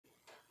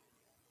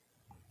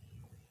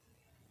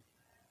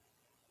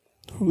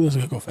Ooh, this is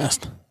gonna go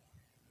fast.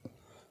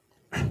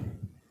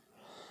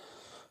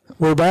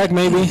 We're back,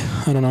 maybe.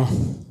 I don't know.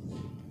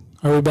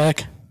 Are we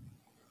back?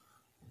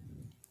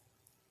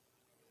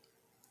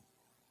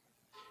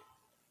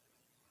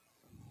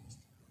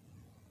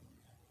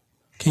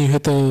 Can you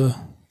hit the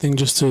thing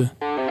just to...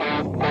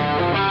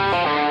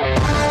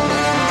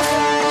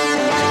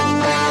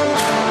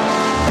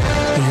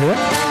 You hear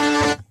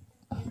it?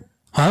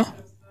 Huh?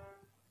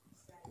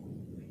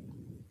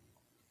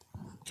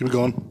 Keep it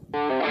going.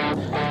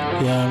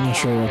 Yeah, I'm not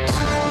sure what.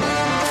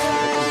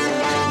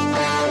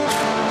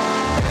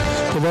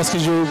 But that's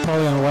because you're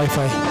probably on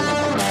Wi-Fi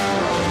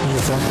on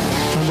your phone.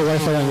 Turn the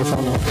Wi-Fi on your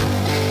phone now.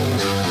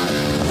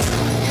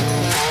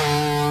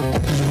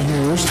 Did you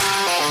hear yours?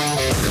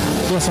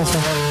 Yes, that's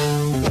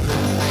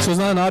fine. So it's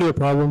not an audio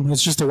problem.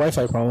 It's just a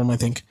Wi-Fi problem, I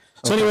think.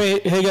 So anyway,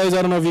 hey guys,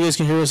 I don't know if you guys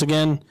can hear us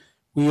again.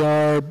 We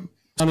are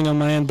sounding on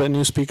my end, but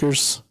new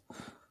speakers.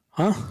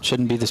 Huh?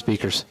 Shouldn't be the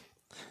speakers.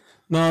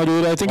 No,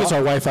 dude, I think it's our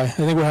Wi-Fi. I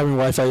think we're having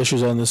Wi-Fi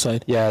issues on this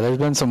side. Yeah, there's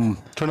been some...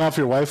 Turn off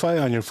your Wi-Fi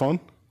on your phone,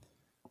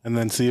 and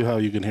then see how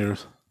you can hear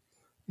us.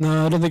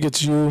 No, I don't think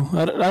it's you.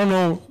 I don't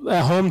know.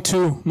 At home,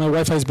 too, my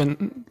Wi-Fi's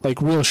been,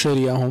 like, real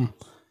shitty at home.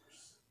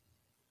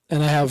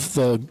 And I have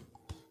the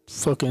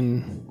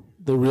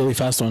really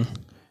fast one.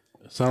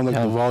 It sounds like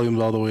the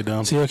volume's all the way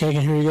down. See, okay, I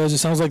can hear you guys. It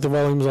sounds like the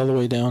volume's all the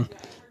way down.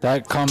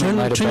 That comment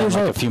might have been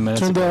like a few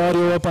minutes ago. Turn the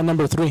audio up on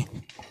number 3.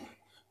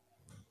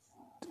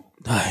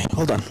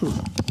 Hold on.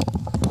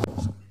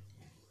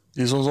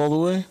 These ones all the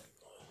way?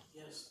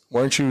 Yes.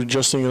 Why aren't you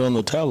adjusting it on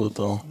the tablet,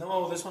 though?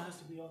 No, this one has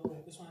to be all the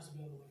way. This one has to be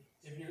all the way.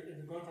 If you're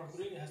going from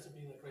 3, it has to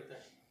be like right there.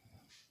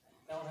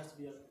 That one has to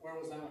be up. Where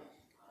was that one?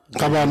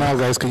 How about now,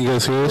 guys? Can you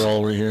guys hear us? We're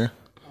all right here.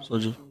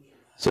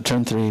 So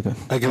turn 3. But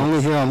I can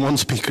only hear on one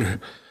speaker.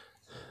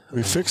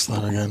 We fixed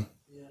that again.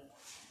 Yeah.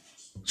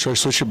 Should I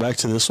switch it back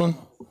to this one?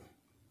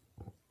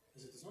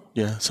 Is it this one?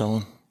 Yeah, it's that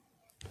one.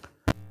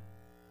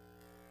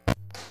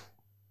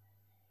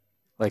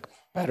 like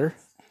better?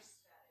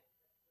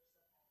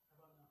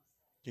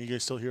 Can you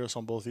guys still hear us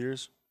on both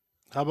ears?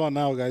 How about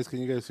now, guys? Can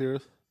you guys hear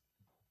us?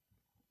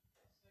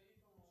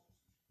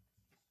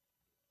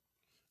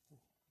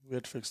 We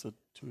had to fix the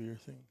 2-ear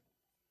thing.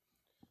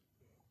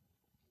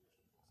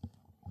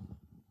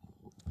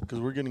 Because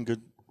we're getting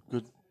good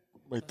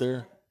right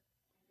there.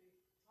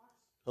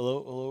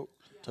 Hello?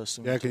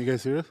 Testing. Yeah, can you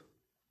guys hear us?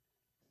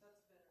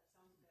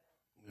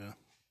 Yeah.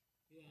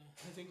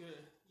 I think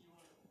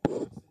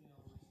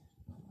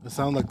it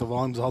sounds like the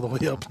volume's all the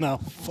way up now.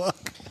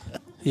 Fuck.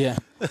 Yeah.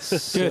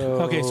 Good.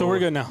 Okay, so we're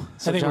good now.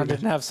 So I think John we're good.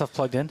 didn't have stuff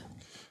plugged in?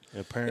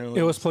 Yeah, apparently.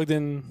 It was plugged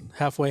in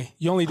halfway.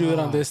 You only do it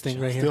on this thing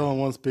right here. Still on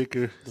one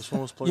speaker. This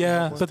one was plugged in.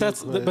 Yeah,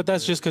 halfway? but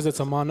that's just because it's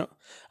a mono.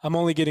 I'm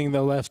only getting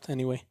the left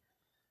anyway.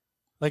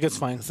 Like it's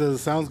fine. It says it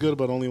sounds good,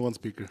 but only one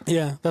speaker.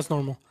 Yeah, that's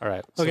normal. All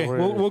right. Okay,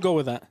 we'll go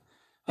with that.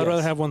 I'd Yes.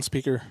 rather have one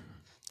speaker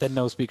Then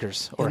no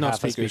speakers or than no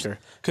half a speakers speaker.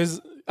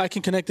 because I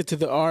can connect it to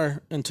the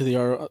R and to the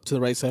R to the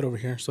right side over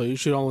here. So you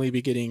should only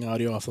be getting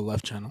audio off the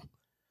left channel.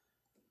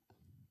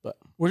 But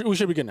we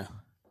should be good now.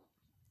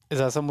 Is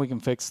that something we can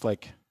fix?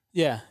 Like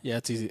Yeah,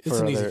 it's easy. It's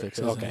for an easy other- fix.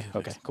 It's an Okay. easy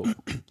Okay. fix. Cool.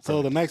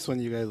 So the next one,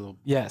 you guys will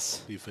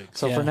Yes. be fixed.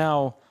 So Yeah. for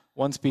now,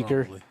 one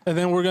speaker. Probably. And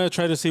then we're gonna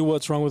try to see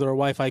what's wrong with our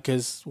Wi-Fi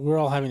because we're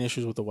all having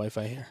issues with the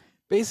Wi-Fi here.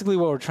 Basically,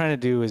 what we're trying to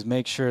do is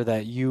make sure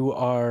that you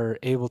are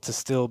able to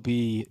still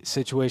be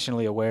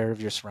situationally aware of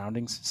your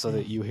surroundings, so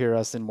that you hear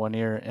us in one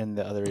ear and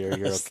the other ear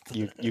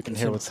you can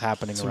hear what's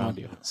happening around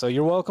you. So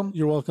you're welcome.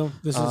 You're welcome.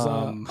 This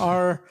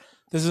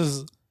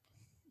is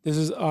this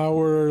is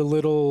our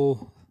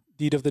little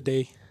deed of the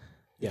day,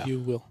 Yeah. if you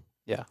will.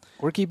 Yeah,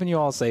 we're keeping you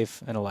all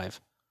safe and alive.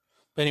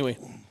 But anyway,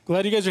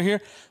 glad you guys are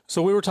here.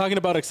 So we were talking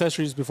about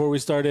accessories before we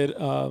started.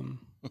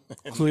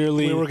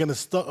 Clearly, We were gonna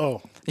start.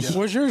 Oh,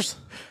 where's yours?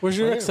 Where's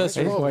your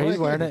accessory? Hey, Oh, he's right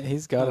wearing here. it.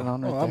 He's got it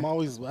on right I there.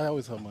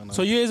 always have mine on.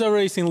 So you guys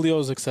already seen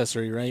Leo's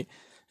accessory, right?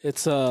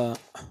 It's that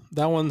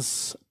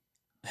one's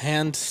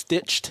hand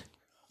stitched.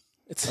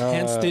 It's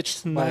hand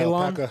stitched My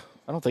nylon alpaca.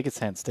 I don't think it's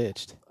hand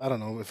stitched. I don't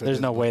know if it There's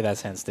is, no but way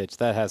that's hand stitched.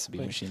 That has to be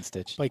machine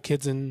stitched. by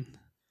kids in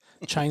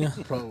China.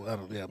 Probably. I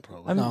don't. Yeah,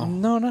 probably.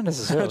 No, not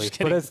necessarily. just But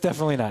kidding. it's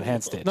definitely not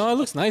hand stitched. No, it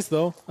looks nice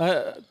though.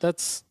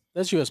 That's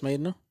U.S.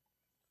 made, no?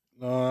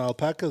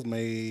 Alpaca's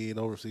made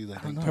overseas. I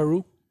think.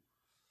 Peru.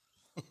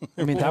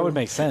 I mean, that would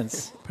make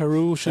sense.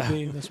 Peru should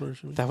be. That's where it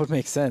should be. That would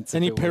make sense. if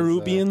Any it was,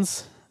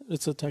 Peruvians?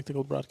 It's a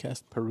tactical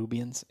broadcast.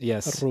 Peruvians?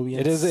 Yes.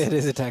 Peruvians. It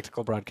is a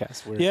tactical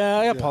broadcast. We're Yeah,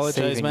 I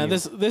apologize, Saving man. you.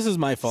 This is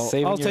my fault.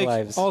 Saving your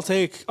lives. I'll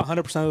take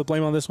 100% of the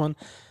blame on this one.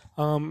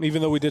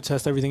 Even though we did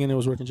test everything and it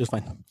was working just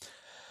fine,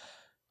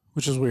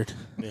 which is weird.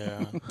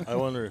 Yeah. I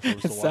wonder if it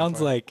was the It sounds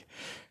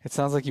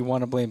Wi-Fi. like you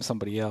want to blame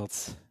somebody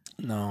else.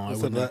 No, I Who would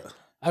said never. that?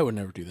 I would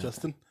never do that.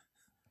 Justin.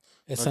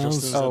 It Not sounds.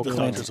 Justin's Oh, at the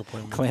Clint. doctor's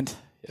appointment. Clint.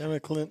 Damn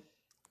it, Clint.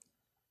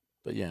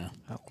 But yeah.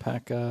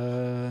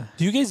 Alpaca.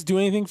 Do you guys do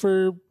anything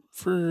for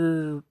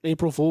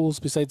April Fools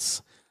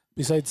besides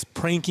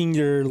pranking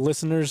your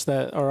listeners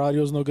that our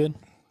audio is no good?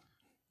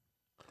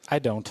 I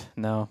don't.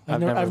 No.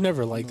 I've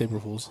never liked April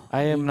Fools.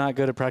 I am not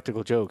good at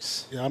practical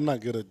jokes. Yeah, I'm not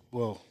good at.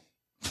 Well,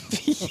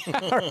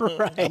 Yeah,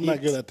 right. I'm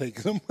not good at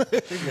taking them.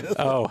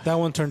 Oh, That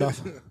one turned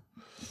off.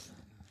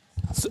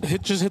 So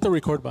just hit the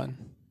record button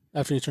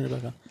after you turn it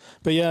back on.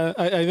 But yeah,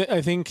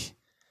 I think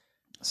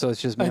so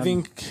it's just me. I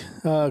think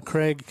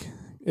Craig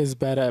is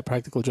bad at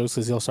practical jokes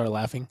because he'll start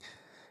laughing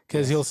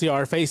because he'll see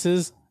our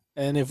faces,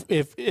 and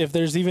if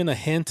there's even a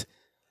hint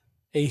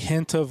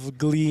of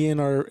glee in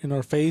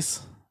our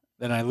face,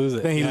 then I lose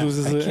it. then he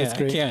loses it. It's I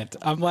great. can't.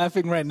 I'm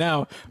laughing right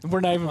now.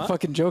 We're not even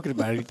fucking joking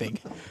about anything.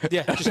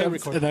 Yeah, just hit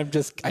record. And I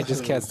just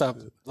can't stop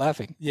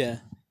laughing. Yeah,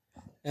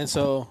 and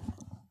so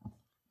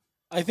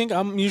I think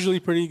I'm usually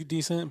pretty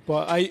decent,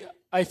 but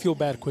I feel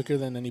bad quicker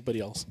than anybody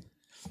else,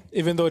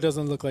 even though it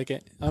doesn't look like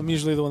it. I'm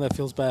usually the one that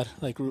feels bad,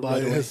 like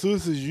right away.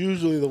 Jesus is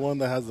usually the one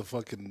that has the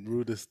fucking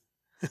rudest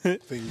thing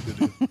to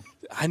do.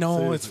 I know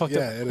Seriously. it's fucked Yeah,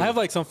 up. it is. I have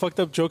like some fucked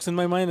up jokes in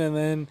my mind, and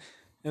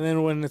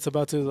then when it's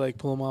about to like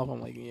pull them off,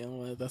 I'm like, you know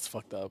what, that's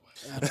fucked up.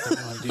 I don't think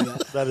I want to do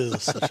that. That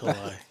is such a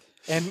lie.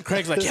 And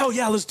Craig's like, hell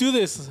yeah, let's do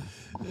this.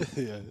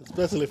 Yeah,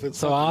 especially if it's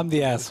So I'm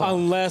the asshole.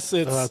 Unless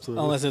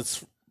absolutely.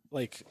 it's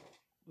like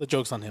the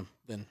joke's on him,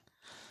 then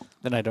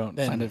Then I don't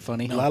find it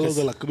funny. Lalo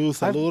de la Cruz,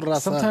 salud,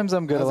 raza. Sometimes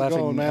I'm good at How's it laughing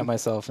going, at man?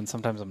 myself, and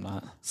sometimes I'm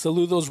not.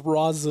 salute those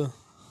Roz.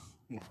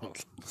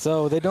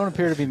 So they don't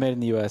appear to be made in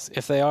the U.S.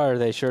 If they are,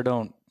 they sure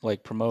don't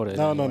like promote it.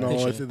 No, anywhere.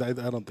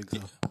 I don't think so.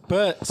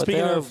 But But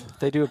speaking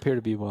they do appear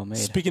to be well made.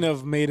 speaking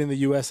of made in the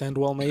U.S. and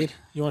well made,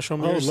 you want to show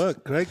them Oh, yours?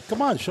 look, Greg,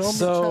 come on, show them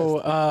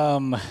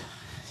the chest. So,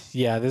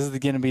 yeah, this is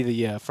going to be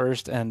the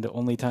first and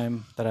only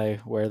time that I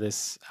wear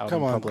this out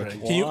Come in on, public.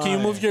 Craig.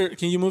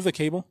 Can you move the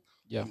cable?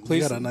 Yeah, You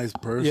Please. got a nice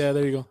purse. Yeah,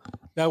 there you go.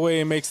 That way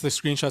it makes the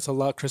screenshots a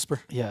lot crisper.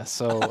 yeah.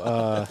 So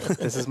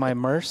this is my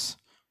merce.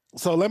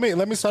 So let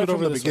me start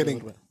from the this way a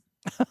beginning. little bit.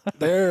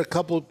 There a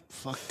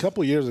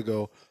couple years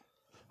ago,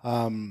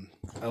 I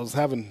was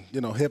having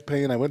hip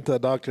pain. I went to the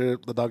doctor.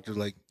 The doctor's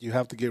like, you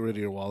have to get rid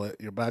of your wallet,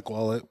 your back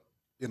wallet,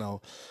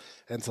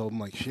 And so I'm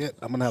like, shit,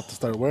 I'm gonna have to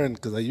start wearing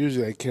because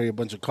I carry a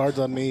bunch of cards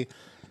on me,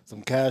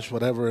 some cash,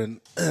 whatever, and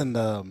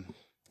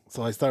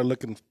so I started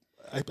looking.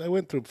 I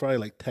went through probably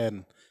like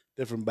 10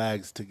 different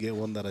bags to get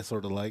one that I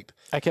sort of liked.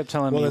 I kept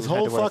telling Well, me this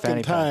whole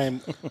fucking time.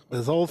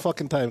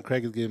 time,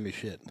 Craig is giving me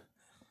shit.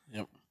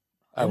 Yep.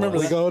 I remember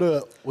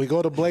We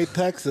go to Blade,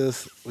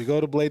 Texas.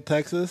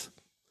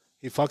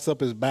 He fucks up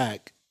his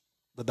back.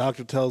 The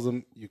doctor tells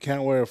him you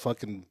can't wear a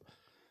fucking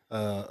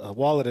a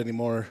wallet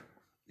anymore.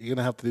 You're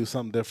gonna have to do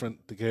something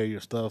different to carry your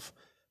stuff,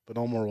 but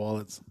no more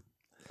wallets.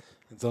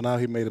 And so now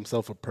he made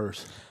himself a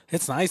purse.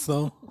 It's nice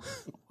though.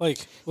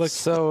 Like, look.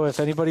 So if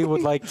anybody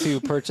would like to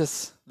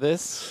purchase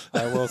this,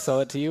 I will sell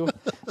it to you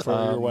For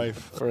your wife.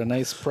 for a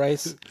nice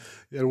price.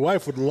 Your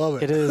wife would love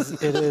it. It is.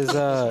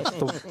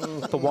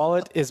 The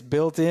wallet is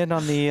built in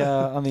on the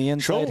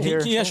inside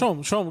here. Yeah, show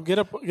him. Get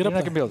up. You're not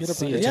gonna be able to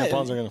see it. Yeah,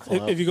 Tampons are gonna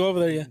fall out. if you go over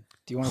there, yeah.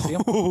 Do you want to see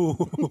them?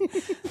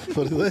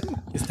 What is it?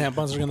 His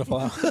tampons are gonna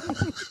fall out.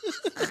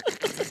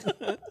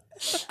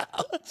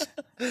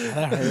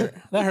 That hurt.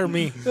 That hurt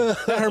me. That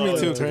hurt me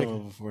too, Craig.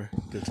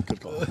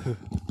 Good call.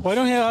 Why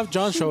don't you have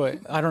John show it?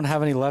 I don't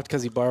have any left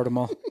because he borrowed them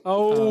all.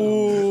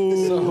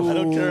 Oh. I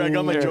don't care. I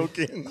got my Here. joke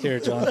in. Here,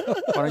 John.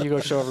 Why don't you go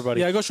show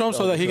everybody? Yeah, go show him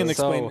so that he can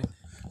explain.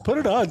 Put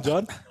it on,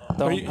 John.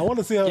 Don't- I want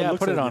to see how it yeah, looks.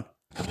 put it on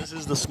on. This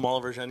is the small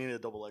version. I need a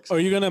double X. Are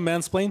you gonna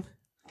mansplain?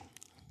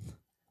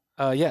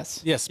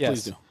 Yes. Yes,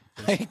 please do.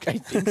 I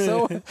think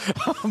so.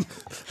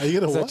 Are you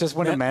gonna Is that what? just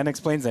when a man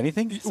explains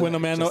anything? When a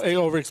man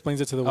over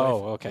explains it to the wife.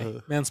 Oh, okay.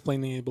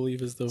 Mansplaining, I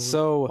believe, is the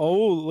So-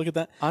 Oh, look at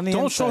that! On the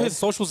Don't show inside- his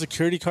social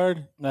security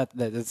card.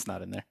 It's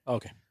not in there.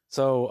 Okay.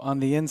 So on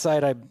the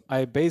inside,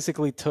 I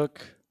basically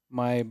took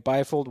my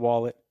bifold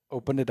wallet,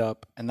 opened it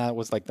up, and that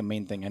was like the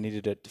main thing. I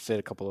needed it to fit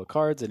a couple of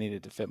cards. I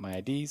needed to fit my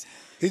IDs.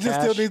 He just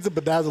cash. still needs to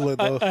bedazzle it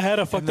though. I had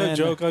a fucked up then-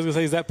 joke. I was gonna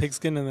say, is that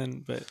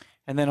pigskin? But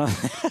And then on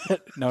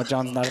no,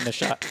 John's not in the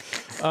shot.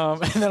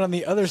 And then on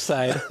the other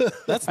side,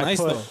 that's nice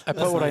though. I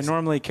put what I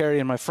normally carry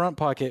in my front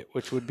pocket,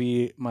 which would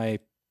be my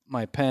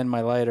pen,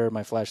 my lighter,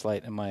 my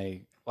flashlight, and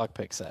my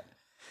lockpick set.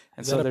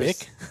 And Is so that a there's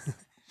bic?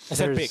 I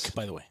said there's- bic,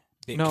 by the way.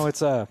 Bic. no,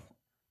 it's a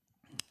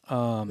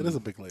It is a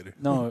big later.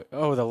 no.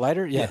 Oh, the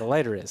lighter. Yeah, Yeah. the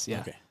lighter is. Yeah.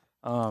 Okay.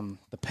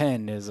 The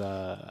pen is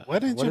Why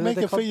didn't what you are make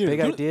they it for called? your, Big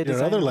idea your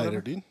design other or lighter,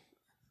 whatever? dude?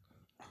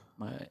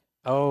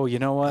 Oh, you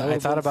know what? That I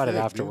was thought on about it sick,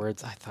 dude.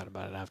 afterwards. I thought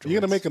about it afterwards.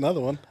 You're gonna make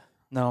another one,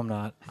 No, I'm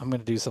not. I'm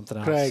gonna do something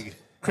else.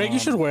 Craig. You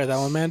should wear that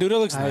one, man, dude. It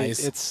looks nice.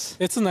 It's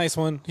It's a nice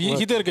one. He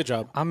Look. did a good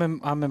job. I'm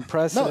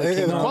impressed. No, that it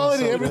the came out quality,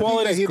 so good. everything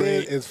Quality's that he great.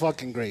 did is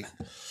fucking great.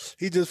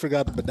 He just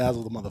forgot to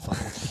bedazzle the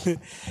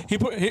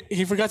motherfucker.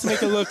 He forgot to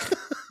make it look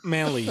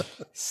manly.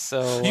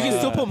 So You can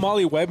still put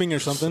Molly webbing or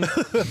something.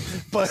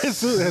 But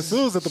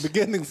Jesus at the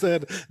beginning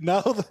said,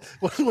 "Now,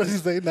 what did he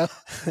say? Now,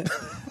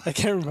 I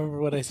can't remember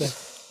what I said.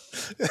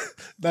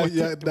 now,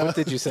 what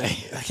did you say?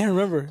 I can't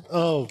remember.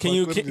 Oh, Can fuck,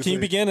 you what did can you say?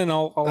 begin and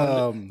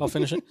I'll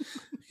finish it?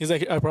 He's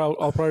like I'll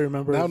probably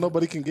remember. Now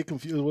nobody can get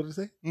confused. What did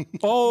he say?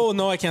 Oh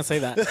no, I can't say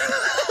that.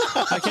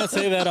 I can't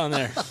say that on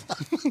there.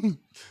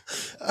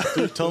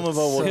 Dude, tell him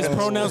about His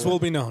pronouns will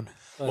be known.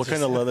 what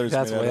kind of leather is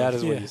That's made what out that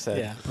of. is what you said.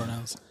 Yeah,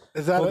 pronouns.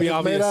 Is that be it's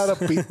obvious. made out of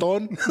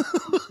piton?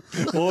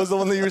 What was the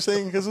one that you were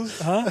saying, Jesus?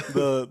 Huh?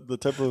 The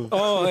type of.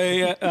 Oh,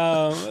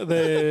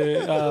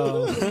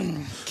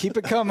 the Keep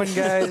it coming,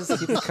 guys.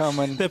 Keep it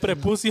coming. the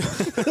prepucio.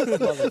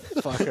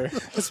 Motherfucker.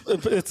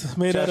 It's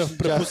made out of Josh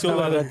prepucio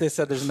leather. they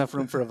said there's enough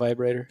room for a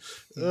vibrator.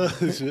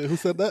 Shit, who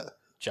said that?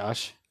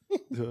 Josh.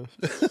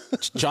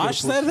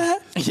 Josh said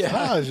that? Yeah.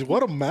 Gosh,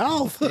 what a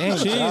mouth! Dang,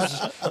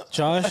 Jeez,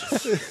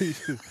 Josh.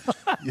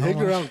 You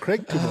hang around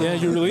Craig too much. Yeah,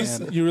 you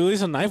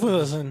release a knife with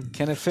us, and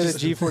Can it fit a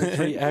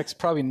G43X?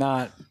 Probably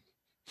not.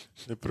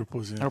 The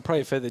proposal. It'll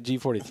probably fit the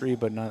G43,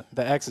 but not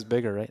the X is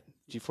bigger, right?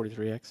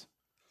 G43X.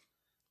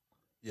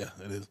 Yeah,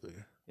 it is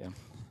bigger. Yeah,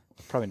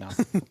 probably not.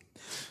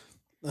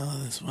 oh,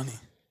 that's funny.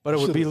 But it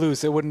would be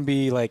loose. It wouldn't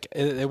be like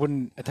it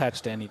wouldn't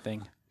attach to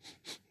anything,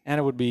 and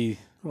it would be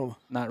not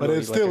But really.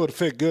 it still like would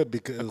fit good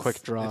because a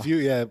quick draw. If you,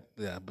 yeah,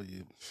 but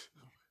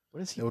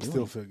what is he it would doing?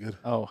 still fit good.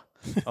 Oh,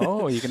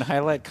 you can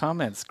highlight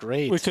comments.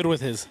 Great, We could with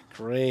his.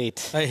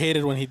 great. I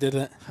hated when he did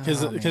that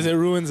because it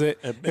ruins it.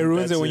 It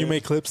ruins it when you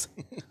make clips.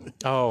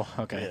 Oh,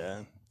 okay. Yeah.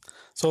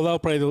 So that'll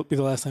probably be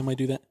the last time I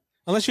do that.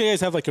 Unless you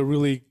guys have like a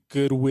really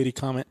good witty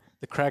comment.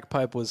 The crack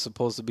pipe was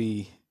supposed to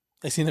be.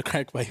 I seen the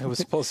crack pipe. It was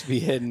supposed to be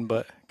hidden,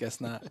 but guess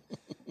not.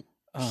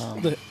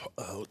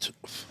 Ouch.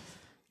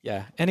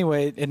 Yeah.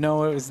 Anyway,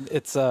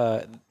 it's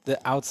the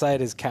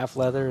outside is calf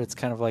leather. It's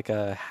kind of like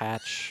a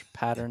hatch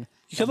pattern.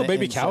 You kill And the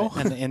baby inside- cow?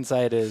 and the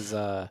inside is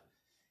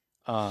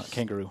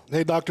kangaroo.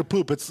 Hey, Dr.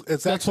 Poop, it's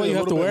actually why you a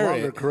have to little bit wear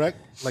longer, it.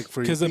 correct? Like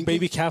for Because your the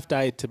baby calf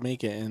died to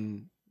make it,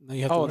 and now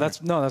you have to Oh, wear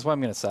that's why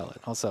I'm gonna sell it.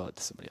 I'll sell it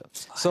to somebody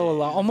else.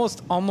 So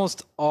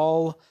almost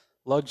all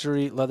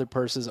luxury leather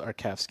purses are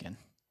calf skin.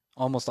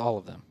 Almost all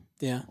of them.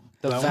 it. Yeah.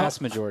 The vast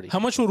majority. How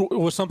much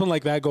would something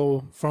like that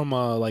go from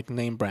like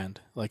name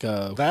brand, like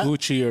a That?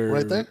 Gucci or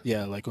Right there?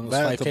 Yeah, like one of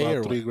That's those 5K about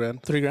or $3 what?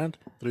 grand, $3,000.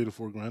 3 to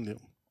 4 grand. Yeah.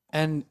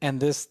 And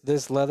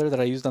this leather that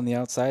I used on the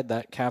outside,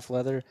 that calf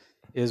leather,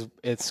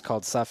 it's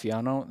called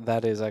Saffiano.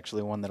 That is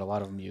actually one that a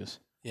lot of them use.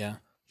 Yeah.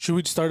 Should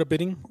we start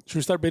bidding? Should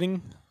we start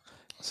bidding?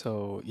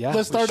 So yeah,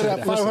 Let's we start it should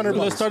at 500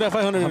 Let's start at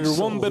 500.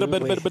 One bit,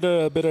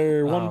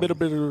 Absolutely. one bit.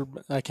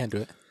 I can't do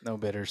it. No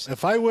bidders.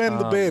 If I win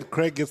the bid,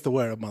 Craig gets to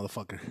wear it,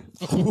 motherfucker.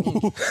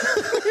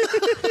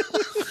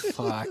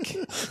 Fuck.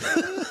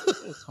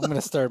 I'm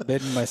gonna start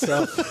bidding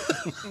myself.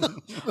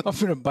 I'm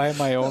gonna buy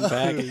my own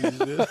bag of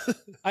used.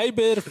 I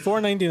bid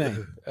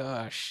 $4.99.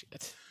 Oh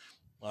shit.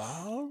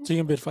 So you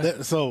can bid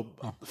 5. So,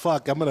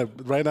 fuck, I'm going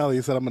to, right now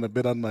you said I'm going to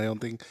bid on my own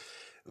thing.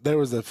 There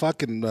was a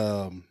fucking,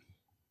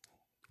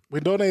 we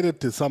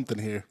donated to something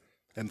here.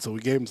 And so we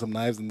gave him some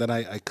knives, and then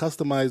I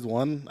customized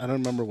one. I don't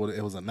remember what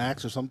it was, an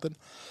axe or something.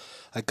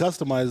 I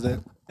customized it,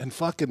 and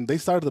fucking, they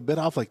started the bid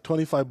off like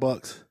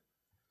 $25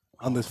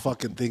 on this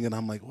fucking thing. And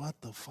I'm like, what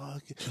the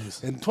fuck?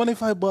 Jeez. And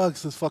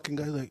 $25, this fucking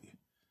guy's like,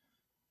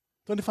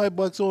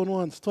 $25 going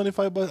once,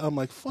 $25. I'm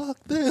like, fuck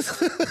this.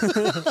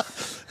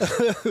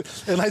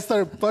 And I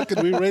started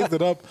fucking, we raised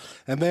it up.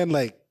 And then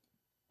like,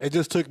 it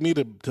just took me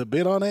to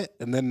bid on it.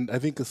 And then I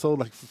think it sold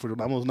like for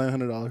almost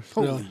 $900.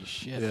 Holy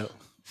shit. Yeah.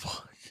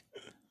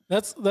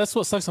 That's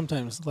what sucks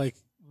sometimes. Like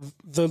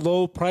the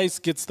low price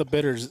gets the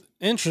bidders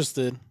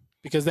interested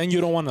because then you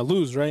don't want to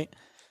lose, right?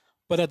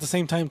 But at the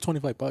same time,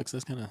 $25.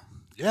 That's kind of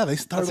Yeah, they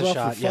started That's a off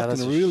shot. for Yeah, fucking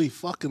that's a really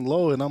fucking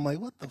low. And I'm like,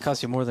 what the It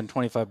costs you more than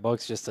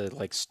 $25 just to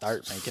like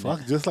start making fuck?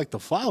 it. Just like the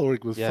file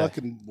work was Yeah.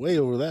 fucking way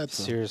over that.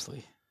 So.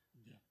 Seriously.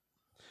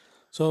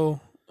 so.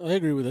 I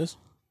agree with this.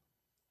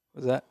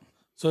 What's that?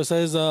 So it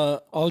says,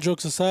 all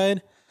jokes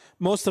aside,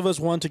 most of us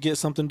want to get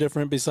something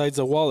different besides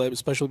a wallet,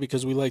 especially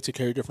because we like to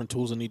carry different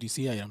tools and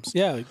EDC items.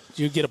 Yeah,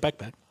 you get a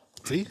backpack.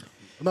 See?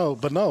 No,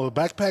 but no, a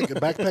backpack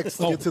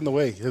gets in the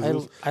way.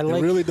 It I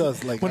like- really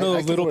does. Like One I of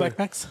those can little wear-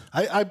 backpacks.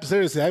 I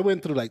seriously, I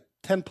went through like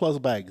 10 plus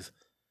bags.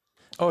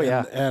 Oh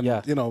yeah. And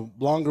yeah. you know,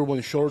 longer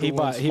ones, shorter He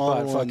ones, bought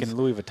smaller fucking ones.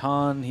 Louis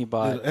Vuitton. He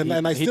bought And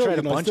I he still, tried you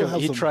a know, I bunch still of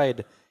have he some-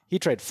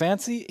 tried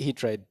fancy, he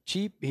tried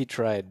cheap, he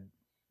tried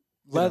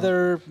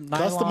leather,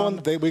 Custom nylon.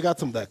 one. We got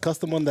some of that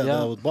custom one that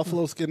Yeah. was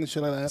buffalo skin and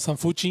shit like that. Some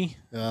Fuchi.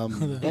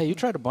 Yeah, you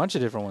tried a bunch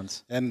of different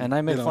ones. And, And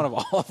I made you fun know,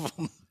 of all of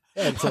them.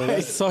 and so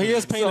So he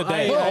is paying a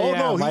day. Oh,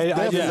 no, he's I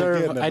definitely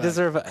getting it, I man.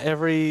 deserve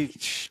every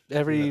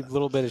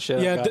little bit of shit.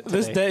 I Yeah, got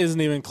this today. debt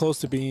isn't even close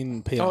to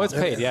being paid. Oh, off. it's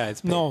paid. Yeah,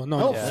 it's paid. No,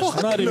 Oh, yeah. fuck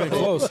It's not even no.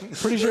 close.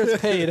 Pretty sure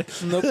it's paid.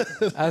 Nope.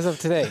 As of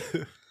today.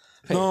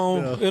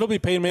 No, it'll be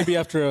paid maybe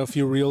after a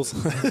few reels.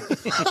 God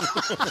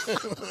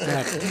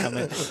damn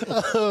it.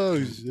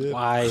 Oh shit!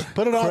 Why?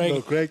 Put it on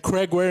though, Craig.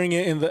 Craig wearing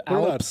it in the Put it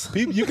on. Alps.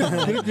 You can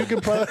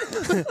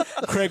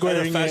Craig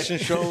wearing Fashion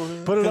it.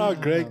 show. put it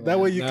on, Greg. That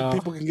way No.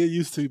 people can get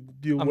used to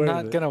you I'm wearing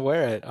not it. gonna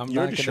wear it. I'm You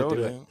not already gonna showed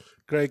do it. it.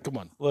 Greg, come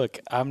on. Look,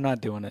 I'm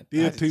not doing it.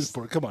 Be I a team just-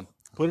 sport. Come on.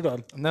 Put it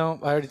on. No,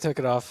 I already took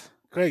it off.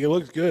 Greg, it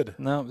looks good.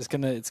 No, it's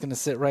gonna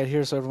sit right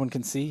here so everyone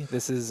can see.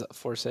 This is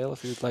for sale.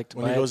 If you'd like to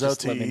When buy he goes it, out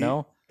just to let me eat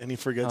know. and he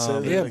forgets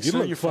Um, it. Yeah, like, you "Sir,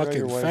 look forgot fucking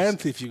your wife's-"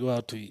 fancy if you go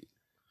out to eat.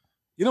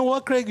 You know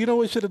what, Craig? You know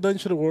what should have done?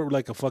 Should have worn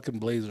like a fucking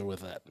blazer with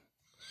that.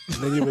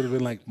 And then you would have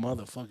been like,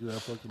 motherfucker, that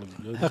fucking looks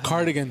good. A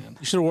cardigan.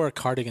 You should have wore a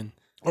cardigan.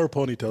 Or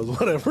ponytails,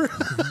 whatever.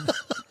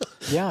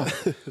 Yeah,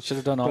 should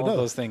have done all of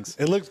those things.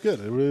 It looks good.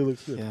 It really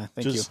looks good. Yeah,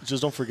 thank you.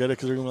 Just don't forget it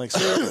because they're gonna be like,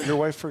 "Sir, your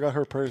wife forgot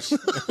her purse."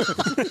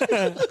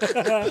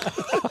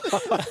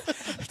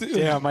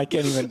 Damn, I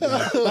can't even.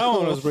 That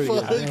one was pretty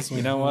good.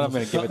 You know what? I'm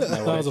gonna give it to my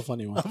That wife. was a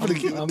funny one.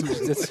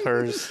 It's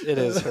hers. It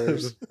is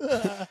hers.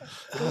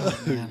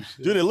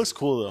 Dude, it looks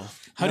cool though.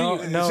 How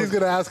do you? No, She's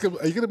gonna ask him,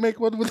 "Are you gonna make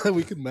one that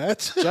we can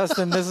match?"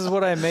 Justin, this is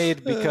what I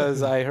made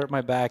because I hurt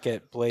my back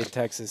at Blade,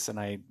 Texas, and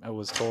I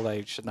was told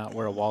I should not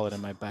wear a wallet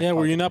in my back. Yeah,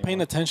 were you pocket not paying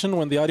anymore. attention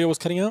when the audio was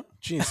cutting out?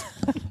 Jeez.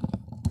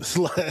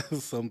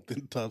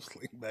 Something top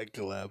sling back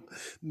collab.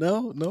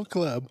 No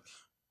collab.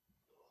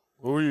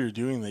 What were you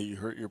doing that you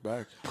hurt your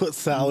back? Put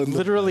Sal in the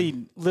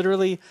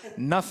Literally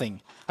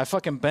nothing. I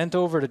fucking bent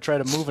over to try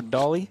to move a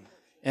dolly,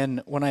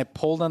 and when I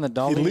pulled on the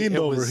dolly, He leaned it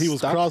over. He was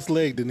stuck.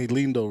 cross-legged, and he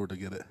leaned over to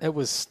get it. It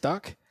was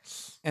stuck,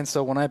 and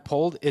so when I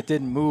pulled, it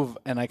didn't move,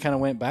 and I kind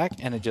of went back,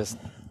 and it just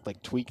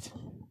like tweaked.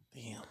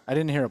 Damn. I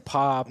didn't hear a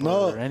pop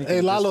No, or anything. hey,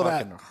 It just Lalo,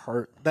 fucking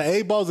hurt. The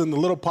A ball's in the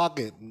little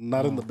pocket,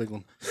 not in the big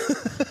one.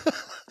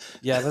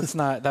 Yeah,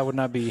 that would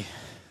not be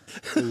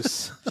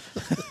loose.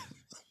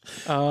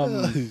 You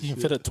can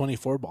fit a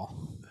 24 ball.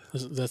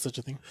 Is that such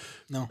a thing?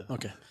 No.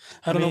 Okay.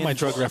 I don't know my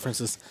drug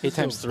references. 8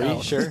 times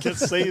 3, sure. Can't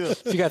say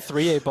that. If you got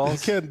 3 8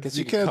 balls, guess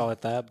you could call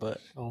it that. But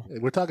Hey,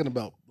 we're talking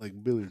about like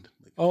billiard.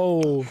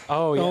 Oh.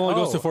 oh yeah, Oh, it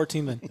goes to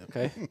 14 then.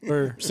 okay,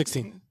 Or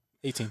 16.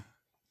 18.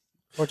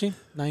 14?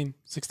 9,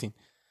 16.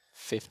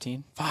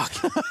 15.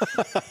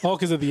 Fuck. All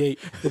because of the 8.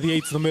 The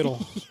 8's the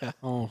middle. Yeah.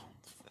 Oh.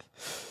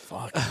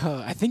 Fuck.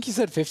 I think you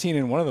said 15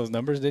 in one of those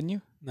numbers, didn't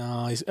you? No,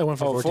 I went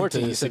from 14,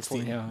 14. to You said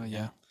 16. 14.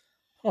 Yeah.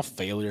 I'm a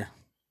failure.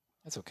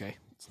 That's okay.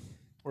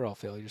 We're all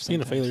failures.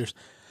 Being a sometimes. failure.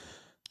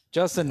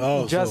 Justin,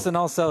 Oh, Justin,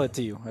 I'll sell it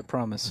to you. I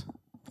promise.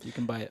 You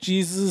can buy it.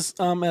 Jesus,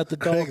 I'm at the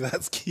Craig, dog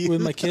that's cute.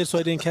 with my kids, so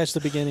I didn't catch the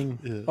beginning.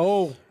 Yeah.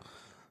 Oh.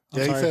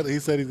 Yeah, sorry. he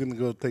said he's gonna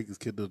go take his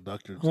kid to the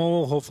doctor.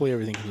 Well, hopefully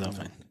everything comes out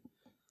fine.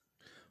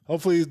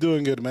 Hopefully he's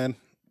doing good, man.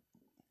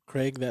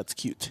 Craig, that's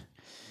cute.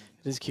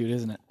 It is cute,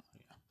 isn't it?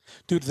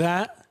 Dude,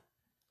 that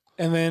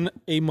and then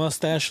a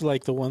mustache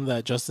like the one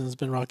that Justin's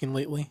been rocking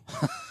lately.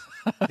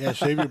 Yeah,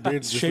 shave your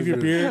beard. Shave your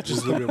beard,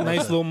 just leave a your nice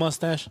mustache. little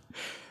mustache.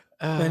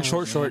 And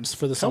short shorts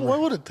for the So summer.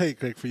 what would it take,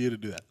 Craig, for you to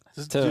do that?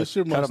 To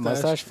cut a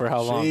mustache for how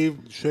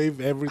long?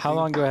 Shave everything. How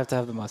long do I have to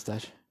have the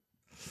mustache?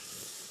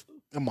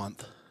 A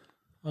month.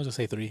 I was gonna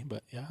say 3,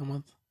 but yeah, a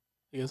month.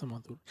 I guess a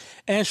month.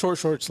 And short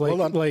shorts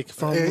Hold on. like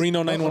from Hey,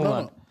 Reno no,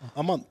 911. no.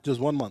 A month, just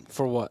 1 month.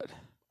 For what?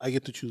 I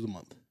get to choose a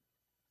month.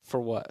 For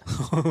what?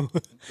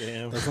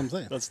 Damn. That's what I'm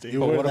saying. That's You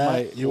dangerous. wear what am that.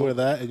 I- You wear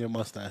that and your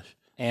mustache.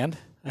 And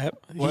He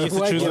What gets to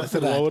do I choose get it I for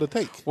said, what that. would it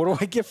take? what do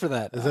I get for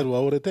that? I said,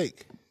 what would it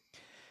take?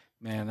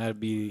 Man, that'd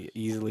be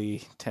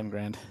easily 10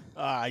 grand.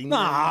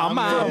 Nah,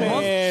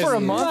 man. For a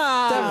month?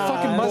 That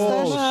fucking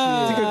mustache?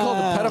 Bullshit. You could call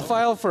the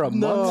pedophile for a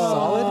month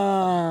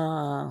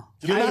solid?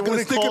 You're not going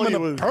to stick him in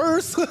a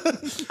purse.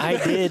 I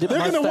did. They're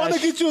going to want to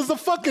get you as a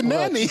fucking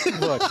nanny.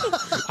 Look,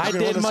 I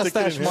did wanna stick it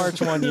mustache in him.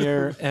 march one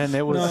year, and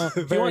it was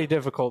very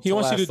difficult. He to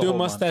wants you last to the do a whole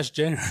month. mustache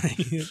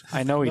January.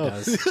 I know he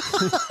does.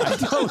 I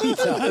know he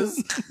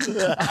does.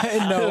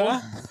 I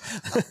know.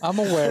 I'm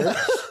aware.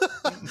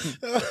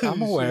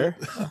 I'm aware.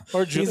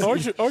 or June.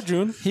 Or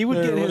June. He would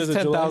Or get what his is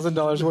it, July?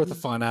 $10,000 worth of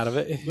fun out of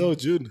it. No,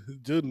 June.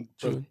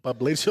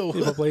 Population.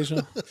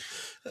 Population.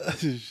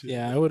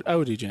 Yeah, I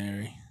would do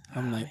January.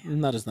 I'm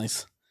not as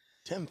nice.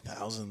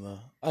 10,000 though.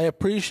 I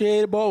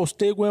appreciate it, but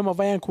stick with my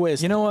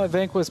Vanquist. You know what?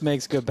 Vanquist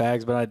makes good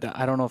bags, but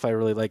I don't know if I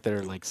really like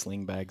their like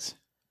sling bags.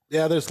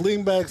 Yeah, there's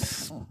sling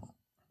bags.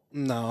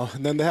 No.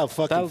 And then they have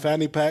fucking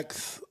fanny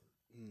packs.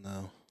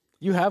 No.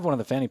 You have one of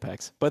the fanny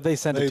packs, but they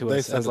send it to They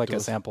us send as it like to a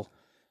us. sample.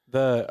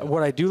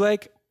 What I do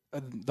like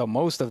the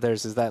most of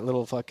theirs is that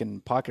little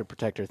fucking pocket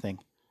protector thing.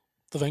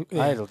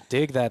 I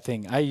dig that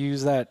thing. I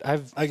use that.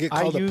 I get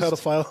called a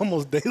pedophile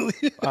almost daily.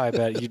 I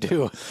bet you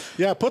do.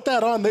 Yeah, put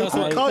that on. They will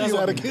call you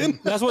that again.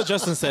 That's what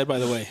Justin said, by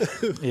the way.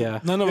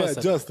 Yeah. None of us Yeah,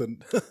 said.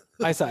 Justin.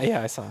 I saw.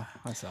 Yeah, I saw.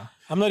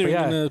 I'm not even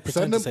yeah, going to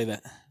pretend to them- say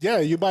that. Yeah,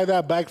 you buy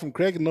that bag from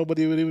Craig and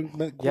nobody would even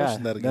Yeah.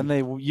 question that again.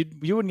 Then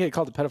you wouldn't get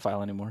called a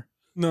pedophile anymore.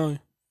 No,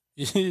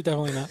 you're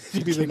definitely not.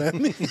 You'd be the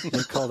nanny.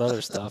 They called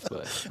other stuff,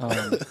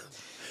 but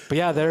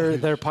yeah,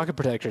 their pocket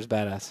protector is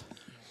badass.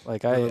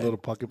 Like A little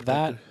pocket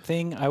protector. that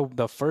thing,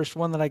 the first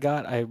one that I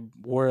got, I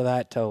wore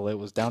that till it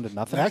was down to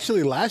nothing.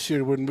 Actually, last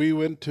year when we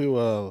went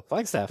to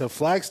Flagstaff.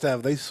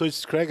 Flagstaff, they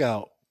switched Craig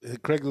out.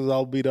 Craig was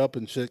all beat up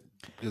and shit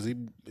because he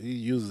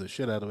uses the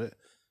shit out of it,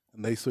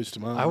 and they switched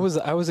him out. I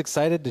was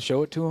excited to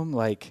show it to him.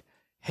 Like,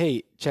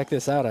 hey, check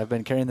this out. I've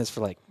been carrying this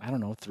for like, I don't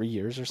know, 3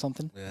 years or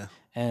something. Yeah.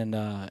 And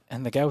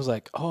the guy was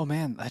like, oh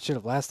man, that should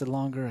have lasted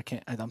longer.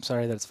 I'm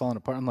sorry that it's falling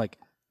apart. I'm like,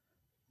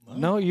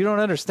 no, you don't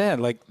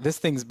understand. Like, this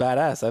thing's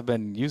badass. I've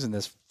been using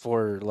this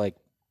for like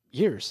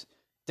years,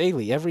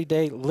 daily, every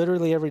day,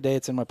 literally every day.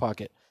 It's in my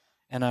pocket,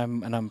 and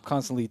I'm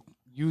constantly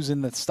using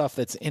the stuff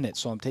that's in it.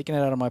 So I'm taking it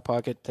out of my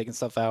pocket, taking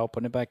stuff out,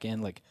 putting it back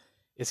in. Like,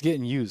 it's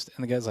getting used.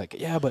 And the guy's like,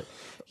 yeah, but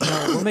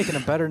we're making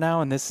it better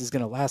now, and this is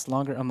gonna last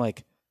longer. I'm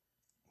like,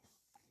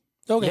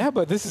 Okay. Yeah,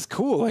 but this is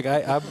cool. Like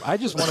I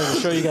just wanted to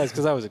show you guys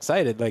because I was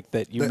excited, like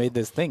that you made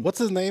this thing. What's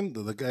his name?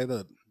 The guy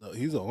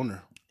he's the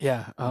owner.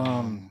 Yeah.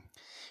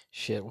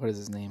 Shit. What is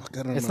his name?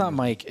 It's not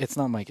Mike. It's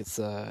not Mike. It's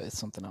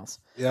something else.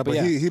 Yeah, but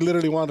he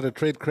literally wanted to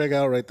trade Craig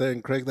out right there,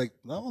 and Craig's like,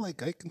 no,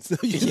 like I can sell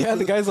you. Yeah,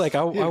 the guy's like,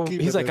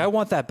 he's like, there. I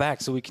want that back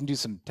so we can do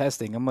some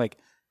testing. I'm like,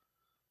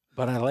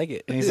 but I like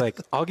it, and he's like,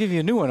 I'll give you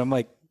a new one. I'm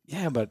like,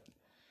 yeah, but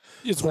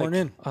It's worn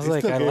in. I was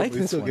like, I like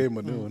this still one. gave him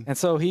a new one. And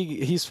so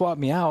he swapped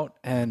me out,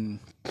 and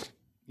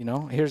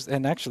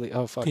actually,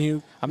 oh fuck,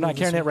 I'm not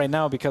carrying it right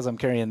now because I'm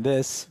carrying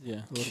this.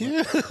 Yeah.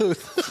 Cute.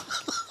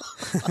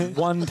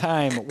 One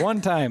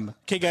time.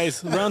 Okay,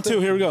 guys, round 2.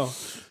 Here we go.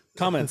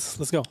 Comments.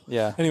 Let's go.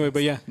 Yeah. Anyway,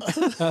 but yeah.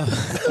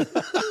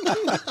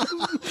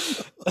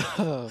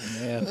 Oh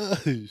man. Oh,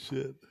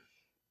 shit.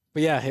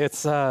 But yeah,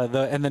 it's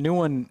the new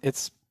one.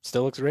 It's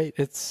still looks great.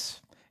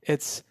 It's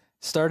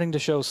starting to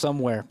show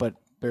somewhere, but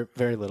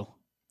very little.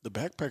 The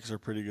backpacks are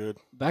pretty good.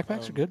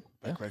 Backpacks are good.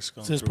 Yeah. Backpacks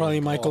going So it's through, probably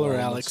like, Michael all or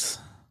elements. Alex.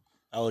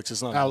 Alex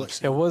is not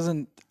Alex. It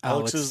wasn't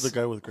Alex Alex. is the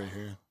guy with gray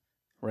hair.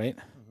 right?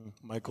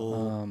 Michael.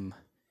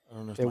 I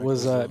don't know if It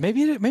Michael's was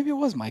maybe it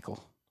was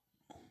Michael,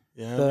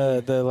 yeah.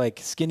 the like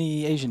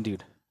skinny Asian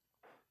dude,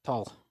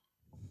 tall,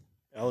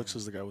 Alex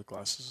is the guy with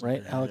glasses.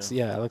 right? Yeah, Alex,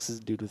 yeah, Alex is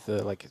the dude with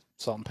the like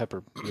salt and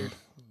pepper beard.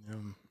 yeah.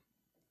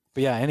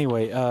 But yeah,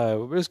 anyway,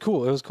 it was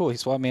cool. It was cool. He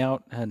swapped me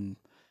out, and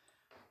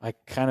I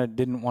kind of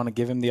didn't want to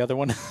give him the other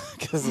one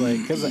because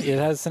it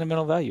has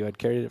sentimental value. I'd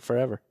carried it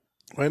forever.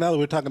 Right now that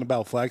we're talking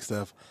about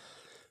Flagstaff,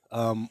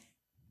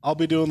 I'll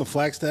be doing the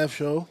Flagstaff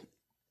show,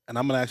 and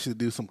I'm gonna actually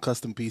do some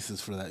custom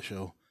pieces for that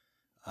show.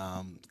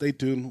 Stay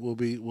tuned. We'll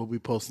be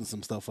posting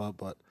some stuff up,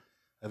 but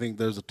I think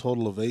there's a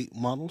total of 8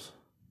 models.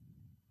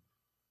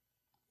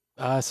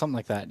 Something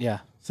like that. Yeah.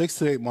 6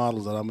 to 8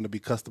 models that I'm going to be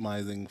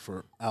customizing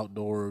for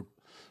outdoor,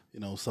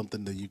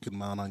 something that you can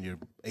mount on your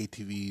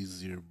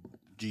ATVs, your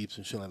Jeeps,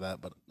 and shit like that.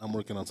 But I'm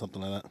working on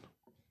something like that.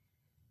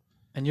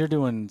 And you're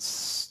doing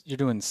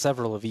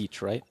several of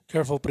each, right?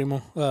 Careful,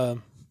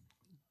 primo.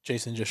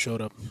 Jason just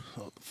showed up.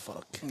 Oh,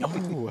 fuck.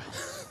 Oh.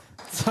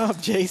 What's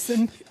up,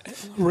 Jason?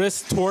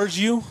 Wrist towards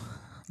you,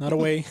 not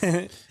away.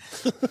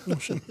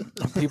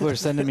 People are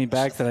sending me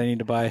bags that I need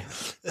to buy.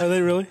 Are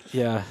they really?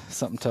 Yeah,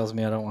 something tells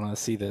me I don't want to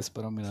see this,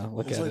 but I'm going to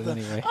look at it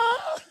anyway.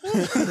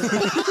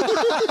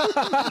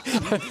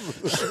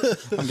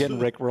 I'm getting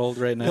rickrolled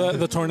right now.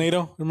 The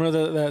tornado.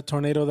 Remember that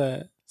tornado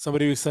that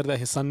somebody said that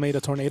his son made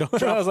a tornado?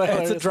 I was like,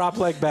 It's a drop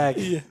leg bag.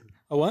 Yeah.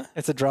 A what?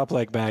 It's a drop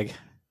leg bag.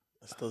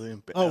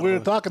 Oh, we were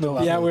talking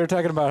about Yeah, it. we were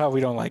talking about how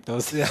we don't like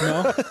those.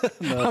 No?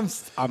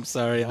 I'm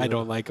sorry. I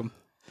don't like them.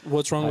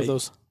 What's wrong with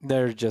those?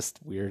 They're just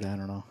weird. I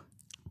don't know.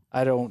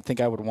 I don't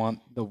think I would want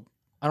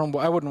I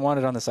wouldn't want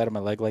it on the side of my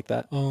leg like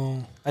that.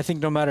 Oh, I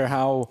think no matter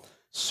how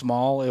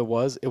small it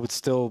was, it would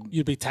still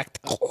you'd be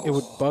tactical. it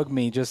would bug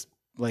me. Just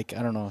like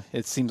I don't know.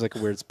 It seems like a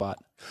weird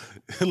spot.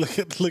 look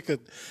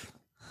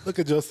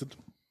at Justin.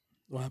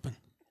 What happened?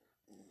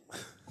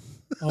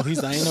 Oh,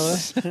 he's dying over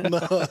there? No,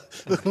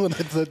 when I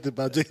said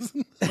about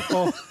Jason.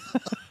 Oh.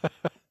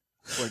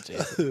 Poor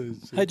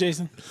Jason. Hi,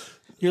 Jason.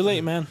 You're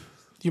late, man.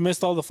 You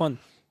missed all the fun.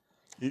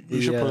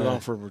 You should put it on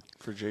for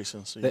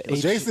Jason. So The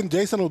you can,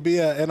 Jason will be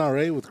at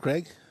NRA with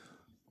Craig.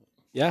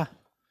 Yeah.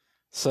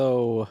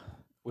 So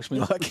wish me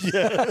luck.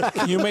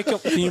 Can you make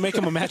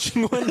him a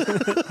matching one?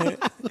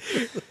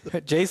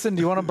 Jason,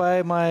 do you want to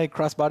buy my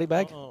crossbody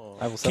bag?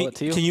 I will sell it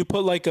to you. Can you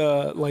put like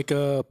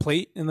a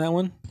plate in that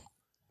one?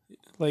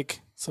 Like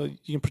so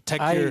you can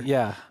protect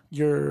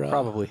your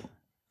probably.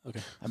 Okay.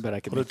 I bet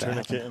I could put a make that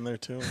tourniquet happen. in there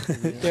too.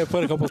 Yeah,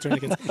 put a couple of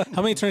tourniquets.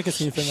 How many tourniquets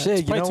can you fit in that? Shit,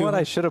 It's you know probably what? two.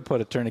 I should have put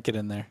a tourniquet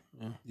in there.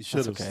 You should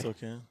have. okay. Still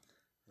can.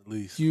 At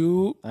least.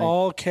 You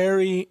all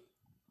carry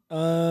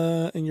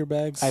in your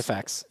bags.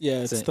 IFAX. Yeah,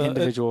 It's it's an the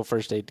individual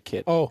first aid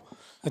kit. oh,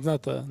 it's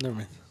not the. Never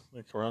mind.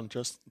 Like around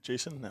just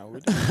Jason now.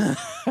 We do.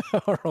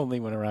 Or only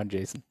went around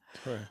Jason.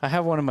 Right. I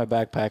have one in my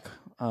backpack.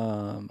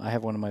 I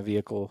have one in my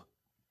vehicle.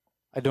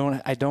 I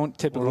don't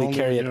typically only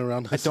carry it.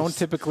 around I don't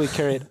typically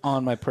carry it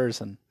on my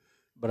person,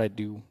 but I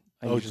do.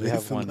 I usually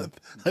have Jason, one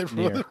I wrote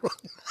near.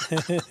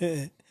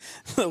 it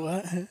wrong.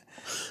 What?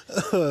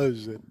 Oh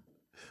shit!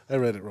 I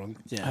read it wrong.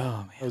 Yeah. Oh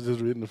man. I was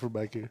just reading it from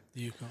back here.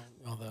 You call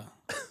all the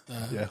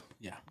Yeah.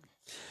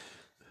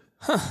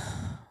 yeah.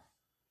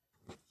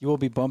 You will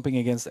be bumping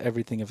against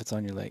everything if it's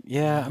on your leg.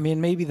 Yeah, I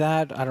mean maybe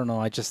that. I don't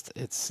know.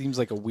 It seems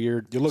like a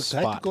weird You look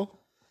spot. tactical.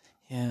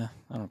 Yeah,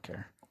 I don't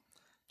care.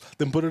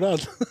 Then put it on.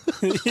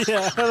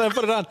 Yeah,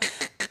 put it on.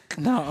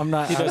 No, I'm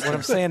not. What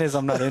I'm saying is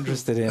I'm not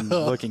interested in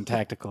looking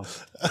tactical.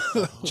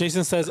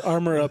 Jason says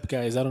armor up,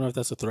 guys. I don't know if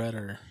that's a threat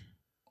or.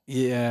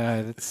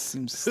 Yeah, that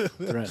seems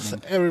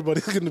threatening.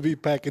 Everybody's going to be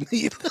packing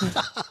heat.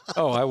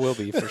 Oh, I will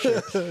be for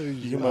sure.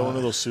 You can buy one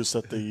of those suits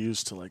that they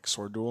use to like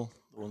sword duel,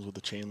 the ones with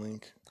the chain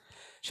link.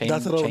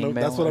 That's what I'm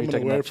going to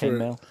wear for.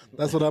 Chainmail?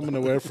 That's what I'm going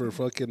to wear for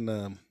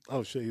fucking.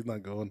 Oh shit, he's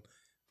not going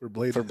for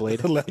Blade. For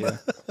Blade, yeah.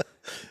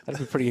 That'd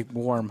be pretty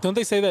warm. Don't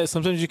they say that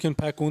sometimes you can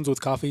pack wounds with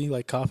coffee,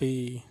 like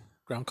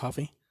ground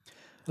coffee,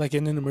 like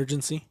in an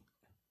emergency?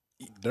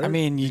 Dirt? I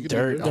mean, You you can do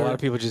dirt. A lot of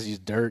people just use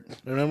dirt.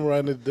 Remember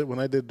when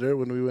I did dirt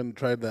when we went and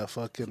tried that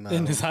fucking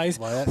In his eyes?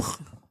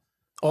 Viax?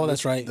 Oh,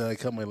 that's right. Did I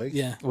cut my leg?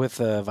 Yeah. With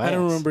Viax. I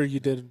don't remember you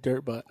did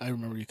dirt, but I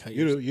remember you cut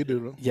yours. You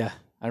do. Yeah,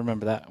 I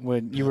remember that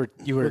when you were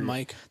With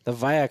Mike. The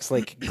Viax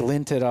like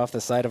glinted off the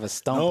side of a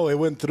stump. No, it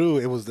went through.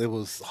 It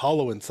was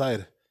hollow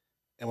inside,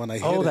 and when I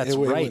hit it, that's it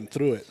right. went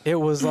through it. It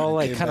was all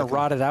like came kind of back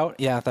rotted out.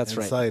 Yeah, that's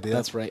right. inside, yeah.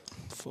 That's right.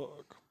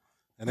 Fuck.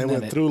 And it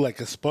went through like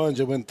a sponge.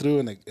 It went through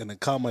and it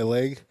caught my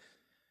leg.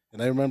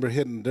 And I remember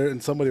hitting dirt,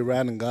 and somebody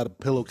ran and got a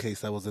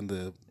pillowcase that was in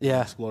the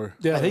Explorer.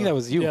 Yeah, I think that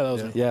was you. Yeah, that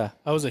was me. Yeah.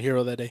 I was a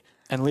hero that day.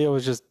 And Leo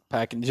was just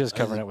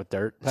covering it with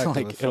dirt. packing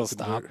Like with it'll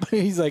fucking stop. dirt.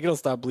 He's like, it'll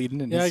stop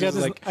bleeding. And Yeah, I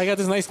got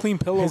this nice clean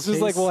pillow. It's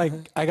just like, well,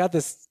 I got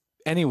this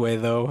anyway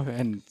though,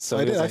 and so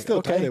I he was did. I like,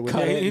 still tied okay, it with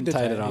cut it. it He and did tied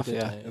tie it it, he off. did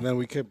Yeah, tie it. And then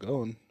we kept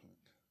going.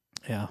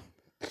 yeah.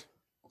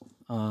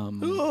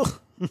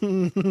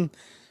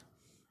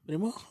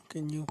 Primo,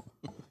 can you?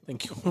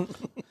 Thank you.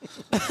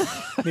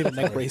 Need a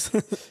neck brace.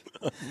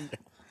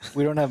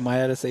 We don't have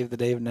Maya to save the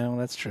day now.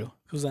 That's true.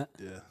 Who's that?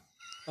 Yeah.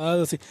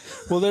 Let's see.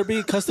 Will there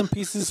be custom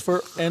pieces for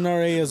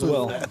NRA as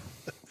well?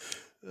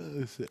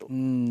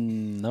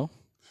 No,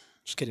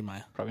 Just kidding,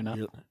 Maya. probably not.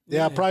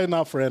 Yeah, probably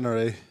not for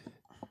NRA.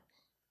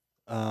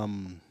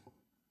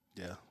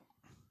 Yeah.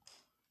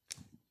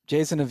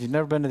 Jason, if you've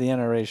never been to the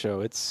NRA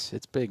show, it's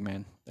big,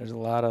 man. There's a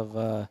lot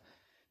of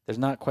there's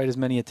not quite as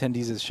many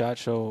attendees as SHOT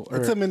Show. Or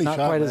It's a mini not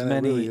shop, quite man. as It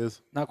many, really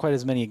is. not quite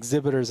as many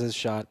exhibitors as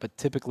SHOT, but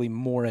typically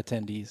more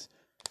attendees.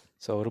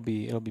 So it'll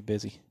be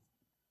busy.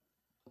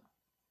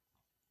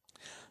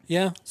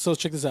 Yeah. So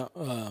check this out.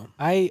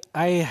 I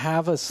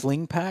have a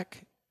sling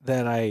pack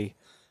that I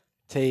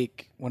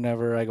take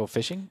whenever I go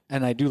fishing,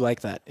 and I do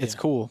like that. It's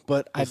cool,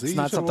 but see, it's you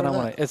not should something I wear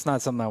want to. It's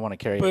not something I want to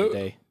carry But- every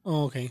day.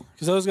 Oh, okay.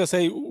 Because I was gonna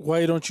say,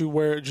 why don't you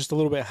wear it just a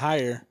little bit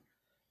higher,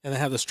 and then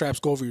have the straps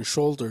go over your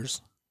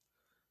shoulders?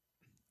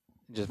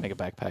 Just make a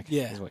backpack.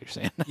 Yeah. Is what you're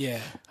saying.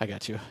 Yeah. I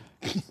got you.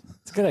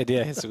 It's a good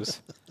idea,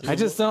 Jesus. I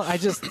just don't.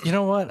 You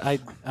know what?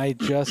 I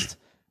just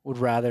would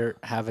rather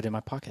have it in my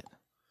pocket.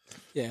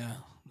 Yeah.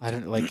 I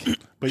don't like.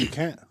 But you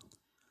can't.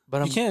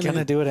 But I'm can, gonna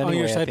man. do it On anyway.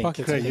 your I side think.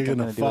 pockets. I Craig, think you're I'm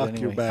gonna do it fuck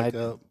your anyway. back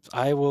up.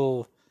 I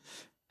will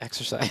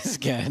exercise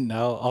again.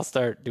 I'll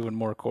start doing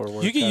more core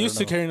work. You get I don't used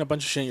to know. carrying a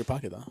bunch of shit in your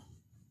pocket, though.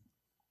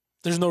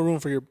 There's no room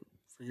for your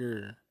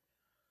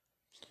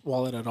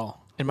wallet at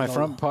all. in my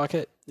front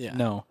pocket. Yeah.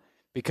 No,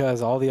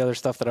 because all the other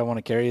stuff that I want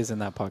to carry is in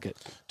that pocket,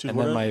 Dude, and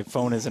what then are- my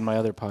phone is in my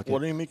other pocket.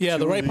 What do you make? Yeah,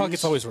 the two right of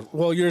pocket's these? always.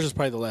 Well, yours is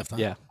probably the left. Huh?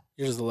 Yeah.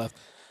 Yours is the left.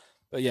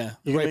 But yeah,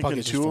 the You right make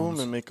pocket's two just of them phones.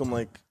 and make them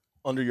like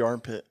under your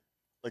armpit,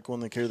 like when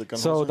they carry the gun.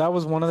 So holster. that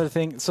was one other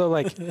thing. So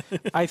like,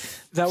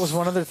 that was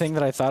one other thing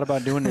that I thought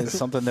about doing is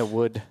something that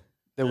would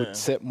Yeah.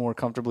 sit more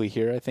comfortably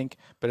here. I think,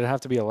 but it'd have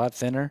to be a lot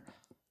thinner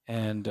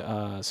and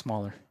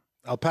smaller.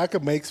 Alpaca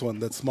makes one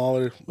that's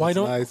smaller. Why That's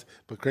don't- nice,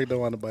 but Craig don't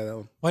want to buy that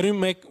one. Why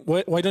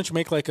don't you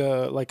make like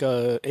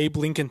a Abe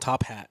Lincoln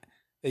top hat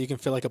that you can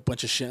fit like a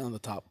bunch of shit on the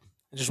top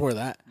and just wear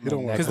that? You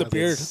don't want Because the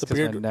that.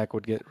 beard, my neck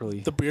would get really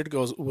the beard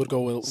would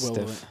go well with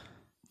stiff. it.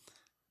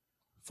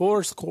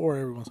 Force core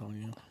every once in a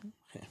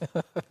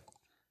while.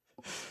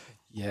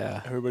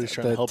 Yeah. Everybody's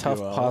trying to The help tough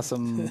you out.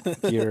 possum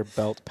gear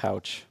belt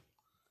pouch.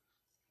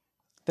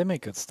 They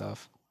make good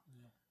stuff.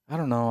 I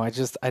don't know.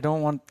 I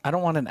don't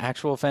want an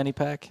actual fanny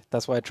pack.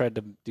 That's why I tried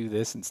to do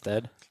this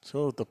instead.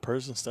 So with the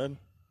purse instead.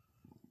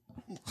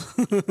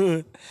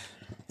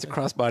 It's a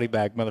crossbody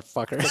bag,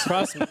 motherfucker.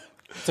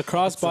 It's a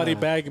crossbody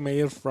bag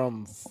made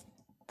from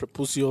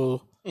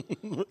Trapucio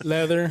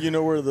leather. You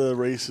know where the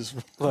race is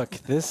from. Look,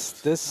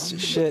 this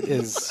shit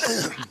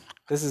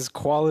is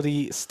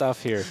quality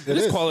stuff here. It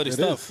is quality It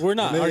stuff. is. We're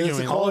not It is. It's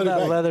arguing. a All of quality that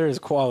bag. leather is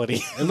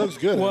quality. It looks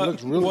good. It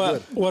looks really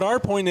good. What our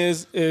point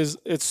is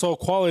it's so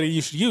quality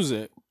you should use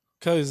it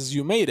because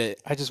you made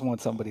it I just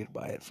want somebody to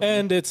buy it. For me.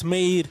 and it's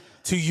made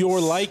to your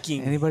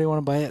liking. Anybody want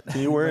to buy it?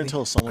 Can you wear it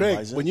until someone Craig,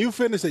 buys it? when you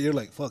finish it, you're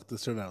like, "Fuck,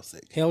 this turned out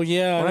sick." Hell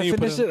yeah! When know I you put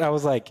finished it, I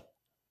was like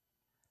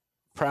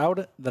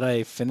proud that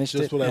I finished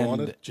Just it. what I and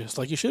wanted? just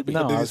like you should be.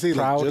 No, did I you was see, like,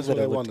 proud just that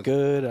what I it looked wanted?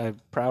 good. I'm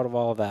proud of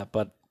all of that,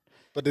 but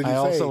But did you I say,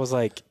 also was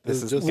like, this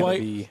it's is just gonna Why?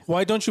 be.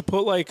 Why don't you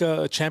put like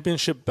a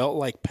championship belt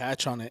like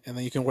patch on it, and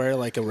then you can wear it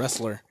like a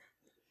wrestler?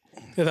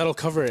 Yeah, that'll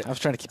cover it. I was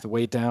trying to keep the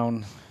weight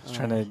down. I was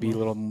trying to be a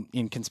little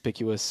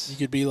inconspicuous. You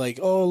could be like,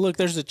 "Oh, look,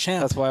 there's a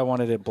champ." That's why I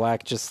wanted it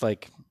black, just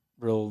like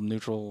real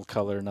neutral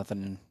color,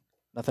 nothing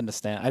to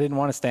stand. I didn't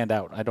want to stand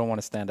out. I don't want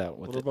to stand out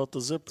with What it. about the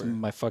zipper?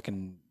 My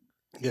fucking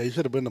yeah, you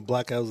should have been a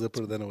blackout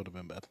zipper. Then it would have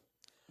been bad.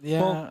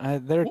 yeah.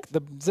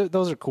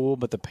 Those are cool,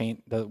 but the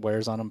paint that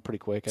wears on them pretty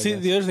quick. I See,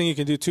 guess. the other thing you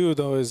can do too,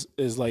 though, is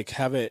like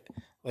have it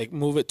like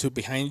move it to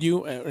behind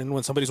you, and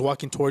when somebody's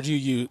walking towards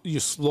you, you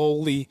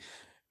slowly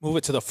move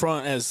it to the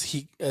front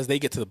as they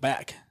get to the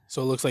back,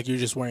 so it looks like you're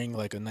just wearing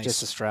like a nice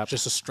Just a strap.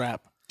 Just a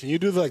strap. Can you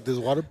do like this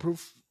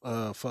waterproof?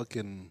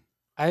 Fucking.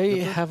 I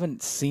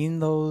haven't seen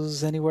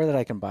those anywhere that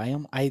I can buy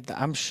them.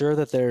 I'm sure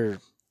that they're.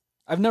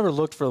 I've never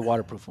looked for the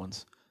waterproof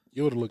ones.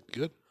 You would have looked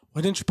good.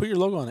 Why didn't you put your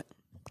logo on it?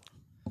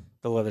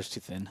 The leather's too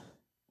thin.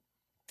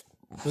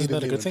 Isn't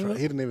that a good thing?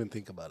 He didn't even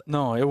think about it.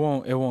 No, it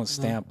won't. It won't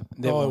stamp.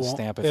 It won't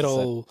stamp. If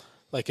It'll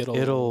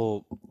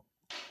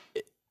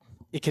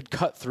it could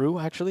cut through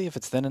actually if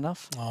it's thin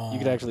enough. Oh. You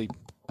could actually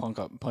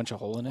punch a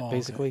hole in it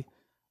basically.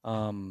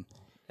 Okay.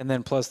 And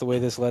then plus the way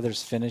this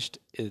leather's finished,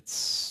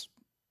 it's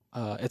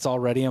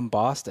already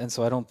embossed, and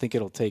so I don't think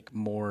it'll take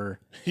more.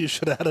 You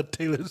should have had a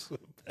Taylor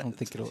Swift. I don't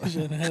think it'll.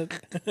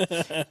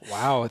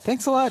 Wow!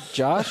 Thanks a lot,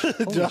 Josh.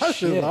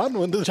 Josh is on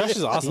one. Josh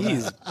is awesome.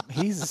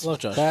 He's Love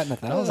Josh. batting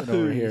 1,000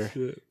 over here.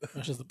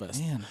 Josh is the best.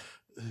 Man.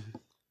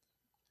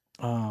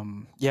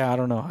 Yeah, I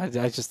don't know.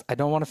 I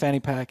don't want a fanny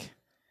pack.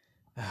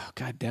 Oh,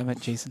 God damn it,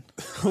 Jason.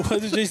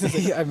 What did Jason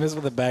say? I missed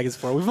what the bag is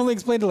for. We've only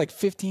explained it like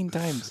 15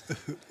 times.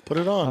 Put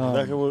it on.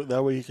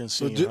 That way you can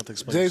see. So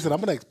Jason, I'm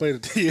going to explain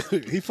it to you.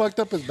 He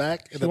fucked up his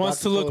back. He wants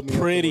to look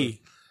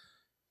pretty.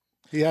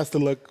 He has to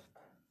look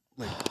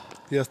like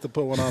he has to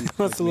put one on. He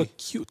wants to look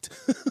cute.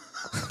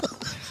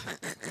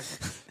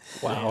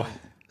 Wow.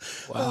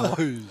 Wow.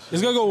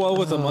 It's going to go well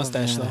with a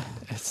mustache, though.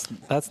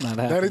 That's not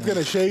happening. Then he's going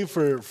to shave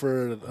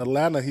for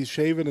Atlanta. He's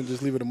shaving and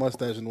just leaving a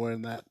mustache and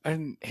wearing that. I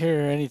didn't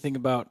hear anything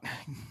about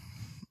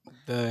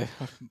the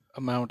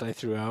amount I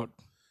threw out.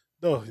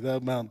 No, that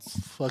amount's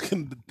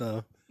fucking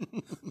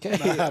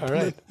Okay, all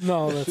right.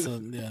 No, that's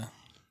yeah.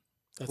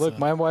 Look,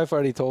 my wife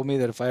already told me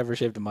that if I ever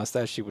shaved a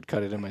mustache, she would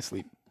cut it in my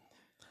sleep.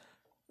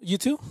 You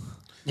too?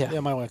 Yeah. Yeah,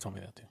 my wife told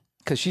me that too.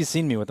 Because she's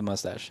seen me with a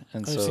mustache.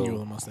 And I've seen you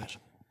with a mustache.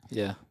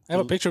 Yeah. I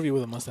have a picture of you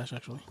with a mustache,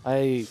 actually.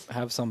 I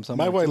have some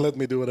somewhere. My wife let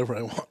me do whatever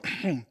I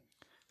want.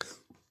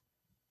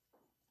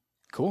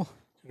 Cool.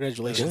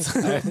 Congratulations.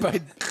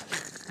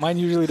 Mine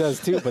usually does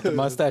too, but the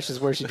mustache is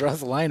where she draws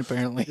the line,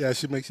 apparently. Yeah,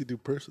 she makes you do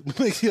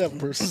makes you have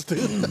purses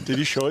too. Did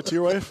you show it to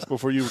your wife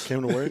before you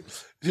came to work?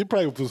 She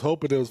probably was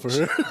hoping it was for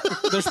her.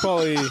 There's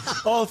probably.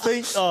 Oh,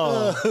 thanks.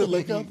 Oh,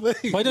 like,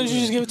 why don't you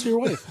just give it to your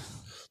wife?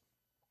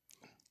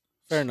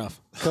 Fair enough.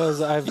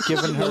 Because I've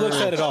given her. Looks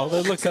at it all.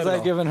 Because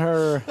I've given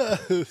her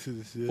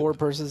 4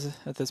 purses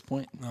at this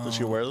point. does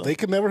she wear them? They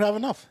can never have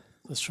enough.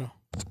 That's true.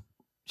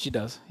 She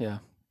does, yeah.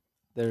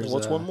 There's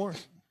What's one more?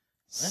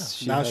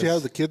 She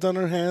has the kids on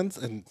her hands,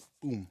 and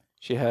boom.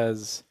 She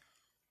has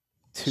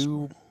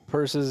 2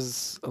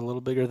 purses a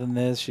little bigger than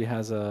this. She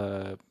has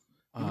a.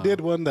 You did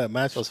one that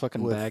matched those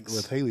fucking with, bags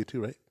with Haley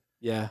too, right?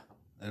 Yeah.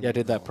 Yeah, I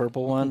did that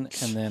purple one,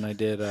 and then I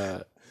did.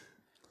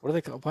 What are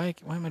they called? Why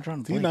am I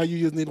drawing a See, blank? now you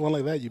just need one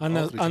like that.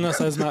 Unless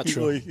that's not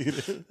true.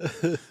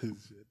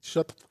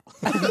 Shut the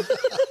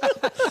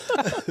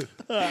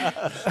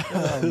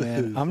Oh,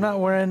 man. I'm not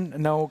wearing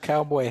no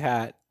cowboy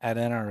hat at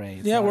NRA.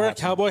 It's Yeah, not wear a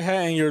happening. cowboy hat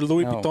and your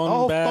Louis No. Vuitton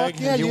Oh, bag.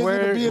 fuck yeah, You you're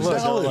wear gonna be in look,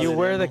 Dallas. you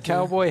wear the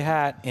cowboy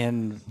hat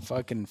in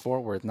fucking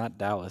Fort Worth, not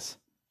Dallas.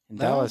 In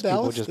Dallas, people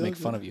Dallas just still make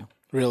good. fun of you.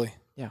 Really?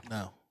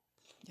 No.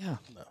 Yeah.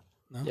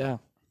 No? Yeah.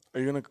 Are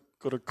you gonna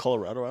go to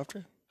Colorado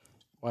after?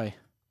 Why?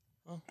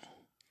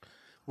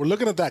 We're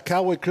looking at that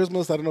Cowboy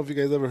Christmas. I don't know if you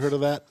guys ever heard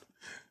of that.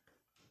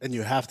 And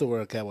you have to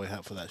wear a cowboy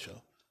hat for that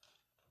show.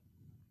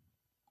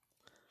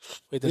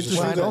 Wait, there's a Interesting.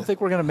 Well, I show, don't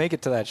think we're gonna make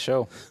it to that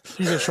show.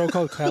 there's a show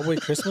called Cowboy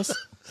Christmas?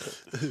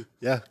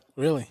 Yeah.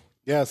 Really?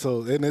 Yeah,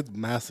 so and it's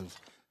massive.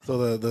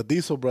 So the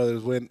Diesel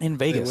brothers went In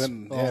Vegas. They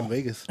went, Yeah, in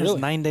Vegas. It's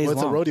 9 days Well,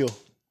 it's long. a rodeo.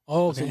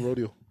 Oh, It's a okay.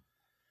 rodeo.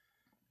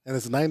 And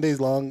it's 9 days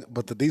long,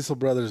 but the Diesel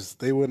brothers,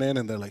 they went in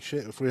and they're like,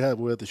 shit, if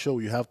we're at the show,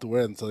 you have to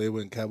wear it. And so they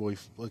went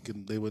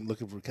they went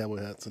looking for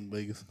cowboy hats in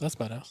Vegas. That's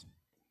badass.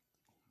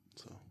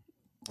 So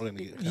we're gonna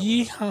get a cowboy hat.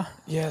 Yeehaw.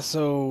 Yeah,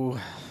 so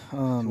You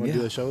want to do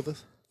yeah, the show with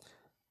us?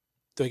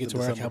 Do I get to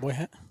wear a December. cowboy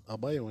hat? I'll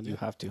buy you one. you Yeah.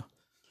 have to.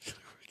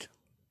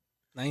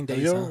 9 Have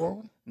days, you ever huh? worn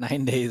one?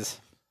 9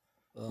 days.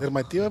 Did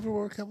my tío ever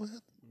wear a cowboy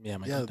hat? Yeah,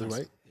 my Yeah, dad they're does.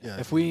 right. Yeah.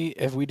 If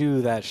we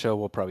do that show,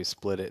 we'll probably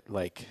split it.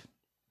 Like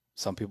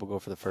some people go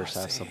for the first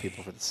half, some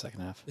people for the second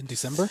half. In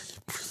December?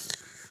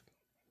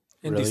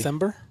 In Really?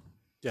 December?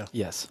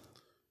 Yes,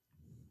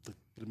 The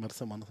primera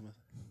semana se me hace.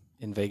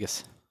 in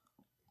Vegas.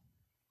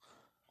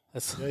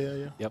 That's,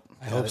 Yeah. Yep.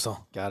 I got hope it. so.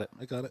 Got it.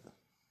 I got it.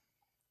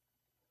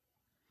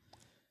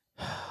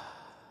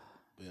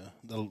 Yeah,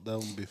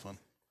 that'll be fun.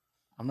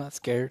 I'm not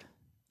scared.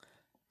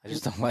 I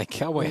just don't like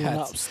cowboy You're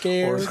hats not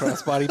scared. or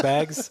crossbody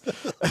bags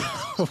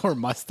or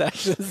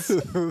mustaches.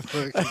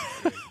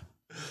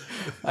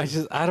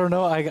 I don't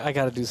know. I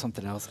got to do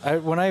something else.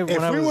 If we would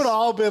have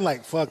all been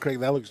like, fuck, Craig,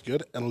 that looks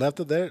good, and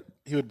left it there,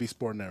 he would be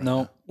sporting there. Right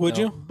no, now. Would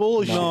no. you?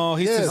 Bullshit. No,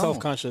 he's Yes. too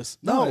self-conscious.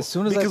 No, as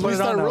soon as I because put we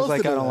it on, start I was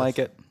like, I roasting don't his like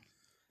ass. it.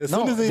 As No,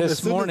 soon as he- as this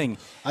soon as- morning,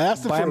 I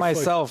asked him by for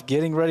myself,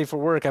 getting ready for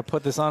work, I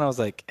put this on. I was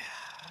like,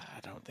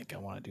 I don't think I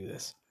want to do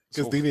this.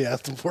 because Dini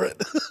asked him for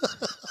it.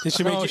 Did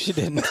she No, make you? she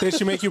didn't. Did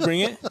she make you bring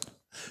it?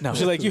 No,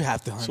 She's like, you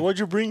have to. Honey. So why'd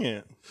you bring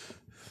it?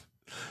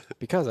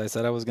 because I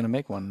said I was going to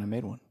make one, and I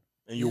made one.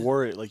 And you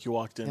wore it like you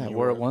walked in. Yeah, I and you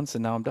wore it once,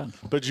 and now I'm done.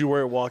 But you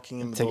wear it walking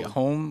in the Take it building.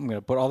 home. I'm going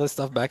to put all this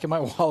stuff back in my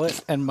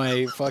wallet and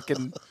my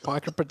fucking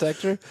pocket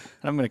protector, and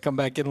I'm going to come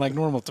back in like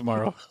normal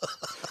tomorrow.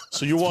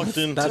 So you walked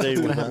in That's today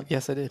what's with gonna that. happen.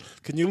 Yes, I did.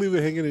 Can you leave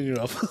it hanging in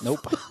your office?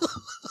 Nope.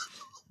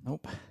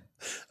 Nope.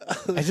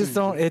 I just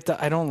don't.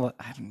 I don't.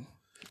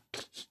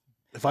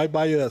 If I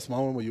buy you that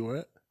small one, will you wear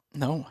it?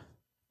 No.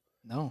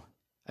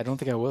 I don't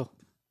think I will.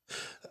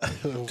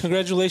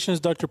 Congratulations,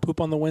 Dr. Poop,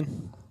 on the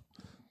win.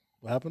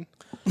 What happened?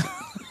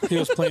 He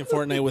was playing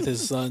Fortnite with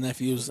his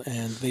nephews,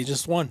 and they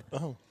just won.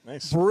 Oh,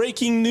 nice.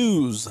 Breaking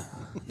news.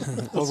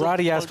 Well,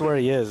 Roddy asked where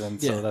he is,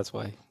 and so that's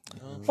why.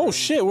 Oh,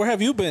 shit. Where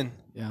have you been?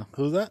 Yeah.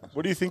 Who's that?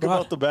 What do you think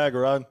about the bag,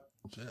 Rod?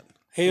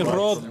 Hey,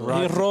 Rod. Hey,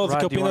 Rod.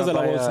 ¿Qué do you opinas de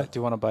la bolsa? do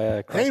you want to buy a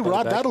Hey, crossbody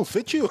Rod, bag? that'll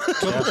fit you.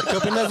 ¿Qué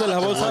opinas de la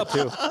bolsa?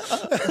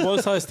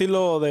 Bolsa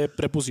estilo de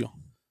prepucio.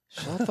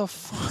 Shut the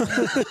fuck.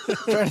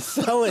 Trying to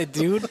sell it,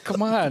 dude.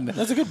 Come on.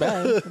 That's a good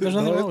bag. There's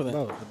nothing wrong with it.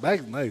 No, the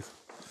bag's nice.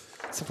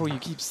 Except for what you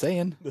keep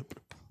saying.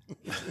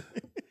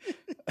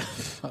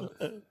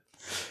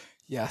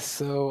 Yeah.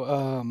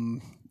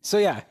 So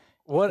yeah.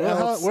 What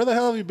else? Where the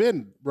hell have you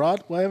been,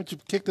 Rod? Why haven't you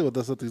kicked it with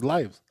us at these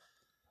lives?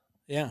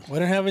 Yeah. Why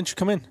haven't you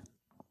come in?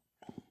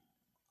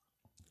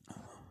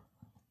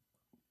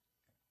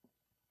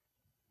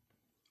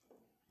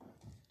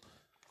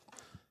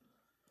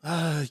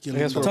 I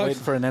guess we're waiting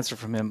for an answer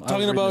from him.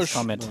 Talking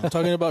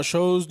about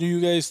shows, do you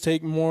guys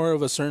take more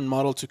of a certain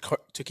model to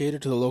cater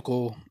to the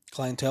local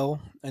clientele?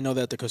 I know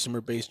that the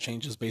customer base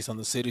changes based on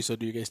the city, so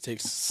do you guys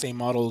take same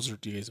models or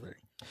do you guys vary?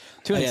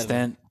 To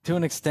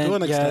an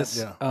extent, yes.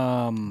 Yeah.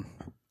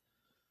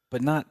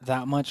 But not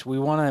that much. We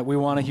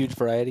want a huge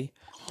variety,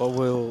 but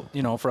we'll,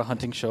 for a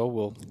hunting show,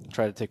 we'll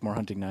try to take more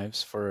hunting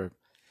knives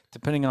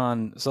depending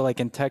on, so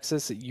like in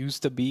Texas, it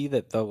used to be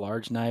that the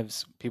large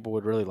knives people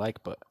would really like,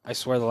 but I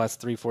swear the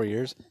last 3-4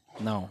 years,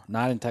 no,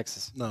 not in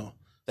Texas. No.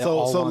 They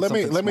all So want let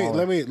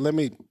something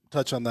me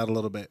touch on that a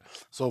little bit.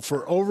 So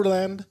for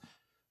overland,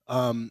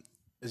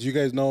 as you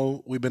guys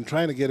know, we've been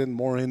trying to get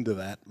more into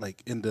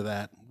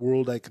that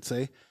world, I could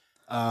say.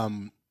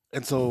 And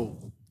so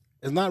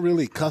it's not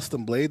really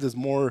custom blades. It's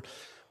more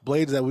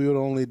blades that we would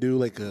only do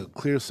like a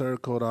clear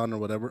Cerakote on or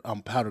whatever.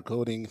 I'm powder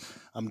coating.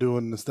 I'm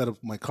doing, instead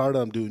of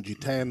micarta, I'm doing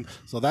G10.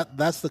 So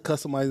that's the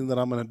customizing that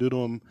I'm going to do to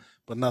them,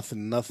 but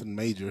nothing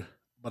major.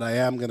 But I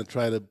am going to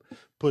try to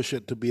push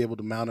it to be able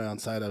to mount it on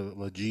side of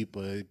a Jeep,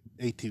 a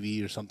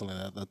ATV or something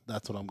like that.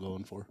 That's what I'm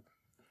going for.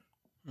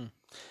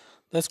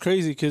 That's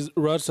crazy because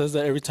Rod says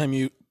that every time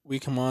we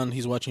come on,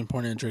 he's watching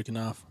porn and jerking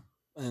off.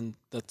 And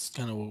that's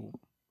kind of what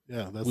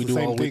that's we the do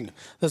same thing.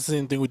 That's the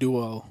same thing we do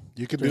well.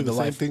 You could do the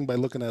same thing by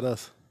looking at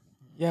us.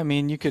 Yeah, I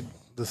mean, you could.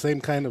 The same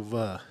kind of.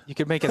 You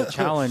could make it a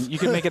challenge. You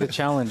could make it a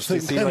challenge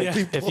to see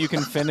if you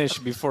can finish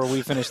before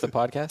we finish the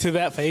podcast. To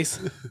that face.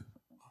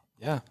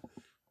 Yeah.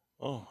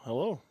 Oh,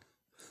 hello.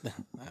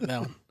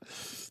 That one.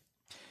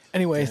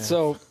 Anyway,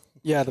 so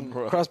yeah, the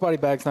crossbody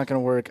bag's not going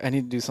to work. I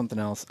need to do something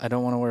else. I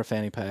don't want to wear a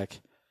fanny pack.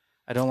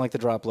 I don't like the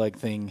drop leg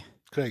thing.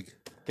 Craig,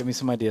 give me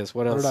some ideas.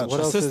 What else? on.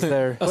 What else is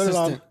there? Put it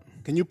on.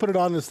 Can you put it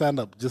on and stand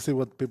up? Just see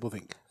what people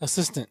think.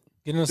 Assistant.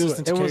 Get an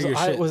assistant to carry your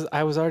shit.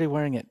 I was already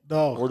wearing it.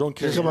 No. Or don't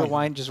carry it.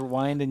 Just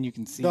rewind and you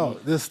can see. No,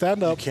 just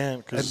stand up. You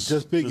can't, and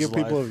just give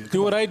people.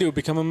 Do what I do.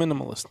 Become a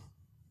minimalist.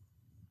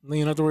 Then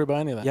you don't have to worry about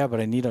any of that. Yeah, but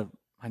I need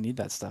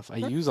that stuff. I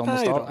use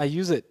I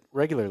use it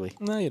regularly.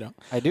 No, you don't.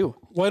 I do.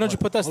 Why don't you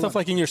put that stuff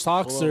like in your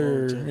socks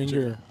or in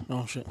your?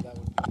 Oh shit.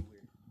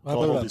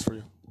 I'll hold these for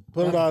you.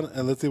 Put it on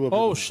and let's see what.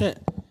 Oh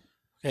shit.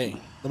 Okay.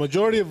 The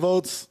majority of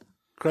votes,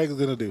 Craig is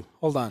gonna do.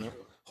 Hold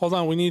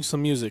on. We need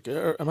some music.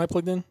 Am I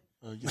plugged in?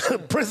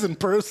 Prison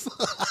purse.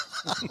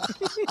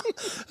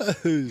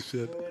 Oh,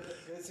 shit.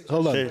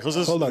 Hold on. Hey,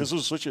 hold on.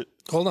 Switch it.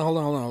 Hold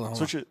on.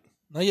 Switch it.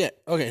 Not yet.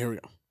 Okay, here we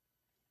go.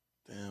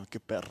 Damn, qué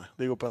perra.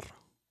 Digo perra.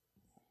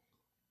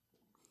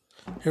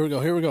 Here we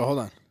go.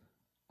 Hold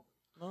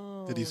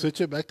on. Did he switch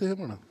it back to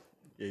him or no?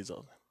 Yeah, he's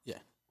on. Yeah.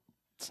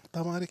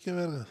 Esta madre, qué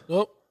verga.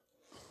 Oh.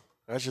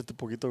 Agáchate un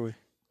poquito, güey.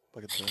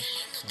 Para que te veas.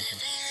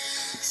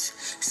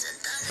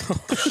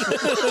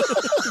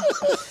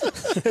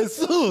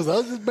 Jesus, I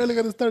was just barely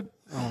gonna start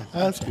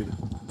asking.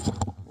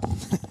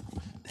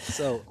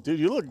 So, dude,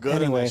 you look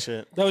good in that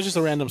shit. That was just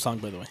a random song,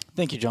 by the way.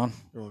 Thank you, John.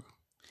 You're welcome.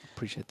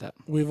 Appreciate that.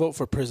 We vote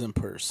for Prison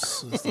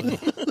Purse.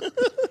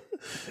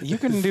 You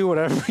can do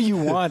whatever you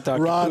want,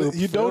 Dr. Rod, Poop.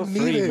 you don't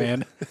need it,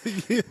 man.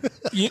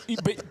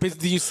 But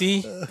do you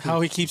see how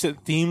he keeps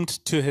it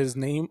themed to his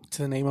name,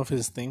 to the name of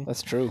his thing?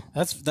 That's true.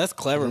 That's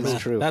clever, man.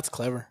 True. That's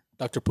clever,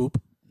 Dr. Poop.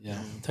 Yeah.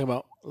 Talk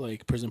about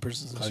like prison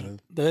purses.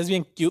 That's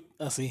bien cute.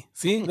 Así.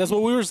 See, that's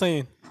what we were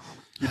saying.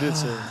 You did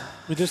say.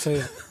 We did say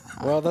it.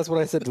 Well, that's what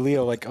I said to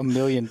Leo like a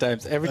million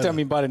times. Every time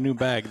he bought a new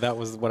bag, that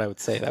was what I would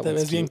say. That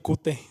was bien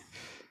cute.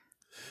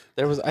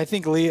 There was, I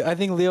think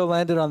Leo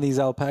landed on these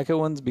alpaca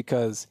ones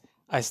because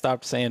I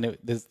stopped saying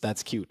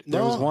that's cute.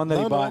 There was one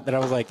that he bought that I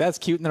was like, that's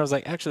cute, and then I was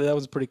like, actually, that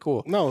was pretty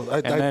cool. No,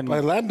 I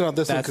landed on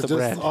this one because just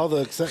brand. all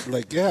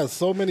the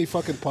so many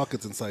fucking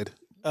pockets inside.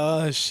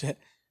 Oh shit.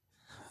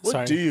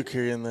 What do you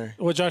carry in there?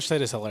 What Josh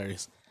said is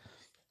hilarious.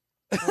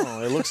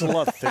 Oh, it looks a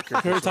lot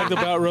thicker. We already talked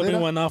about rubbing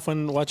one off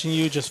when watching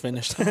you. Just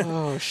finished.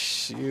 Oh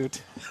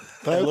shoot!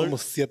 Trae como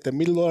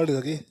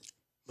 $7,000 aquí.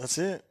 That's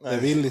it. De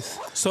bilis.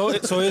 So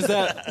is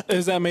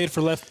that made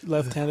for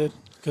left-handed?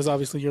 Because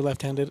obviously you're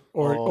left-handed,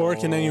 or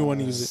can anyone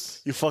use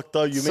it? You fucked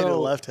up. You made it a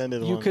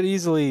left-handed. You could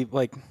easily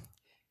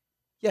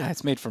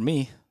it's made for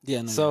me.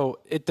 Yeah. No, so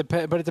it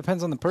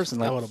depends on the person.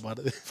 Like I would have bought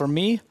it. for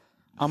me,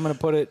 I'm gonna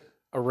put it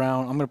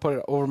around. I'm gonna put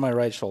it over my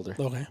right shoulder.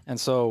 Okay. And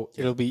so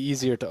it'll be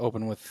easier to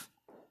open with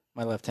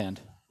my left hand.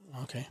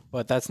 Okay.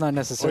 But that's not Or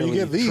necessarily you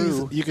get these,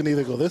 true. you can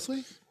either go this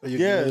way or you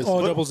Yeah, can go this Oh,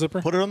 way. double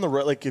zipper. Put it on the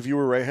right. Like if you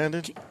were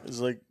right-handed, it's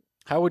like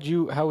How would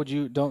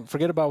you? Don't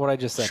forget about what I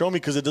just said. show me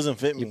because it doesn't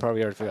fit me. You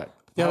probably already forgot.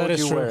 Yeah, How that would is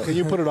you true. wear it? Can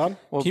you put it on?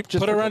 Well, Keep,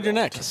 just put it around your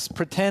neck. Just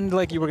pretend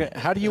like you were gonna.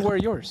 How do you wear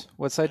yours?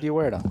 What side do you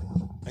wear it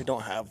on? I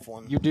don't have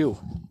one. You do.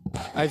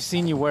 I've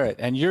seen you wear it,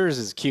 and yours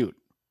is cute.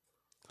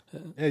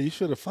 Yeah, you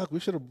should have. Fuck,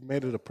 we should have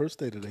made it a purse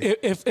day today.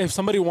 If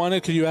somebody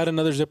wanted, could you add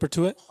another zipper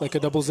to it, like a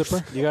double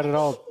zipper? You got it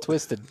all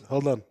twisted.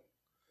 Hold on.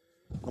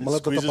 I'm gonna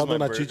let the Squeezes tapado my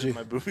na bird- chichi.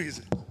 my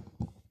boobies.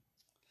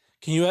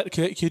 Can you add?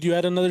 Could you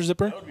add another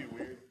zipper?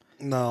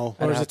 No,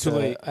 Or is have it too to-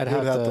 late? I'd you'd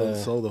have, have to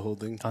to sew the whole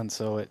thing.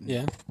 unsew it. And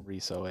Yeah.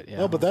 Resew it. Yeah.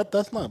 No, but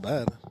that's not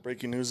bad.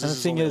 Breaking news. And This the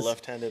is thing only is-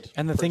 left-handed.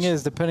 And the thing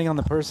is, depending on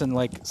the person,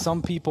 like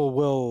some people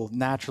will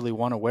naturally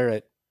want to wear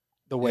it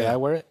the way Yeah. I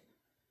wear it.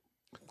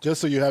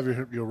 Just so you have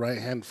your right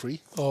hand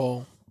free.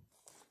 Oh,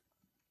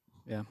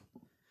 Yeah.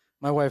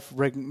 My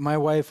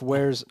wife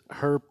wears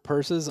her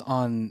purses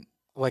on.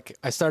 Like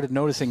I started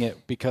noticing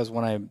it because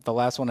when the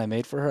last one I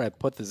made for her, I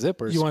put the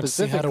zippers you want to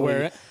see how to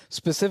wear it?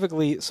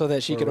 specifically so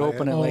that she For could right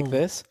open it hand? like Oh.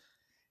 this,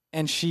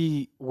 and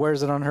she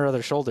wears it on her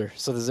other shoulder,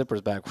 so the zipper's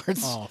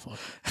backwards. Oh, fuck.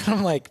 And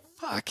I'm like,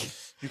 fuck.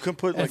 You can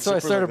put. And so I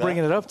started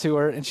bringing it up to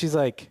her, and she's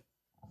like,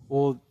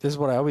 well, this is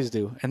what I always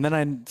do. And then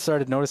I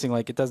started noticing,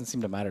 like, it doesn't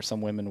seem to matter.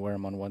 Some women wear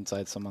them on one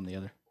side, some on the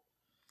other.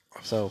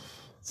 So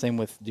same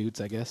with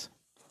dudes, I guess.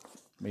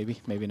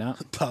 Maybe, maybe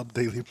not. Top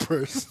daily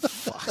purse.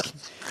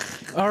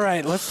 All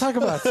right, let's talk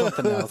about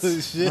something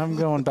else. Shit. I'm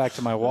going back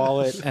to my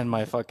wallet and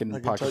my fucking I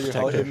can pocket tell you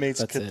protector. how inmates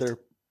That's get it.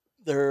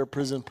 their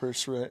prison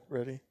purse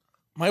ready.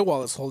 My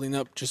wallet's holding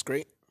up just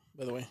great,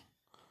 by the way.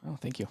 Oh,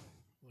 thank you.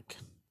 Look.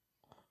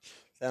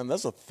 Damn,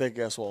 that's a thick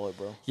ass wallet,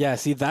 bro. Yeah,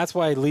 see, that's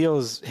why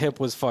Leo's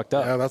hip was fucked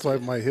up. Yeah, that's why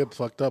my hip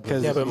fucked up.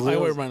 'Cause- Yeah, but I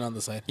Leo's- wear mine on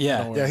the side. Yeah. I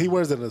don't wear Yeah, mine. he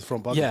wears it in his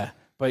front pocket. Yeah,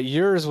 but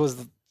yours was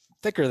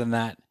thicker than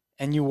that,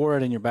 and you wore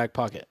it in your back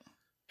pocket.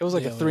 It was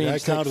like Yeah, a like 3 I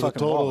inch thick counted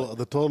fucking wallet.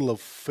 the total of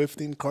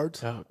 15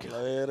 cards. Oh, God.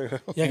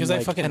 Later. Yeah, because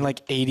And I fucking and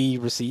like 80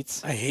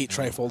 receipts. I hate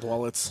trifold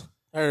wallets.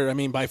 Or I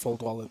mean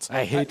bifold wallets.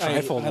 I hate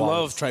trifold I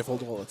wallets. love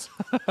trifold wallets.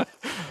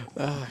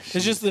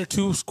 It's just they're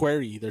too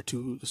squarey.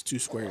 It's too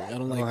squarey. I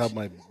don't I like. don't have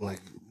my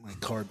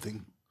card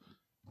thing.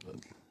 You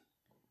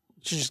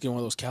should just get one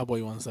of those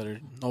cowboy ones that are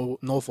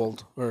no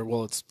fold, or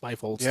well, it's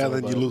bifold. Yeah, still,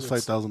 then you but lose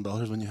it's-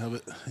 $5,000 when you have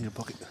it in your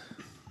pocket.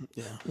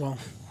 Yeah, well,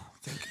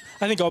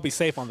 I think I'll be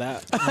safe on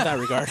that in that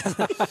regard.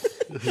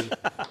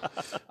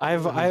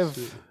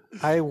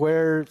 I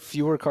wear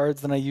fewer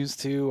cards than I used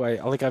to.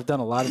 I've done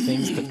a lot of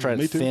things to try to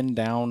Me too. thin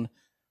down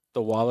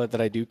the wallet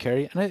that I do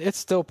carry, and it's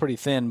still pretty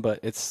thin, but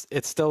it's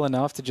still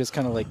enough to just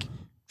kind of like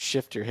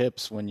shift your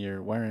hips when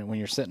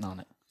you're sitting on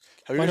it.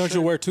 Why don't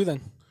you wear two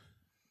then?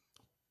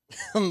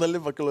 Ándale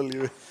pa' que lo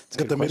libre.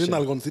 Que te miren What,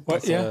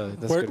 algoncitos. yeah,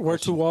 that's a good wear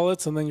two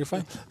wallets and then you're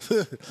fine.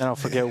 And I'll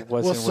forget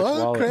what's What's in which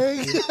up, wallet.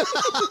 Craig?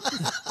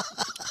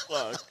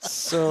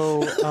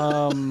 So,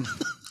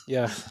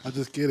 yeah, I'm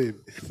just kidding.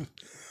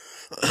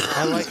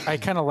 I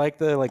kind of like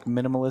the like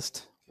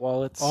minimalist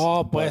wallets.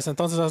 Oh, pues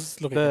entonces haz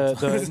lo que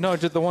quieras. No,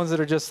 just the ones that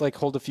are just like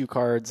hold a few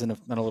cards and a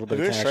little bit Have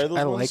you of guys cash. tried those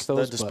I ones? like those.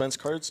 That but dispense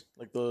cards?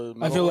 Like the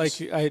I feel ones?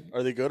 like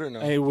Are they good or no?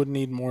 I would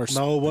need more.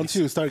 No, once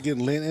you start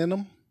getting lint in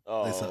them,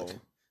 oh. they suck.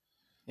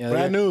 yeah,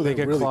 brand new, They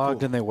they're get really clogged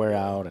cool. and they wear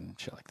out and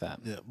shit like that.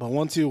 Yeah, but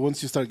once you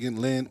start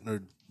getting lint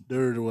or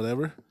dirt or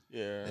whatever,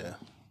 Yeah. yeah,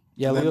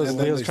 Yeah, And then- Leo's and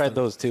then they tried start-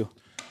 those too.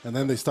 and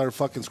then they start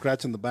fucking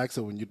scratching the back.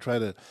 So when you try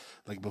to,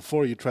 like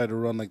before, you try to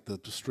run like the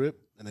strip,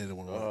 and they don't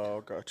want to run.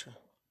 Oh, gotcha.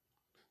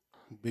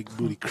 Big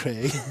booty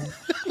Craig.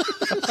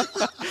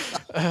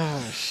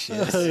 Oh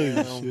shit!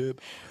 Shit.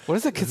 What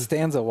is a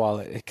Costanza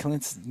wallet?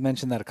 Clint's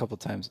mentioned that a couple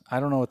times. I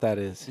don't know what that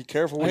is. Be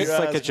careful when It's you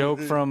like a ask, joke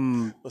dude.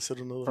 from Let's hit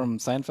another.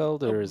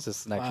 Seinfeld, or is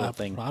this an actual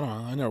thing? I don't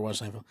know. I never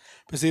watched Seinfeld.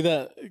 But see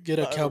that get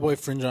a cowboy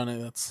fringe on it.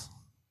 That's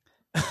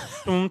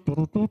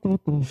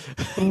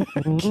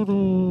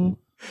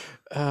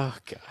Oh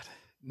God,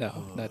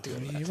 no, not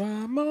doing that.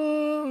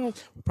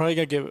 Vamos. Probably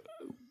got get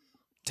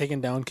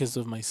taken down because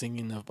of my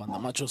singing of Banda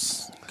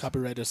Machos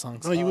copyrighted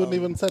songs. No, you wouldn't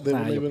even said they Nah,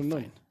 wouldn't you'll even be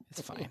know. fine.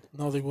 It's fine.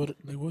 No, they would.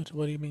 They would.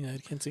 What do you mean? I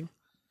can't sing.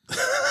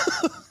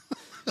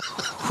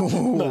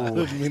 No, I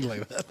didn't mean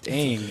like that.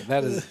 Dang,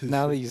 that is.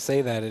 Now that you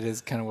say that, it is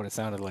kind of what it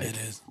sounded like. It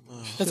is.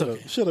 Shut That's up,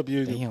 okay. shut up, you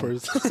and Damn. your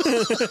purse.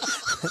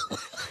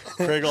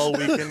 Craig all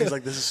weekend, he's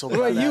like, this is so What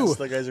about badass. you?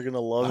 The guys are going to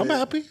love I'm it.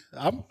 happy.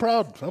 I'm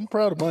proud. I'm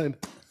proud of mine.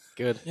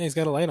 Good. Yeah, he's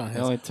got a light on It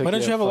his. only took Why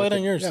don't you have a light on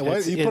fucking- yours? Yeah, why-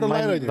 It's you put in a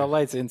light mine- on The yours.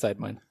 light's inside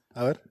mine.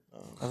 A ver.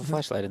 I have a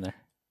flashlight in there.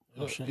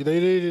 Oh, shit.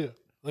 You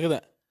Look at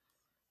that.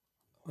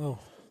 Oh,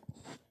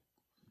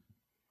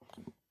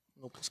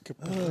 No, pues, qué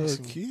Oh,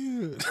 padrísimo.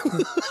 cute.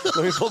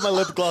 Let me pull my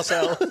lip gloss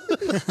out.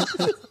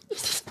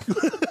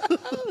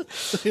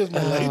 Here's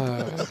my light.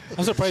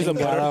 I'm surprised that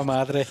Chingada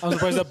madre. I'm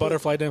surprised that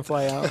butterfly didn't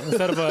fly out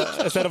instead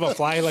of a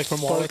fly like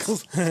from Wallets.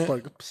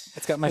 Sparkles.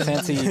 It's got my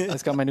fancy.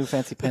 It's got my new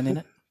fancy pen in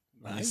it.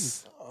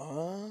 Nice.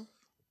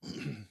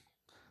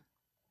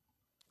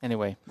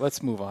 Anyway,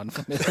 let's move on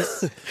from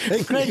this.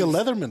 Hey, Craig, a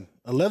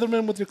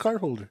Leatherman with your card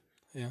holder,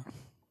 Yeah.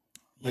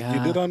 like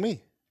you did on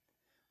me.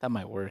 That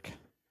might work.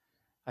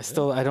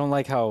 I don't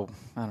like how,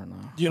 I don't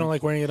know. You don't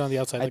like wearing it on the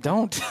outside? I like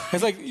don't.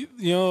 It's like you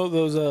know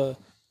those a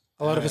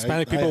lot of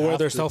Hispanic people wear have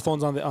their to. cell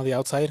phones on the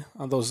outside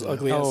on those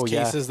ugly ass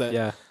cases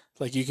that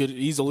like you could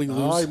easily No,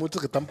 lose. hay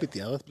muchos que están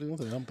piteados, primo,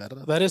 se miran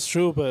perras. That is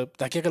true, but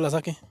 ¿de aquí a que la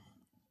saque?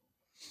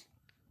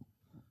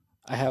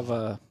 I have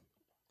a...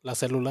 La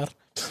celular.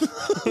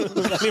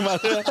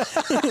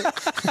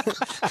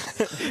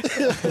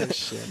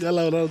 Ya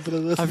la hablaron 3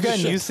 veces. I've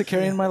gotten used to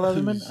carrying my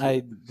Leatherman.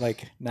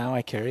 Now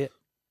I carry it,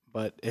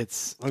 but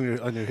it's... on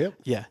your hip.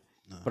 Yeah.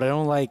 But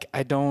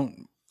I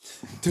don't...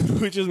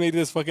 Dude, we just made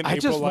this fucking I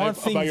April just want live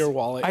things, about your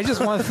wallet. I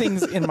just want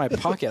things in my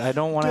pocket. I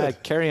don't want to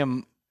carry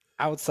them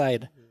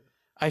outside.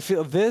 I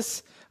feel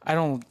this.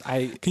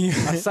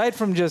 Aside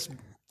from just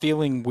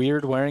feeling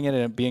weird wearing it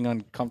and it being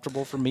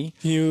uncomfortable for me,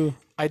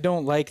 I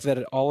don't like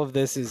that all of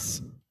this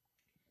is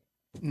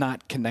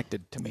not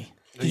connected to me.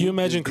 Can you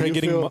imagine Craig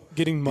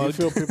getting mugged?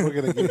 You feel people are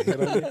gonna get hit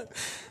on you?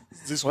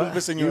 Disculpe,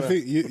 señora.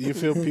 You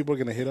feel people are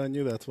gonna hit on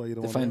you? That's why you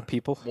don't want Define to.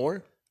 people.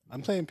 More?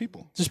 I'm saying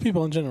people. Just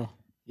people in general.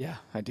 Yeah,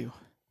 I do.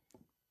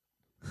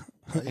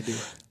 I do.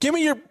 Give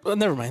me your.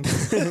 Never mind.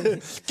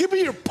 Give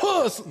me your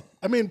purse.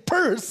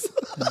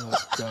 Oh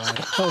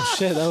God. Oh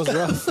shit, that was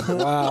rough.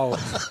 Wow.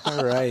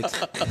 All right.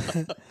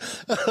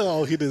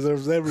 Oh, he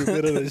deserves every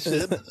bit of this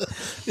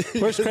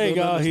shit. Where's Craig?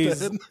 Oh,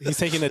 he's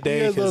taking a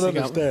day. You guys don't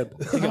 'cause he understand.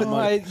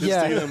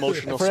 taking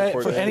emotional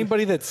support For there.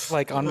 anybody that's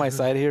like on my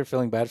side here,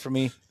 feeling bad for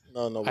me,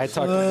 No. I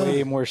talked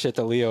way more shit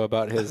to Leo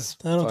about his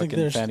I don't think fucking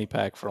there's- fanny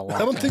pack for a long I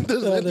don't time. think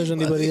there's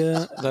anybody.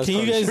 That's Can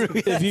you guys,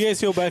 probably true, if you guys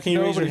feel bad, can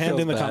you raise your Nobody hand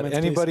feels in the bad. comments?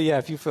 Anybody, yeah,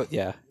 if you feel,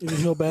 yeah. Please? If you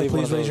feel bad, Leave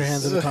one please of raise your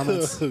hands in the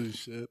comments. Oh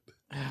shit.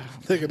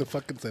 They're gonna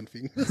fucking send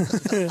me.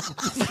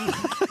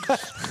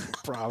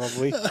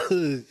 Probably.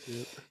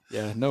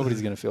 Yeah,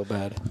 nobody's gonna feel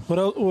bad. What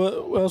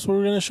else were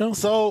we gonna show?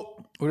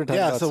 So We're gonna talk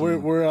about so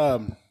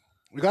some-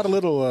 we got a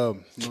little.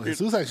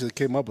 Jesus actually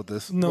came up with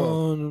this.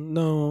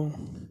 No.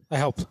 I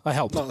helped.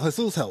 No,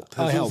 Jesus helped.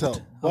 I Jesus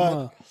helped.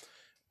 But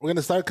we're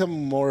gonna start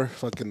coming more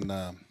fucking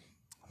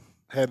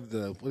head.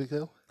 What do you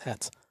call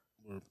Hats.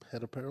 or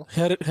head apparel?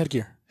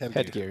 Headgear.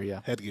 Headgear,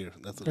 yeah. Headgear.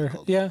 That's what it's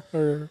called. Yeah.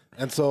 Or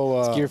And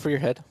so Gear for your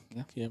head.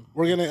 Yeah. yeah.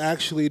 we're gonna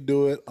actually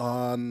do it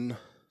on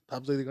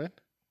Top Daily Grind.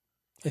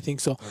 I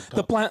think so.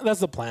 The plan. That's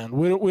the plan.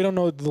 We don't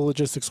know the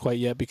logistics quite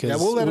yet because Yeah,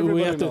 we'll let we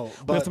everybody have to know, we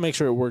have but- to make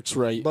sure it works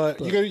right.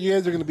 But you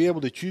guys are gonna be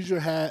able to choose your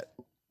hat,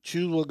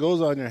 choose what goes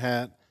on your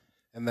hat,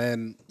 and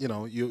then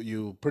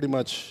you pretty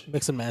much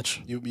mix and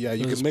match. you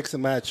can mix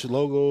and match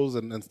logos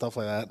and stuff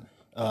like that.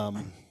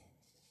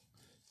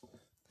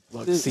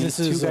 Look, This two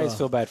is, guys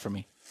feel bad for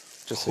me.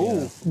 Just so you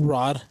know.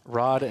 Rod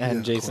Rod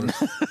and Jason.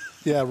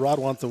 Yeah, Rod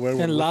wants to wear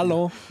one. and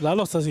Lalo.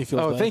 Lalo says he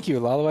feels Oh, bad. thank you,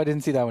 Lalo. I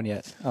didn't see that one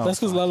yet. Oh, That's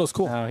because Lalo's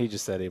cool. no, he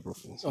just said April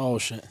Fool's. Oh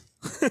shit.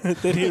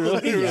 Did he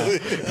really? Yeah, he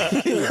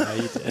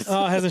did.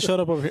 Oh, it hasn't showed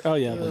up over here. Oh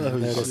yeah. There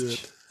it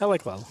is. I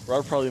like Lalo.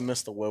 Rod probably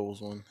missed the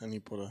Webbles one, and he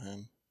put a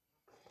hand.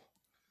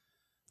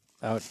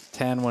 That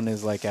tan one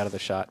is like out of the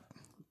shot.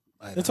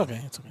 It's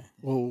okay. It's okay.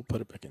 We'll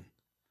put it back in.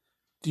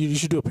 You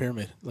should do a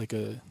pyramid, like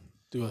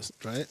do us.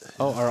 Right?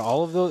 Oh, are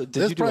all of those? Did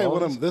This you is do probably all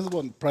one of of this is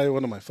probably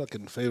one of my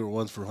fucking favorite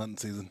ones for hunting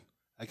season.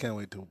 I can't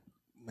wait to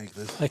make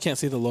this. I can't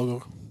see the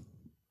logo.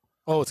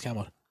 Oh, it's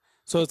camo.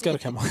 So it's got a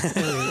camo.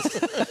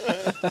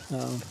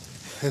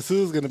 Jesus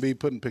is gonna be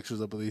putting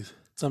pictures up of these.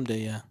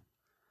 Someday, yeah.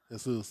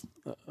 Jesus,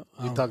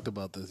 we talked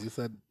about this. You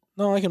said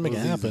No, I can make It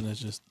it was happen. easy. It's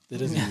just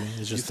it is easy. It's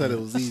you just said it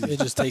was easy. it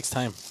just takes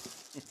time.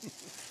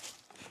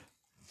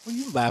 What are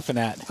you laughing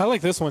at? I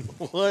like this one.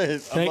 What?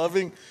 Hey.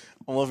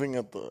 I'm loving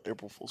at the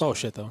April Fool's. Oh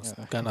shit, though. It's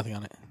got nothing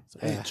on it. It's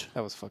a Yeah, H.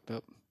 that was fucked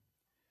up.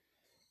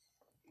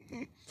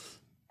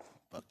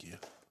 Fuck you.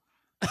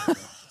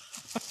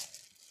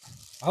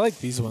 I like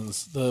these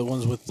ones. The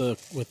ones with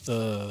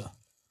the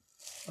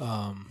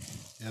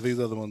Yeah, these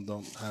other ones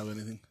don't have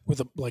anything. with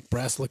the like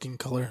brass looking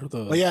color.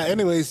 The But yeah,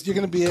 anyways, you're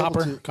gonna be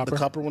Copper. able to Copper. the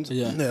copper ones.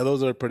 Yeah.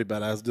 Those are pretty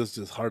badass. Just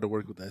hard to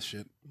work with that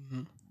shit.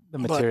 The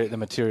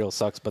material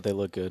sucks, but they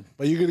look good.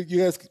 But you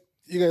guys,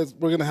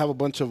 we're gonna have a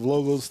bunch of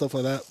logos, stuff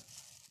like that.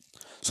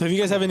 So if you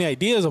guys have any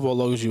ideas of what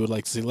logos you would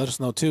like to see, let us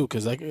know too,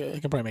 because I can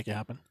probably make it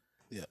happen.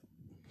 Yeah.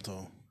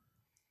 So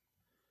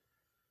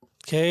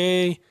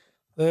Okay,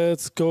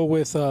 let's go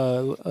with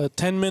a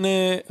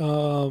 10-minute.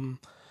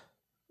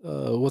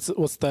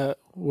 What's that?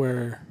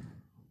 Where?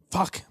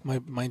 Fuck, my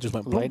mind just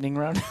went blank. Lightning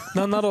round.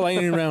 No, not a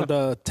lightning round.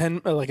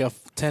 Like a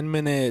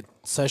 10-minute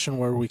session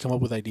where we come up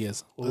with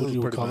ideas. What this would is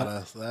you pretty call that?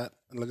 badass. That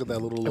and look at that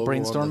little logo.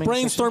 brainstorming?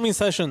 Brainstorming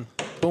session.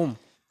 Boom.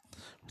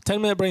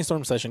 10-minute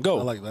brainstorm session. Go.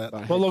 I like that.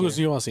 What logos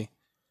do you want to see?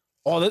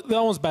 Oh, that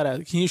one's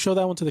badass. Can you show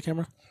that one to the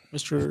camera,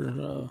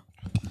 Mr.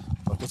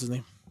 What's his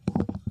name?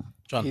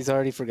 John. He's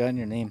already forgotten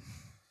your name.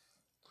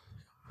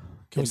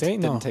 Can we say it?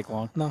 No. Didn't take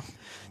long. No.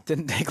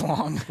 Didn't take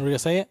long. Are we gonna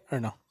say it or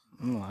no?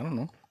 I don't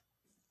know.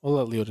 We'll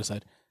let Leo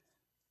decide.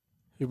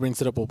 If he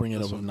brings it up, we'll bring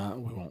it up. If not,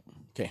 we won't.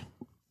 Okay.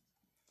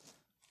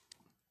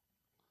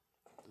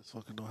 This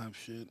fucker don't have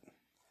shit.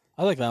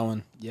 I like that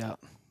one. Yeah,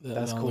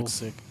 That one cool. looks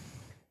sick.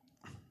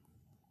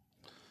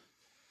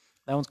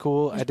 That one's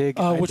cool. I dig.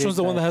 Which one's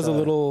the one that has a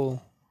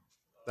little?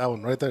 That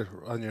one right there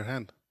on your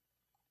hand.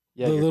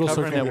 Yeah, the you're little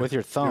covering circle it with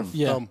your thumb.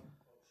 Yeah. Thumb.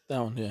 That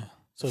one, yeah.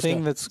 So it's Thing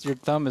got- that's your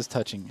thumb is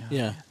touching.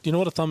 yeah. Do you know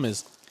what a thumb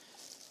is?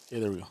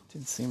 Okay, there we go.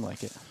 Didn't seem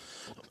like it.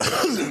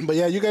 But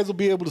yeah, you guys will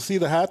be able to see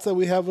the hats that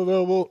we have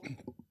available,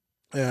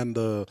 and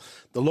the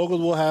logos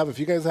we'll have. If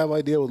you guys have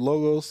idea with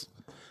logos,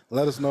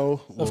 let us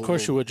know. Of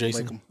course you would, make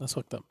Jason. 'em. That's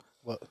fucked up.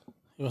 What?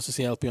 He wants to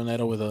see El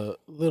Pionero with a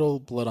little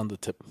blood on the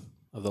tip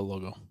of the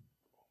logo.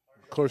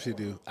 Of course you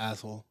do,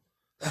 asshole.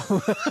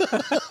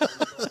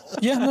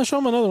 Yeah, no, show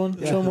him another one.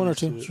 Show him one or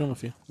two. Show him a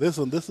few. This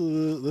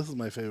is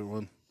my favorite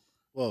one.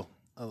 Well,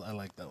 I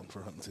like that one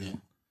for hunting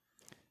season.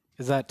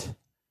 Is that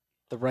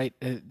the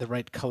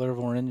right color of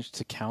orange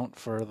to count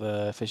for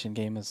the fishing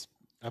game as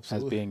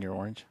Absolutely. being your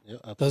orange? Yeah,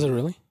 absolutely. Does it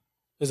really?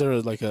 Is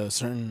there like a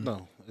certain?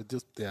 No, it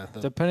just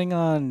Depending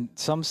on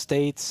some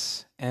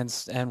states and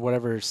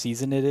whatever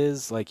season it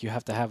is, like you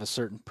have to have a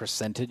certain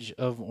percentage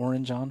of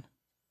orange on.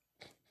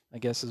 I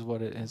guess is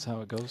what it is,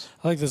 how it goes.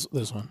 I like this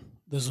one.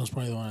 This one's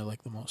probably the one I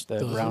like the most. The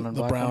brown and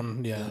the black brown,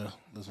 one? yeah.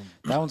 this one.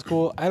 That one's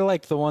cool. I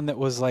like the one that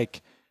was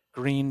like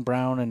green,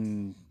 brown,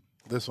 and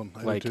This one,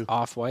 I like do too.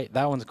 off white.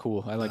 That one's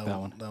cool. I like that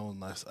one. That one's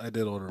nice. I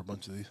did order a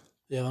bunch of these.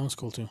 Yeah, that one's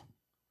cool too.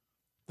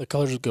 The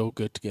colors go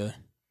good together.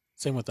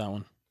 Same with that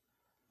one.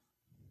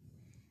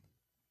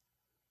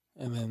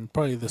 And then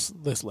probably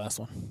this last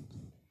one.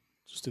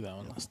 Just do that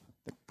one last.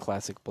 The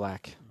classic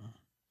black.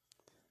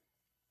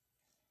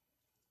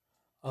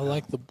 I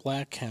like the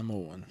black camo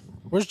one.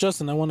 Where's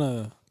Justin? I want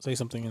to say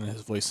something in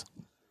his voice.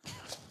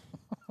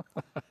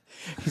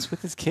 He's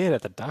with his kid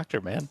at the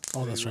doctor, man.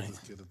 Oh, that's right. This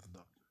kid at the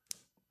doctor.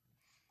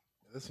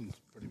 Yeah, this one's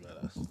pretty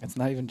badass. It's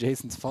not even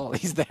Jason's fault.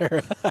 He's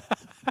there.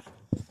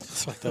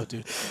 That's fucked up,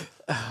 dude.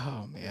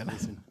 Oh man.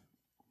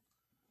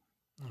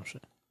 Oh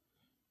shit.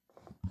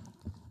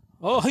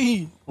 Oh,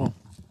 he. Oh,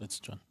 that's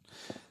John.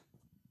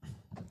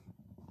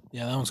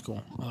 Yeah, that one's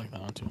cool. I like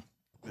that one too.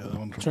 Yeah, that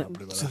one's Turn,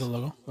 pretty see the badass.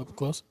 logo up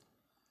close.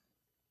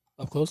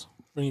 Up close.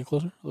 Bring it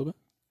closer a little bit.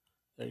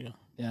 There you go.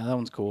 Yeah, that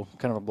one's cool.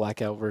 Kind of a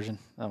blackout version.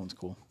 That one's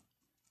cool.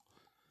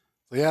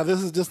 So yeah,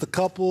 this is just a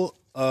couple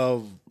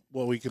of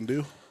what we can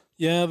do.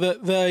 Yeah,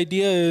 the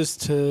idea is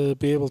to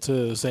be able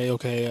to say,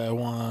 okay, I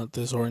want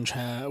this orange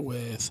hat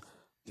with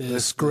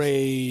this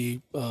gray,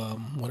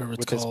 whatever it's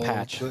With this called.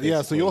 patch. So,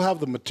 yeah, so you'll have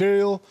the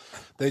material,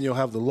 then you'll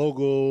have the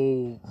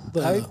logo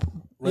type,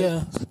 right?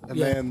 Yeah, and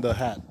yeah. then the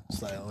hat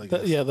style. I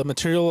guess. The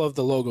material of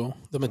the logo,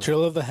 the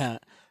material of the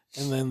hat,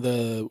 and then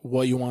the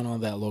what you want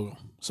on that logo.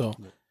 So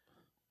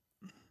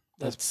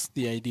that's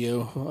the idea.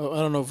 I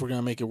don't know if we're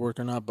gonna make it work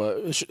or not, but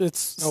No, we it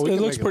can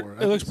looks make it work.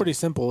 I it looks think pretty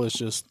simple. It's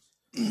just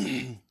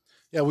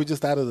Yeah, we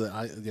just added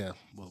the.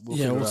 We'll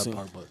figure we'll that see.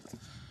 part, but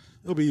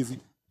it'll be easy.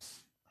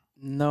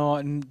 No,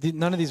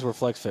 none of these were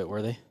flex fit,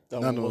 were they? That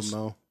None one of was.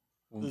 them,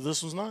 no.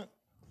 This one's not.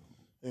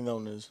 I think that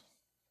one is.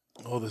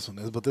 Oh, this one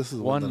is, but this is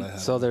the one that I One. had.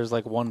 So there's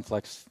like one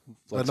flex.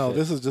 But no, fit.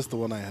 this is just the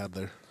one I had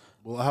there.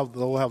 We'll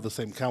have the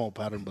same camel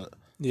pattern, but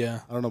yeah.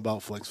 I don't know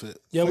about flex fit.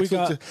 Yeah, we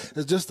Flex got- Fit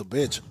it's just a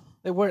bitch.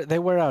 They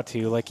wear out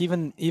too. Like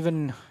even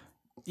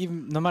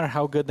no matter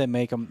how good they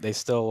make them, they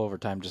still over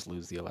time just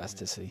lose the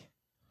elasticity.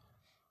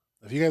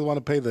 If you guys want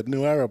to pay the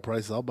New Era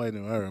price, I'll buy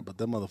New Era, but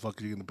them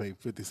motherfuckers, you're gonna pay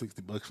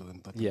 $50-$60 for them.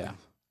 fucking Yeah. things.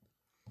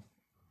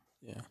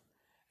 Yeah.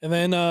 And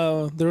then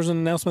there was an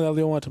announcement that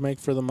Leo wanted to make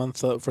for the month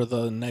for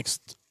the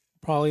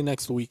probably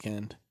next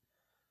weekend.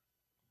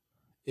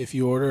 If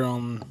you order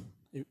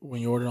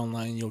when you order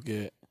online, you'll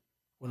get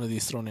one of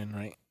these thrown in,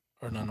 right?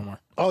 Or none no more.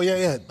 Oh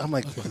yeah. I'm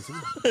like,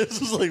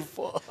 This is like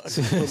fuck.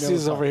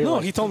 Sue's over here. No,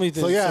 like, he told me to.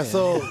 so yeah,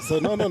 say it. so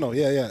no,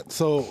 yeah.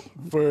 So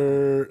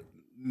for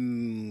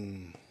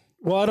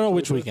Well, I don't know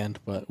which weekend,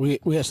 but we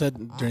have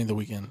said during the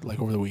weekend, like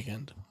over the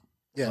weekend.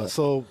 yeah, But-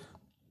 so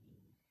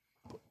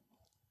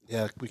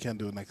yeah, we can't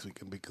do it next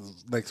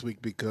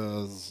week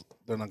because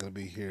they're not gonna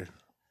be here.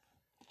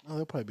 No,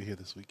 they'll probably be here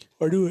this week.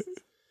 Or do it.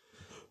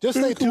 Just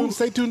stay tuned.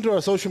 Stay tuned to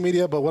our social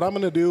media. But what I'm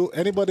going to do,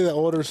 anybody that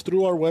orders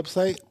through our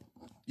website,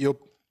 you'll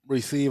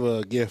receive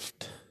a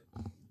gift.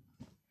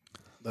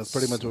 That's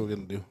pretty much what we're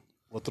going to do.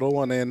 We'll throw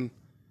one in.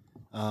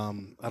 I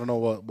don't know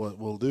what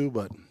we'll do,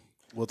 but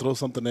we'll throw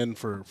something in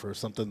for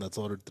something that's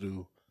ordered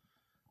through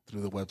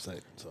the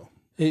website. So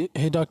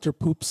Hey, Dr.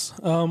 Poops.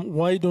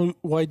 Why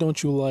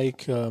don't you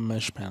like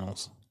mesh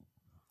panels?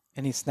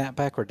 any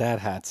snapback or dad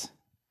hats?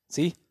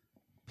 See,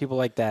 people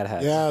like dad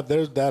hats. yeah,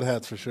 there's dad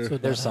hats for sure. So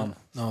There's dad some. hat.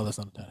 No, that's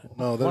not a dad hat.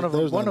 No, One of them.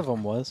 there's One none. of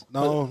them was.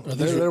 No, Are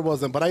these there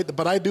wasn't.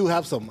 But I do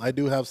have some. I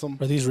do have some.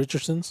 Are these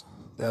Richardsons?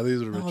 Yeah,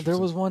 these are. Oh, there Richardson.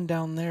 was one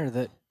down there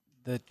that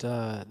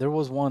there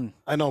was one.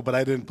 I know, but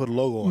I didn't put a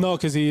logo on. No,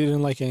 because he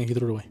didn't like it. He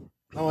threw it away.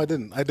 No, I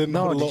didn't. I didn't.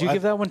 No, put a did you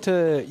give that one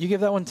to? You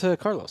give that one to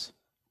Carlos.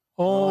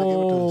 I gave it to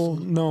Oh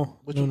this- no!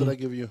 Which no, one did no. I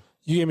give you?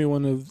 You gave me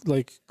one of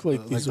like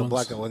Like these the ones.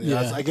 black one.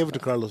 Yeah, I gave it to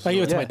Carlos. I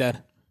gave it to Yeah. my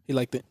dad. He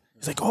liked it.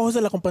 He's like, "Oh, is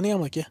it la compañía?"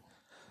 I'm like, "Yeah."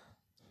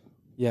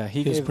 Yeah,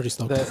 he was gave, pretty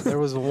stoked. There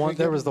was one.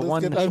 There was the Let's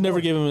one. get I've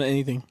never given him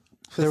anything.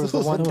 There was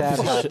the one dad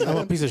hat. I'm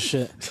a piece of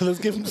shit. Let's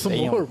give him some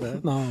Damn. more,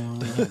 man. No,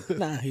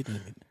 nah, he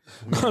didn't.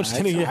 I'm just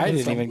kidding. I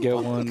didn't even get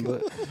one,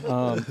 but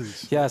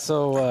yeah.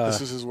 So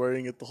This is his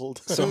wearing it the whole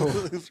time. So-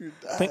 If your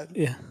dad.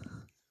 Yeah.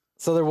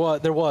 so there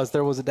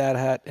was a dad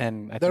hat,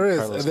 and I think There is,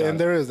 Carlos and got it.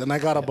 there is, and I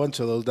got a bunch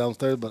of those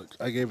downstairs, but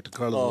I gave it to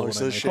Carlos. Oh, when it I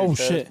says made shaved Oh head.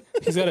 shit.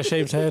 He's got a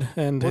shaved head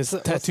and his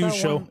tattoos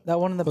show. That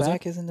one in the What's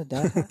back isn't a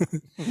dad hat.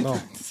 it. No,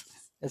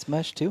 It's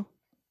mesh too.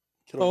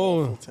 Get a Oh.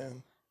 waffle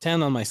tan.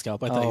 Tan on my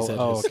scalp. I thought he said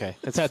his. okay.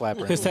 It's a flat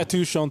His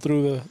tattoo shown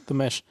through the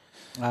mesh.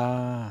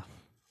 Ah.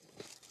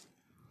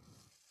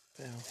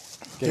 Damn.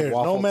 Get Here, a no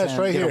waffle mesh tan,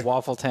 right get here. a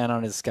waffle tan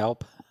on his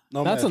scalp.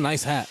 no, That's mesh. a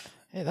nice hat.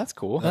 Hey, that's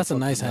cool. That's a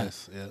nice fucking hat.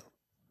 nice, yeah.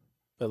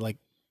 But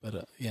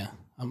yeah.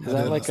 Is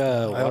that like a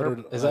I water?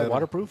 ordered- Is I that ordered-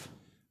 waterproof?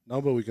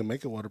 No, but we can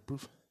make it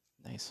waterproof.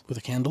 Nice. with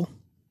a candle?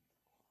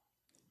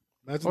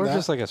 Imagine Or that.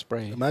 just like a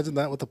spray. Imagine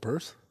that with a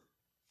purse.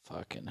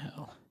 Fucking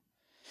hell.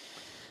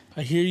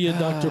 I hear you,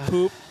 Dr.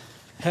 Poop.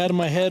 Had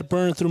my head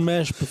burned through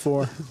mesh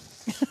before.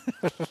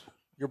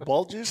 You're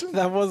bald, Jason?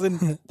 That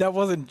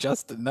wasn't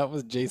Justin. That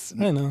was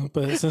Jason. I know,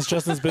 but since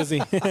Justin's busy,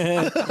 starts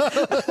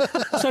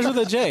with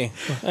a J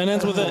and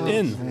ends with an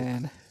N.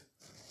 Man.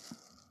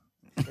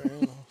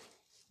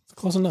 It's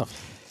close enough.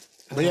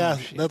 But yeah,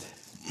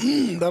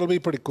 that'll be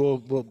pretty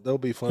cool. Well, that'll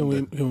be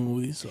fun. Can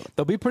we so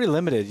They'll be pretty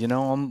limited, you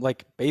know. I'm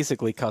like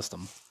basically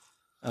custom.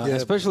 Yeah.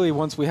 Especially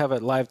once we have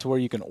it live to where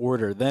you can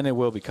order, then it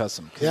will be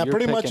custom. 'Cause Yeah, you're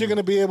pretty much picking- you're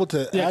gonna be able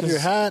to Yeah, add your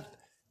 'cause- hat,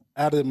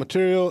 add the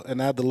material,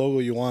 and add the logo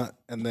you want,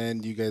 and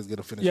then you guys get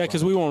a finished. Yeah,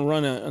 because product. we won't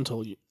run it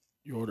until you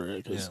order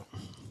it. Cause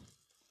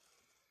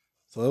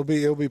So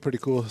it'll be pretty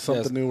cool.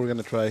 Something new we're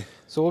gonna try.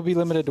 So we'll be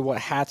limited to what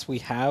hats we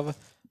have,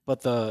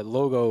 but the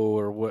logo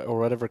or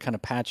whatever kind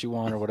of patch you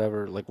want or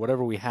whatever, like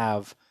whatever we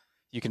have,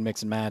 you can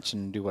mix and match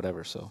and do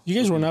whatever. So you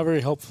guys were not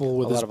very helpful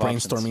with a this lot of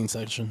options.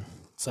 brainstorming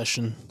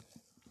session.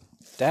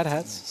 dad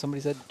hats.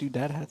 Somebody said do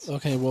dad hats.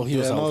 Okay, well he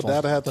was Yeah, no, helpful.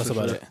 data hats That's for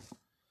about sure. it.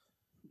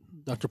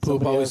 Dr.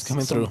 Poop always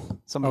coming through.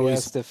 Somebody Always.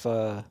 asked if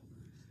a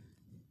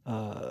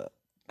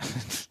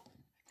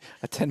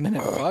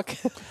 10-minute fuck.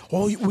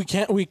 Well,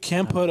 we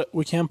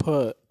can't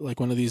put like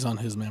one of these on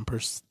his man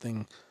purse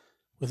thing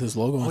with his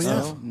logo and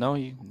stuff. No,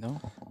 Yeah,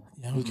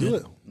 we We'll do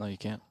could. it. no, you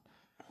can't.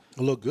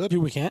 It'll look good.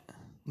 Dude, we can't.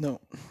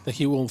 No, That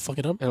he will fuck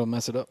it up. it'll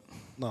mess it up.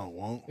 No, it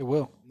won't. It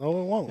will.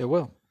 No, it won't. It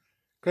will.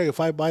 Craig, if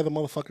I buy the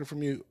motherfucker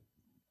from you,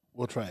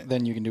 we'll try it.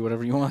 Then you can do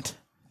whatever you want.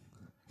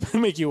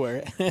 Make you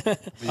wear it.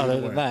 Other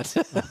than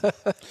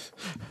that,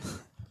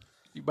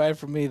 you buy it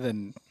from me,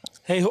 then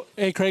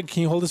Hey, Craig,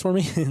 can you hold this for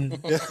me?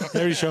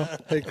 There you show.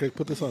 Hey, Craig,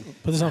 put this on.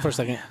 Put this on for a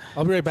second.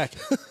 I'll be right back.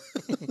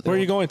 Where are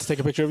you going to take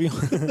a picture of you?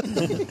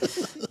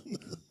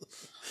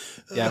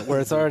 yeah, where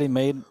it's already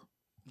made,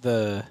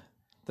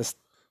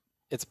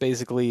 it's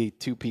basically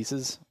two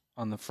pieces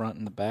on the front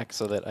and the back,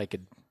 so that I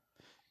could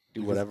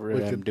do whatever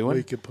I'm doing.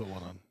 We could put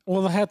one on.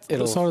 Well, the hat.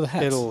 So are the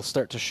hats. It'll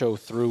start to show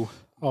through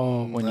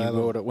Oh, when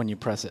you when you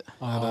press it.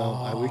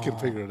 We can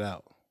figure it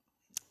out.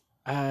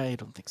 I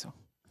don't think so.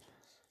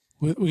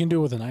 we can do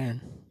it with an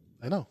iron.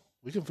 I know.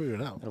 We can figure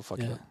it out. It'll fuck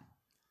it Yeah. up.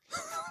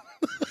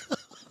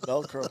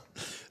 Velcro.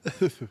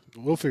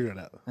 We'll figure it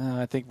out.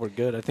 I think we're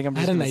good. I think I'm I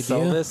just had an gonna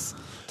sell idea. this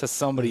to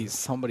somebody.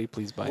 Somebody,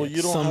 please buy Well, it.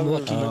 you don't Some have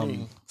lucky- as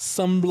many.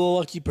 Some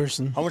lucky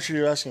person. How much are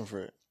you asking for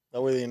it?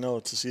 That way they know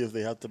to see if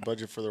they have to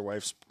budget for their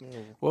wife's.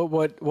 What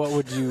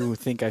would you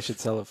think I should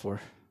sell it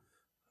for?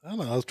 I don't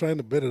know. I was trying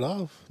to bid it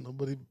off.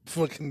 Nobody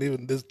fucking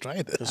even just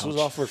tried it. This was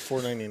offered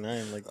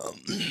 $4.99, like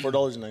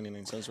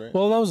 $4.99, right?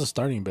 Well, that was a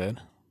starting bid.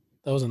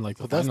 That wasn't like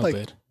the But that's final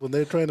like bid. when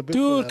they're trying to bid. for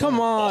Dude, that. come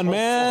on,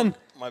 man.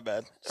 My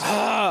bad.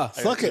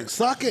 Suck it.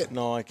 Suck it.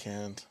 No, I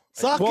can't.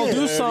 Suck Well, it.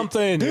 do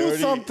something. Do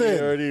something. They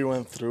already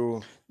went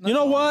through. You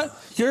know what?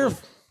 You're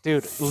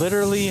Dude,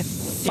 literally,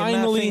 Finally-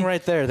 finally,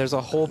 right there. There's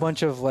a whole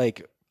bunch of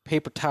like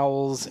paper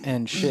towels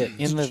and shit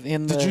in the.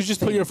 Did you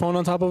just put your phone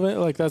on top of it?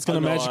 Like that's gonna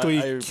No, magically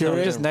I cure put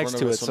it? just in next front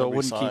to of it us so it whenever we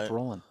wouldn't saw keep it.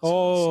 rolling?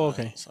 Oh,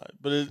 okay.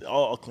 But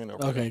I'll clean it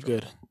up. Okay,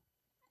 good.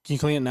 Can you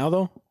clean it now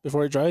though,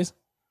 before it dries?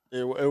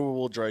 It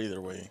will dry either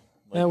way.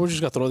 Yeah, we're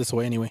just gonna throw this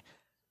away anyway.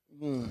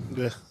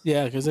 Yeah.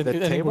 Yeah, because I The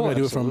think we're table, gonna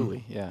do it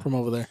absolutely, yeah. from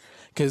over there,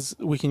 because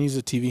we can use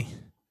the TV.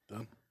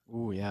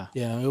 Ooh, yeah.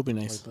 Yeah, it'll be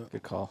nice.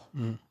 Good call.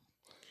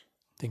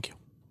 Thank you.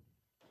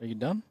 Are you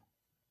done?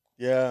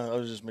 Yeah, I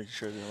was just making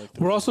sure.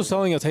 We're also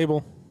selling a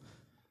table.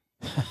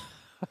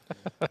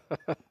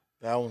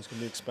 That one's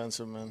gonna be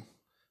expensive, man.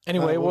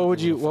 Anyway, what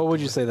would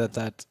you say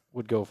that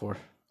would go for?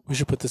 We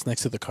should put this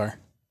next to the car.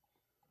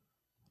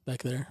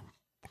 Back there.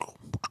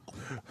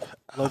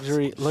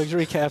 Luxury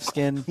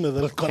calfskin,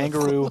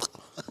 kangaroo,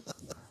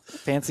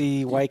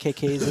 fancy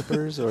YKK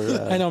zippers,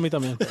 or I know, me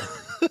también.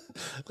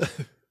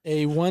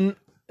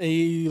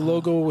 A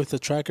logo with a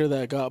tracker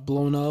that got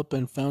blown up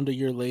and found a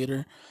year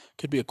later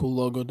could be a cool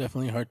logo.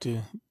 Definitely hard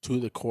to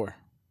the core.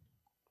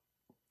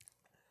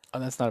 Oh,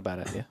 that's not a bad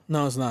idea.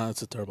 No, it's not.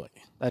 It's a terrible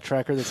idea. That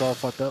tracker that's all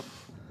fucked up.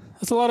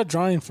 That's a lot of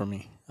drawing for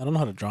me. I don't know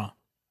how to draw.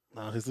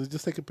 No,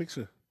 just take a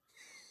picture.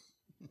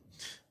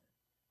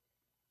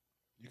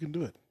 You can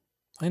do it.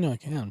 I know I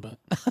can, but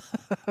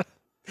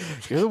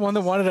You're the one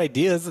that wanted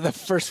ideas, and the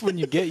first one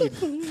you get,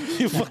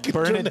 you fucking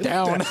burn it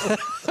down.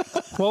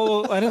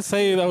 Well, I didn't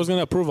say I was going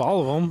to approve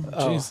all of them.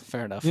 Oh, Jeez.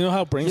 fair enough. You know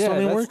how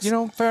brainstorming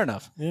works? Fair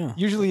enough. Yeah.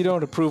 Usually you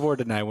don't approve or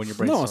deny when you're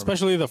brainstorming. No,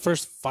 especially the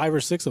first 5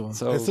 or 6 of them.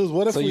 So, Jesus,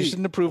 what if you we-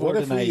 shouldn't approve or what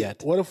if deny we-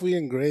 yet. What if we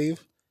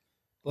engrave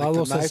Lalo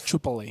the says knife?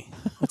 chupale.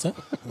 What's that?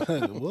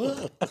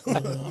 what?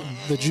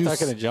 The juice.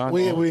 Talking to John.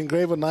 We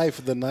engrave a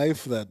knife. The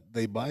knife that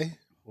they buy,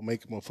 we'll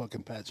make them a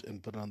fucking patch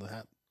and put it on the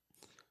hat.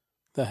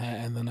 The hat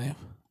and the knife.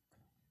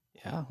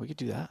 Yeah, we could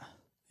do that.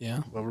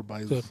 Yeah. Whoever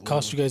buys It'll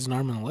cost you guys an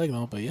arm and a leg,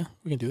 though, but yeah,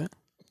 we can do that.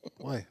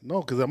 Why?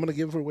 No, because I'm gonna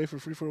give it away for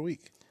free for a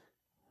week.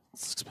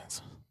 It's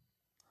expensive.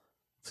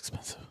 It's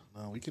expensive.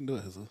 No, we can do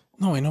it, Jesus.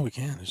 No, I know we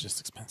can. It's just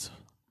expensive.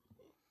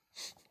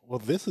 Well,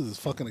 this is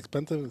fucking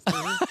expensive.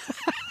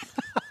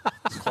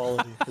 It's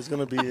quality. It's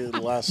gonna be the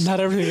last.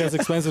 Not everything that's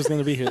expensive is going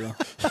to be here, though.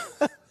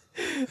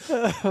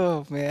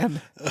 Oh,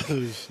 man.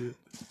 Oh shit!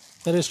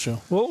 That is true.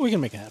 Well, we can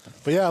make it happen.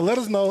 But yeah, let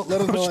us know.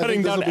 Let us know. We're I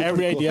shutting think this down will be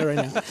every pretty idea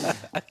right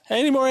now.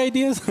 Any more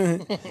ideas? cool.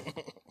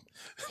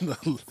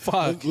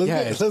 Fuck. Let's Yeah,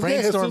 get- it's let's get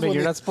Jesus brainstorming. one You're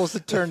day. not supposed to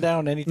turn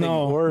down anything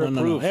No, or no,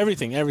 no, approve. no.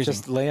 Everything.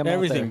 Just lay 'em out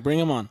Everything. there. Bring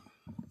them on.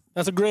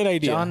 That's a great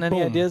idea. John, any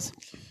Boom. ideas?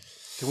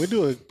 Can we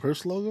do a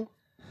purse logo?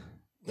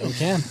 We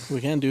can.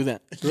 We can do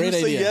that. You Great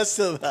say idea. yes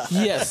to that.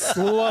 Yes.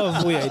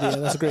 Lovely idea.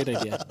 That's a great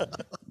idea.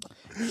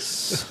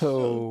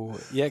 So,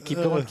 yeah, keep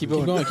going. Keep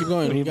Keep going. Keep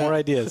going. We need more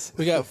ideas.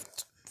 We got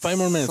 5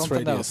 more minutes for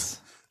Something ideas.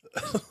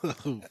 else.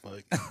 Oh,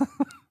 fuck.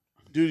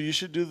 Dude, you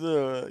should do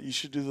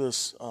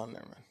this. Oh,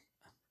 never mind.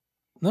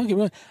 No, keep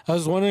going. I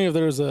was wondering if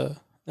there was a.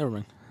 Never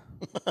mind.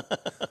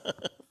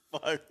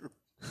 Fuck.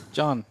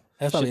 John,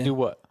 That's should not do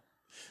what?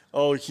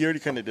 Oh, he already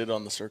kind of did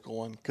on the circle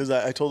one because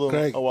I told him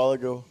Craig. a while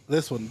ago.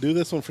 This one. Do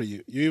this one for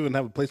you. You even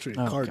have a place for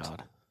your Oh, cards.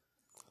 God.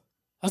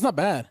 That's not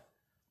bad.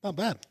 Not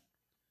bad.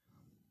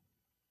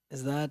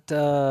 Is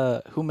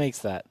that, who makes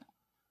that?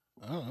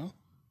 I don't know.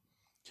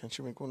 Can't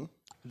you make one?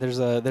 There's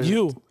a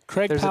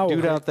Craig there's Powell. a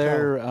dude out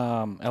there,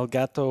 El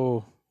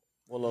Gato.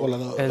 Well,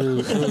 No,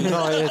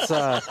 it's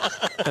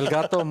El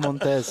Gato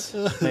Montes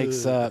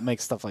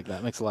makes stuff like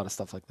that. Makes a lot of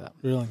stuff like that.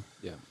 Really?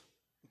 Yeah.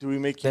 Do we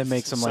make? That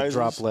makes some like sizes?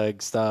 drop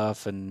leg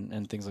stuff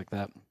and things like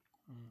that.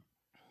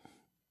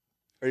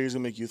 Are you guys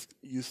gonna make youth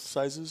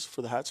sizes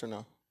for the hats or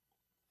no?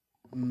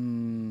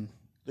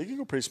 They can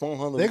go pretty small,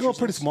 huh? they go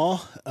pretty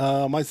small.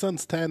 My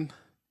son's 10.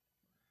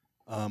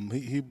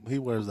 He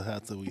wears the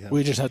hats that we have.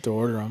 We just have to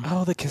order them.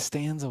 Oh, the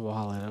Costanza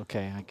wallet.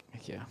 Okay,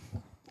 yeah.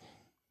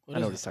 What I know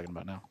is what he's talking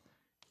about now.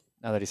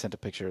 Now that he sent a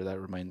picture,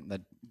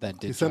 that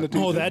did. He sent it jog to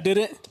me. you? Oh, that did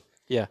it?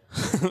 Yeah.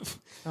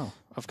 Oh,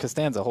 of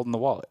Costanza holding the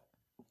wallet.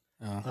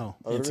 Oh,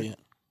 Oh, can't see it.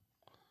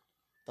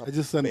 I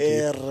just sent it to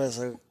you. Perra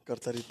esa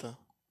carterita.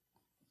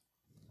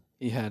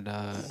 He had.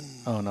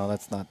 Oh no,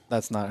 that's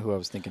not who I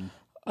was thinking.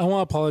 I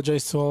want to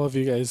apologize to all of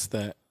you guys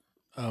that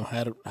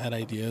had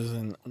ideas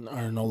and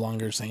are no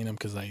longer saying them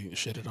because I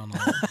shitted on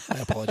them. I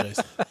apologize.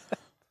 A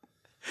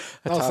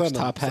I'll Topps send 'em,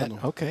 top hat. send 'em.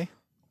 Okay.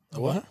 A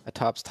what? A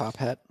Topps top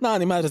hat. No,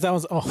 ni madres. That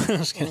was. Oh, I'm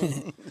just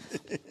kidding.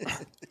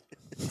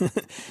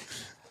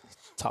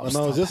 But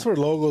no, just for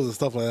logos and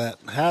stuff like that.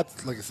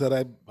 Hats, like I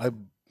said,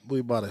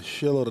 we bought a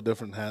shitload of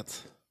different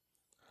hats,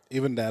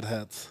 even dad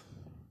hats.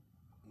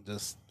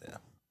 Just yeah.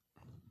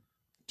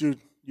 Dude,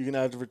 you can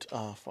advertise.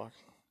 Oh fuck.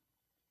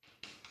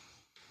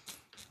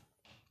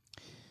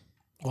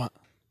 What?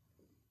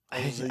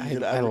 I was saying you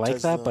could like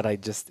advertise that, the- but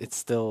it's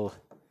still.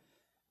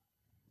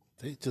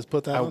 See, just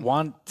put that I on.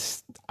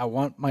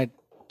 want my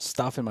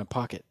stuff in my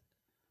pocket.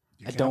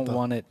 You I can't, don't though.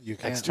 want it You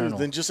can't. external.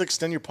 Then just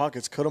extend your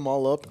pockets, cut them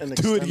all up, and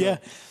Dude, extend yeah,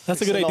 them.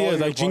 that's a good Extend all idea.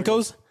 your Like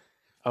Jinkos.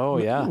 Oh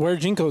yeah. Wear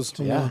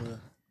Jinkos. Yeah.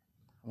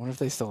 I wonder if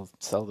they still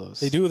sell those.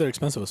 They do. They're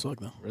expensive as fuck,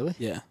 though. Really?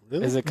 Yeah.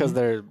 Really? Is it because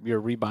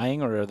you're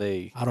rebuying or are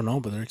they? I don't know,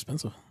 but they're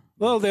expensive.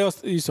 Well, they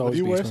also used to Do always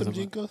you be wear expensive.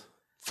 some Jinkos?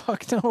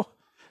 Fuck no.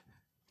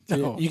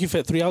 No. You can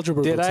fit 3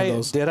 algebra Did books in I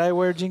those. did I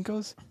wear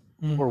Jinkos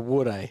or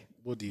would I?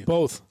 Would you?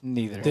 Both.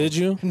 Neither. Did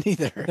you?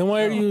 Neither. Then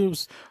why are you I'm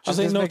just saying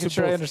just no making to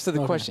sure I both? understood the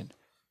Okay. question.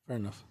 Fair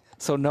enough.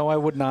 So no, I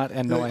would not,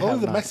 and no, I Only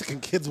have the not. Mexican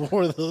kids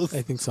wore those.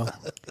 I think so.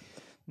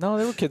 No,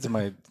 there were kids in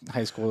my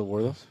high school that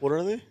wore those. What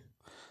are they?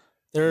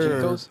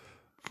 They're Jinkos?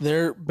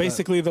 they're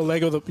basically the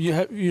Lego.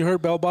 You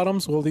heard bell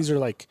bottoms? Well, these are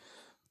like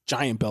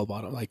giant bell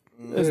bottom. Like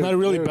it's not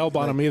really they're bell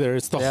bottom either.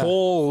 It's the Yeah.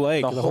 whole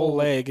leg. The The whole whole-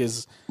 leg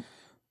is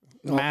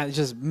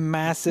Just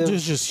massive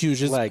just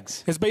huge. It's,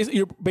 legs. It's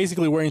you're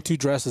basically wearing 2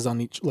 dresses on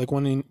each, like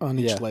one on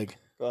each Yeah. leg,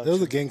 Those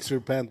were gangster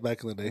pants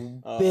back in the day.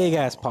 Big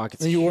ass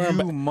pockets. And you wore 'em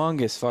ba-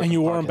 humongous fucking and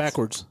you wore them pockets.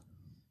 backwards.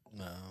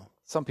 No.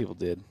 Some people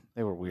did.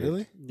 They were weird.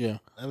 Really? Yeah,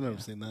 I've never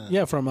seen that.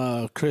 yeah. From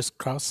Chris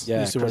Cross.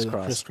 Yeah, Used to wear the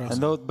crisscross. crisscross.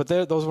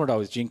 And those weren't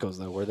always Jinkos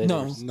though, were they?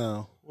 No. They were-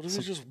 No. What if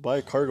you just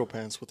buy cargo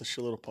pants with a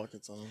shitload of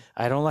pockets on them?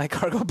 I don't like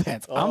cargo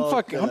pants. Oh, I'm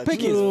okay,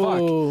 picky as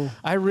Ooh. fuck.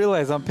 I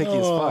realize I'm picky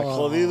as fuck.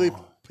 Jodidly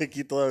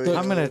picky todavía.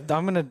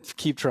 I'm gonna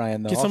keep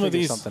trying though. Get I'll some of figure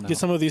these. something Get out.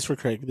 some of these for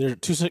Craig. They're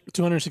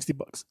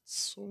 $260.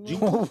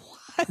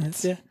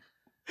 What? Yeah,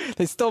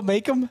 They still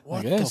make them?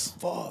 What guess. the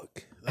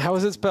fuck? How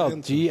is it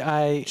spelled?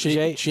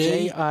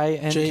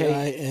 J-I-J-I-N-K?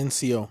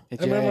 J-I-N-C-O. I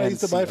remember I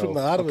used to buy from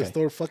the hardware Okay.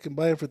 store, fucking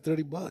buy it for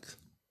 $30.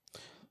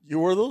 You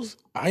wore those?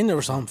 I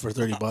never saw them for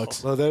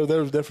 $30. Well,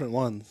 there was different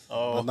ones.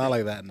 But not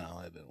like that. No,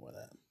 I didn't wear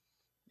that.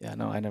 Yeah,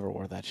 no, I never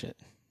wore that shit.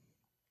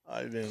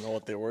 I didn't know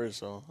what they were,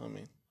 so I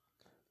mean.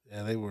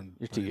 Yeah, they were.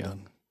 You're too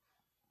young.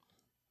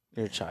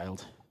 You're a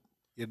child.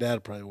 Your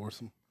dad probably wore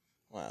some.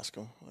 I'll ask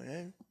him. Like,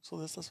 hey, so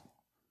this.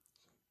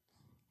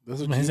 This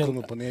is Me dice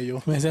cuando ponía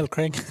yo. Me decía el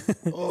Craig.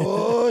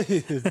 Oh,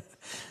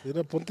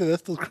 mira, ponte de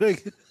estos,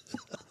 Craig.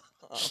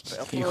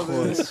 Hijo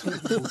de su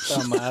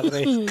puta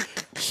madre.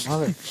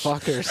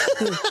 Motherfuckers.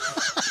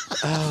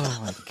 Oh,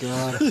 my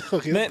God.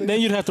 Then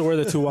you'd have to wear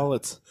the 2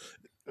 wallets.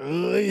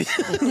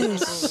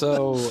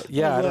 So,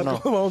 yeah, I don't know.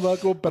 I'm going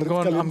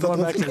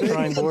back to the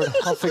drawing board.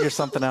 I'll figure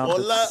something out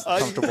that's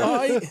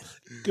comfortable.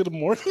 Good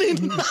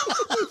morning.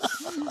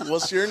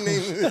 What's your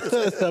name?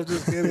 I'm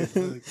just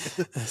kidding.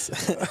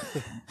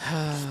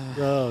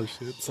 Oh,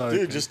 shit. Sorry.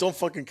 Dude, just don't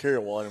fucking carry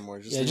a wallet anymore.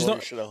 Just Yeah, leave just all your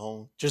don't- shit at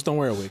home. Just don't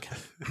wear a wig.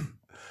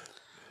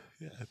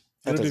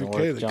 I don't doesn't even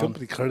carry work, the John.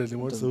 company card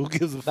anymore, so who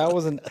gives a fuck? That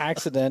was an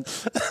accident.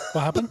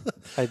 What happened?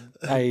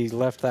 I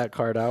left that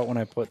card out when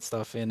I put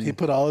stuff in. He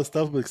put all his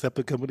stuff except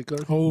the company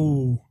card.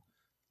 Oh,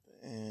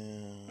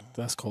 And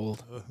that's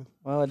cold.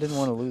 Well, I didn't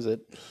want to lose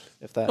it.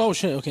 If that. Oh,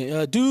 shit.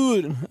 Okay.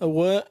 Dude,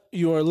 what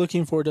you are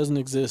looking for doesn't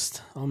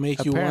exist. I'll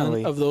make you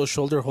Apparently. one of those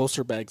shoulder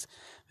holster bags.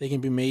 They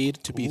can be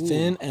made to be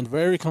thin and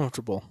very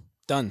comfortable.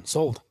 Done.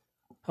 Sold.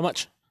 How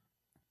much?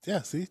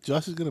 Yeah, see,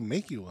 Josh is gonna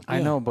make you one.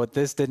 I know, but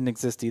this didn't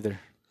exist either.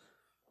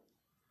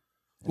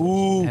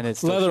 Ooh, And it's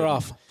still leather shouldn't.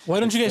 off. Why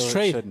don't you guys Still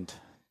trade? Shouldn't.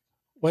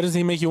 Why does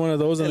he make you one of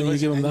those and then you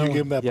give him And that you one?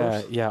 give him that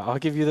Yeah, purse. yeah. I'll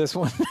give you this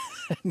one.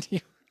 And you-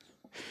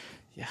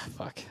 yeah,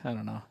 fuck. I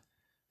don't know.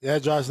 Yeah,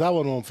 Josh, that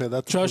one won't fit.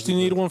 That's Josh, do you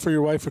need one for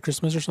your wife for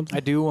Christmas or something? I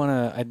do want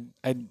to.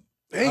 I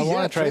Hey, want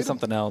yeah, to try trade 'em.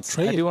 something else.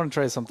 Trade. I do want to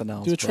try something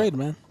else. Do a but trade,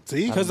 man.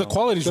 See, Because the know.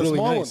 quality's the really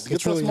small nice. one. Get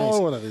It's the really smaller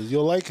nice. one of it.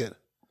 You'll like it.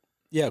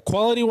 Yeah,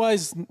 quality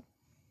wise,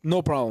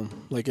 no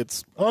problem. Like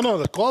it's Oh no,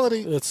 the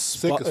quality. it's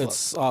Sick as fuck.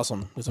 it's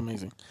awesome. It's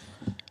amazing.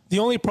 The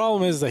only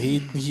problem is that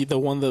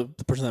the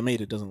person that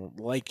made it doesn't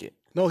like it.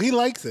 No, he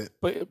likes it,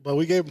 But but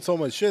we gave him so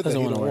much shit that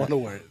Doesn't he wanna don't wear want to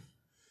wear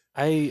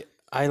it.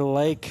 I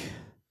like.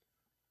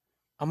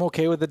 I'm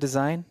okay with the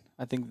design.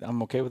 I think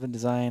I'm okay with the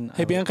design.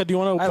 hey, Bianca, do you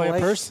want to I buy a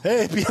like- purse?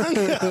 Hey,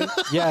 Bianca.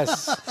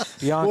 Yes,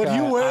 Bianca. Would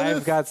you wear I've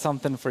this? got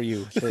something for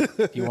you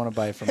that you want to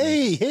buy from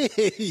me. hey.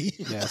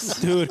 Yes.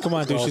 Dude, come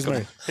on, dude. She's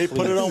married. hey,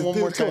 put it on one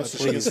more Dude, come time on,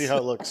 so you can see how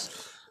it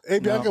looks. Hey,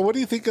 Bianca, what do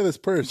you think of this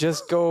purse?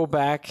 Just go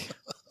back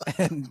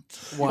and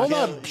watch. Hold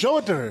on, show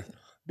it to her.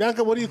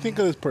 Bianca, what do you think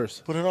of this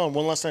purse? Put it on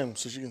one last time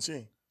so she can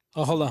see.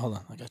 Oh, hold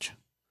on. I got you.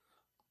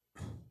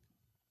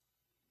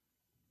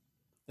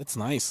 It's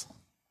nice.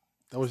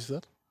 That what she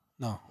said?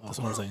 No, that's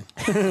what I'm saying.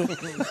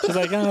 She's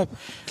like, Oh,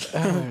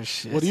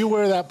 shit. Would you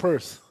wear that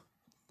purse?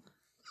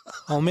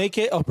 I'll make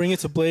it. I'll bring it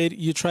to Blade.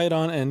 You try it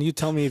on, and you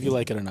tell me if you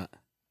like it or not.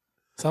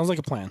 Sounds like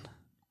a plan.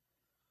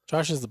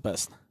 Josh is the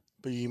best.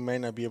 But you might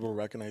not be able to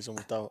recognize him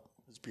without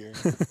his beard.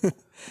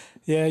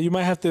 Yeah, you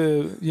might have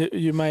to.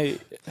 You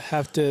might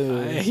have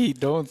to. I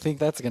don't think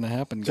that's gonna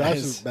happen, Josh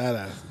guys. is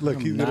badass. Look,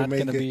 I'm he's gonna not make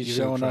gonna it. be You're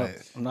showing gonna up. try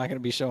it. I'm not gonna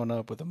be showing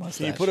up with a mustache.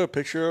 Can you put a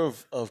picture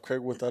of Craig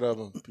without a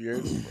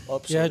beard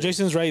up? so Yeah, that-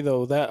 Jason's right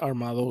though. That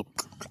Armado,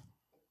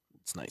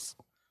 it's nice.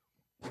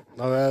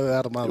 No,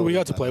 that amount We of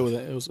got to play with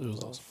it. It was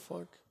awesome.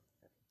 Fuck.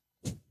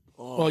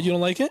 Oh, you don't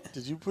like it?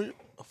 Did you put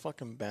a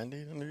fucking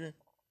Band-Aid under here?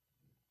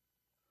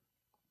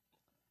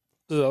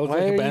 Does that look Why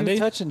like a are you Band-Aid?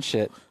 touching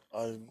shit?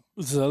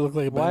 Does that look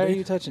like a Why are Band-Aid?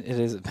 you touching? It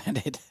is a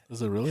Band-Aid.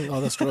 Is it really?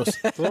 Oh, that's gross.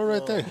 Throw it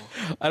right there.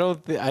 I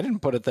don't. I didn't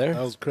put it there.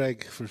 That was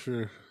Craig for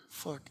sure.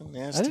 Fucking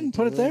nasty. I didn't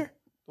put it dude. there.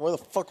 Why the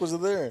fuck was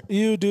it there?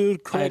 You,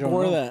 dude, Craig don't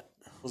wore know. that.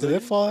 Was Did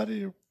it fall out of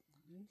your?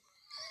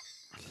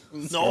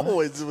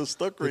 No, it was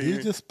stuck right Did you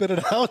here. just spit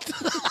it out?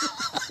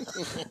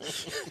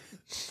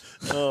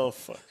 Oh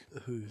fuck.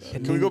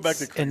 Can we go back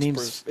to It Craig's needs.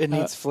 purse? It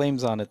needs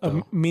flames on it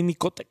though. Mini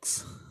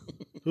Cotex.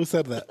 Who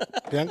said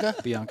that? Bianca?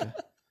 Bianca.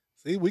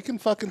 See, we can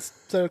fucking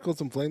circle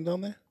some flame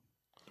down there.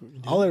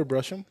 I'll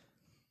airbrush them.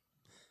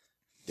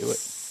 Do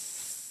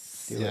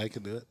it. Yeah, I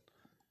can do it.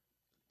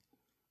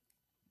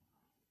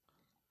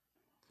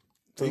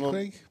 So Hey, no-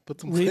 Craig,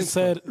 put some Reed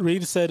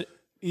flame. said,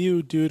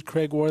 "You, dude,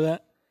 Craig wore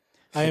that."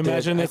 I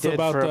imagine I it's did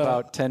about for the.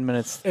 about 10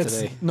 minutes It's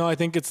today. no, I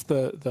think it's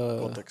the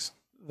Vortex.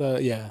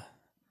 yeah.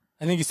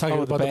 I think he's talking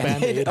Oh, about the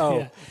Band-Aid. Oh,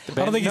 Yeah. the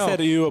I don't think he no, said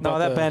to you about no.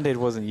 That the, Band-Aid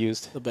wasn't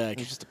used. the bag. It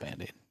was just a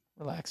Band-Aid.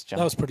 Relax, John.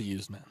 That was pretty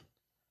used, man.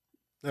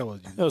 That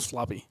was you. That was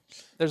floppy.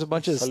 There's a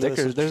bunch of Saludos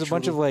stickers. There's a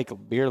bunch chulo. of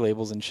like beer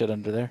labels and shit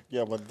under there.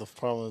 Yeah, but the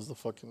problem is the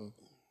fucking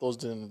those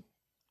didn't.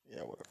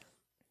 Yeah, whatever.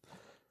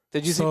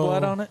 Did you see So-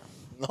 blood on it?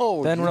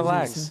 No. Then Jesus.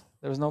 relax.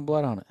 There was no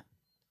blood on it.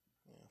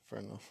 Yeah, fair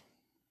enough.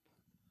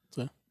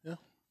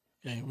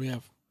 Okay, we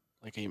have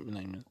like 8-9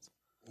 minutes.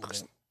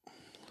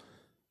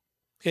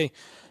 Okay,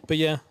 but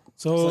yeah.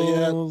 So,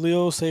 yeah.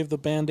 Leo saved the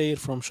Band-Aid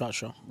from SHOT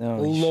Show.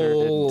 No, he sure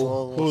didn't.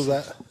 Lol. Who was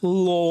that?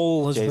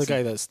 Lol is the Jason.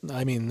 guy that's.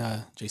 I mean,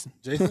 Jason.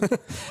 Jason?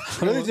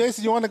 Really,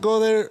 Jason? You want to go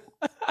there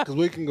Because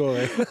we can go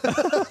there.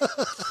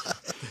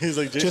 He's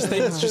like, Just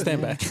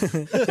stand back.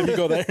 If you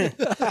go there.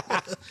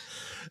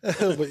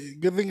 But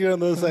good thing you're on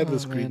the other side of the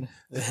screen.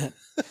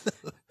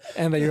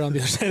 And that you're on the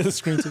other side of the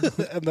screen too.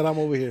 And then I'm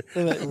over here.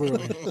 And that we're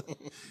over here.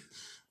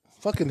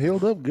 Fucking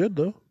healed up good,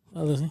 though.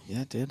 Oh, does he?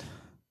 Yeah, it did.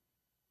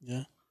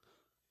 Yeah.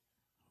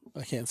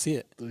 I can't see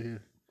it. Through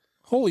here.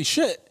 Holy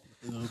shit.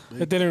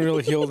 It didn't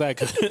really heal that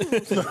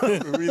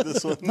good. read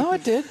this one. No,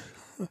 it did.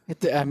 It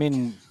did. I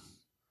mean,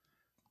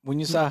 when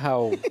you saw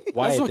how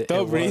wide fucked it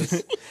up, Reed.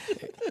 was.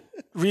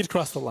 Reed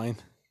crossed the line.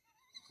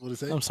 What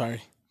is it? I'm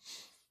sorry.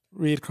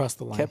 Reed crossed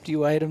the line. Kept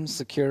you items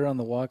secure on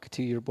the walk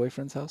to your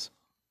boyfriend's house?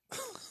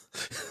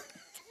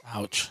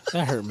 Ouch.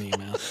 That hurt me,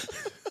 man.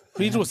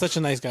 Reed was such a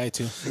nice guy,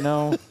 too.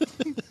 No.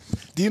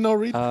 Do you know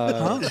Reed?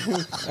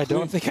 I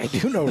don't think I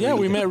do know Yeah, Reed.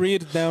 we met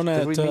Reed down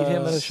at... Did we meet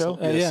him at a show?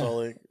 yeah. Salt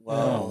Lake. Wow.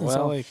 Oh, In Salt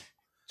well. Lake.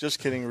 Just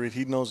kidding, Reed.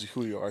 He knows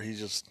who you are. He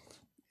just.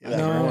 Not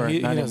No, anymore. he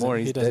Not doesn't. anymore.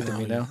 He He's doesn't dead to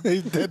me know now.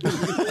 He's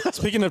dead.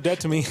 Speaking of debt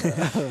to me, we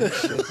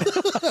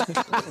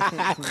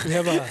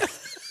have a...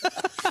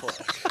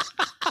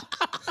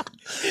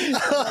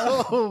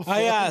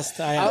 I asked.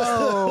 Damn.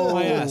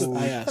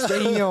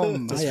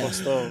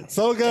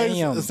 So, guys,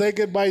 Damn. say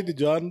goodbye to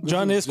John.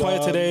 John is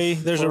quiet today.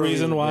 There's a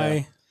reason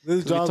why. This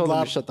is We John's told him to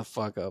last shut the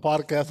fuck up.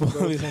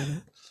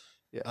 podcast.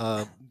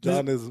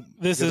 John is.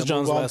 This is gonna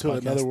John's move on last to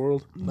podcast. another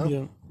world. No?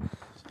 Yeah.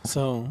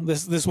 So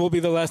this will be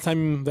the last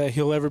time that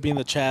he'll ever be in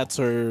the chats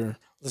or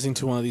listening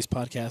to one of these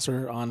podcasts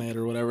or on it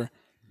or whatever.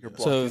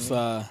 So if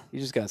He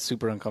just got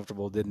super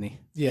uncomfortable, didn't he?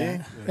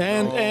 yeah,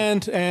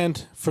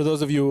 and for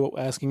those of you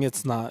asking,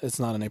 it's not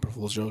an April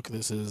Fool's joke.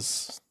 This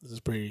is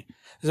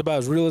it's about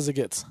as real as it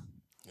gets.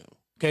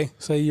 Okay,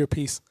 say your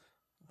piece.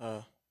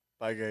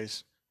 Bye,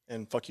 guys.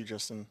 And fuck you,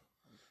 Justin.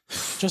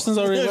 Justin's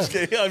already I'm left.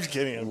 just kidding. I'm just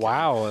kidding.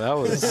 Wow, that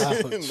was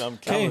I'm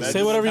Okay, kidding.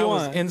 say whatever you that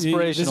was want.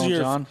 inspirational, This is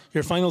John.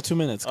 Your final 2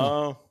 minutes.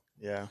 Go.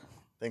 Yeah.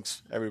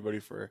 Thanks, everybody,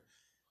 for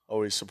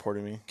always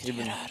supporting me.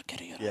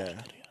 Yeah.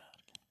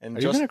 And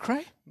Are you gonna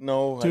cry?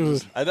 No,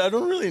 Dude. I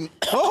don't really.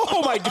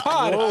 Oh my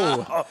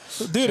god,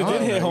 dude! It did hit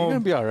Are you home. gonna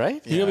be all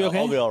right? You gonna be okay?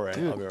 I'll be all right.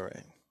 I'll be all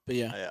right. But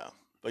yeah, Yeah.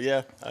 But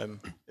yeah,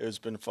 it's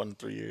been fun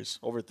 3 years.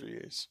 Over 3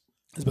 years.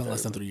 it's been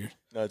less than 3 years.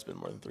 No, it's been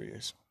more than 3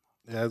 years.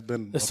 Yeah, it's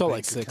been. It's a still bank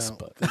like 6, account.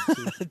 but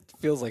It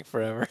feels like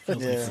forever.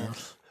 Yeah.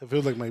 I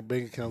feel like my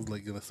bank account's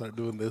like gonna start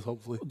doing this.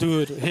 Hopefully,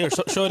 dude, here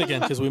show it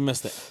again because we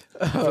missed it.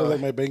 I feel like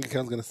my bank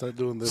account's gonna start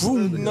doing this.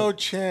 No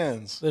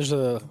chance. There's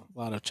a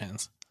lot of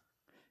chance.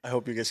 I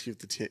hope you guys keep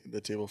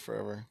the table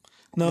forever.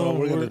 No,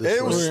 we're gonna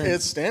destroy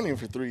It's standing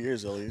for 3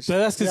 years at least. But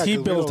that's because Yeah, he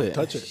 'cause we built don't it.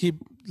 touch it.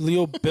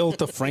 Leo built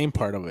the frame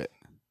part of it.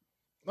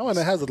 No, and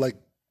it has like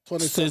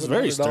It's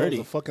very sturdy.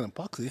 of fucking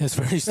epoxy. It's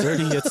very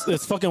sturdy.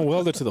 It's fucking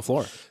welded to the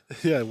floor.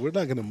 Yeah, we're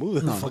not gonna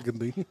move this fucking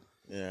thing.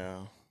 Yeah.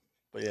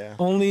 But yeah.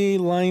 Only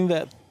line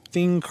that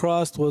thing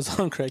crossed was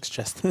on Craig's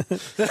chest.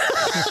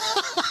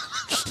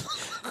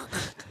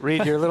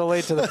 Reed, you're a little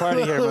late to the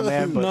party here, my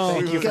man. But No.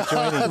 thank you for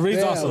joining.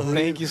 Reed's awesome.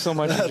 Thank you so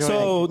much for joining.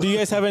 So, do you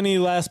guys have any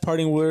last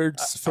parting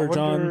words for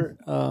wonder-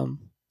 John?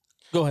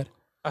 Go ahead.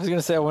 I was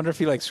gonna say, I wonder if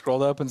he like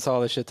scrolled up and saw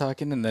the shit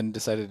talking and then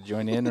decided to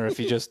join in, or if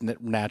he just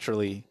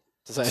naturally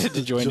decided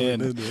to join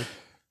in. Yeah.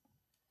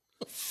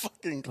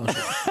 Fucking.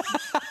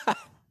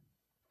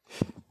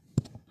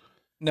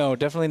 No,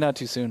 definitely not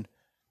too soon.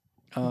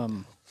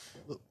 Don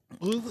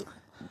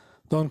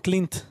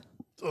Clint.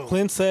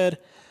 Clint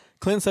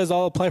says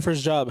I'll apply for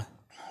his job.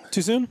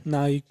 Too soon?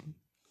 No,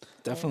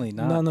 Definitely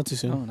not. no, not too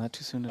soon. No, not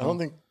too soon at I all. don't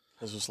think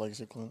this was like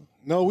Clint.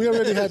 No, we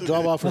already had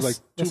job offers like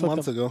That's 2 fucked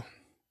months up. ago.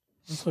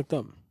 That's fucked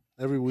up.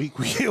 Every week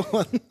we get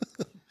one.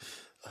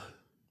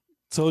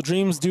 So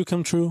dreams do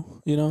come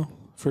true,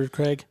 for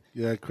Craig.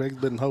 Yeah,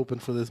 Craig's been hoping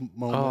for this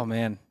moment. Oh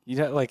man,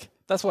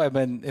 that's why I've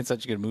been in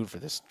such a good mood for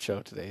this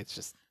show today. It's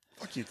just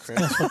Fuck you, Craig.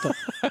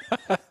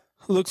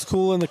 Looks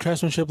cool and the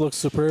craftsmanship looks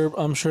superb.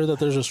 I'm sure that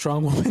there's a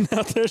strong woman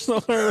out there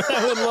somewhere.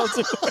 I would love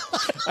to.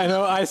 I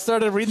know. I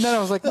started reading that. I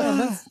was like,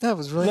 man, that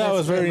was really That nice.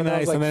 was very And I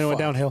nice, like, and then it went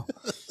fuck. downhill.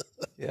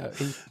 Yeah.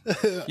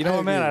 You know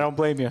what, man? I don't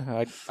blame you.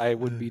 I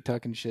would be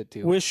talking shit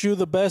too. Wish you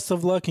the best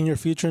of luck in your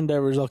future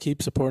endeavors. I'll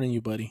keep supporting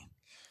you, buddy.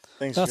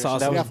 Thanks, That's Jason. awesome.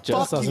 That was Fuck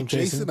just That's awesome, you,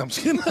 Jason. Jason. I'm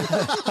just kidding.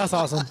 That's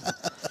awesome.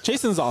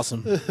 Jason's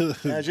awesome.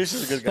 Yeah,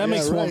 Jason's a good guy. That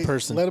makes one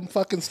person. Let him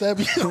fucking stab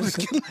you. I'm just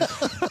kidding.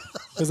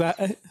 Is that?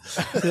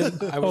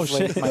 I was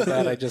late. My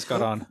bad. I just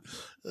got on.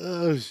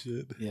 Oh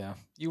shit. Yeah,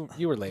 you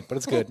were late, but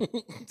it's good.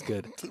 It's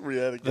good. We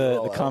had to get it The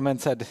all out.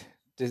 comments had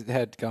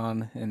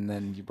gone, and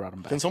then you brought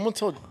them back. Can someone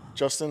tell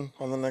Justin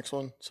on the next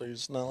one so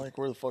he's not like,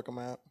 where the fuck I'm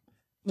at?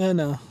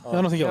 No. I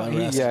don't think he'll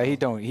ever ask. Yeah, he's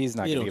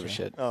not He gonna don't give a care.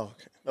 shit. Oh,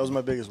 okay. That was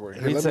my biggest worry.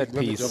 Hey, Reed let said me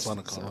peace. jump on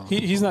a call. so-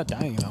 He's not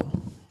dying though.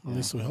 At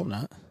least we hope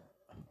not.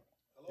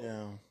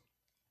 Yeah.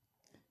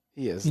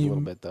 He is a little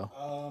bit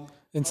though.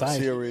 Inside.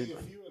 See you, Reed.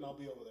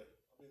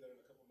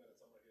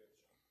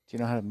 Do you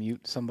know how to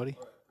mute somebody?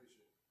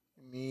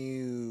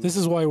 Mew. This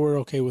is why we're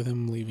okay with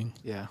him leaving.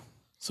 Yeah,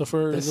 So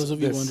for This- those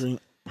of you this- wondering,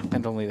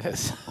 and only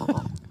this.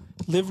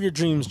 live your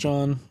dreams,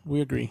 John.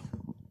 We agree.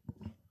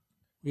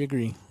 We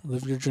agree.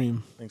 Live your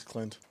dream. Thanks,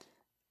 Clint.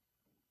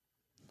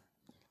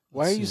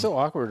 Why are you so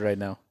awkward right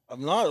now?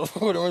 I'm not.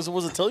 What am I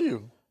supposed to tell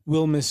you?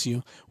 We'll miss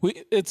you.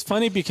 It's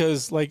funny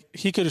because like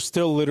he could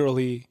still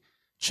literally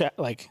chat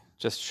like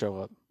Just show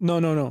up. no,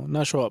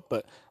 not show up,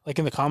 but like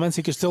in the comments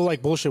he could still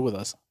like bullshit with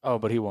us, Oh,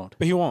 but he won't.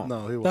 but he won't.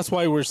 No, he won't. That's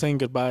why we're saying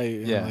goodbye.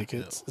 And, Yeah. like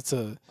it's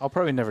a I'll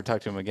probably never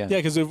talk to him again. yeah,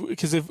 because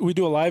if we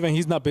do a live and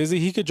he's not busy,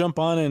 he could jump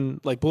on and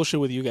like bullshit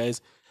with you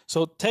guys.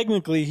 So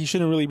technically, he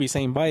shouldn't really be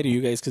saying bye to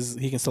you guys because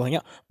he can still hang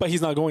out, but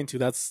he's not going to.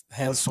 That's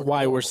hence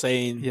why we're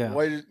saying Yeah.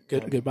 Why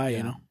did, goodbye.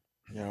 You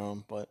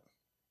know, but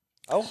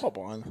I'll hop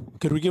on.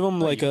 could we give him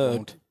like you a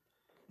won't.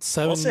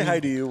 7? I'll say hi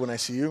to you when I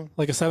see you.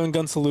 Like a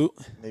 7-gun salute.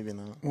 Maybe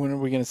not. When are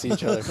we gonna see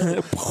each other?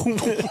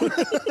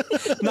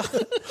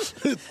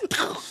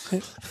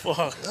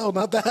 Oh,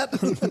 not that.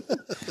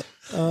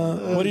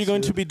 What are you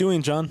going to be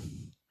doing, John?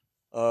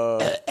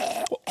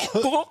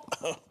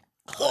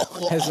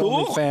 His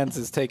OnlyFans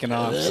is taken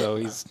off, so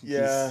he's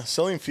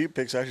Selling feet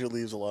pics actually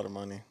leaves a lot of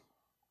money.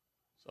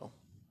 So,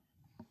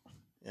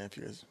 yeah, if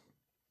you guys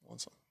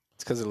want some.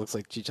 It's because it looks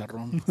like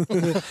chicharrón.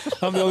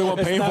 I'm the only one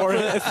paying for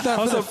it. It's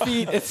not for the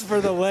feet. It's for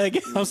the leg.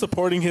 I'm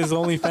supporting his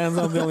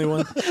OnlyFans. I'm the only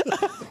one.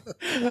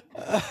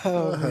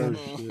 Oh,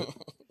 shit.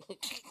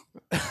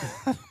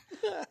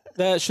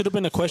 That should have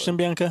been a question,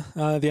 Bianca.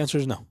 The answer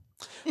is no.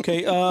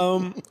 Okay.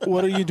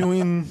 What are you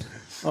doing?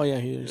 Oh yeah,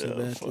 here's the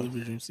bad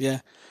delivery dreams.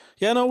 Yeah.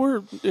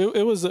 No,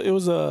 it was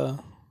a.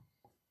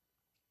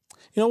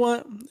 You know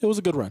what? It was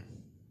a good run.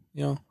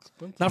 You know,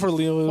 not for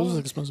Leo. It was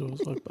expensive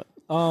as fuck, but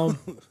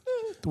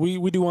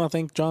we do want to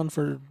thank John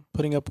for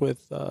putting up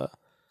with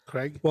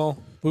Craig. Well,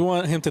 we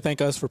want him to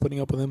thank us for putting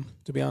up with him.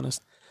 To be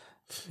honest,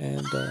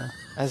 and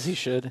As he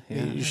should.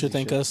 Yeah, you should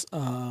thank us.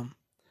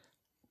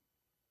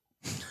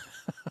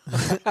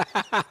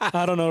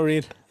 I don't know,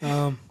 Reed.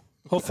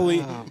 Hopefully,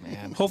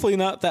 hopefully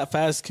not that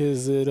fast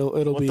because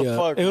it'll be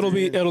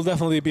it'll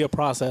definitely be a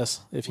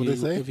process if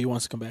he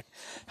wants to come back.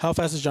 How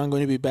fast is John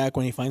going to be back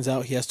when he finds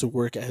out he has to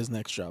work at his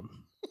next job?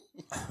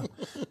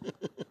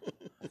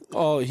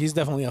 Oh, he's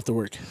definitely have to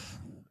work.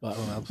 But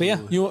yeah,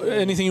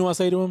 anything you want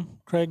to say to him,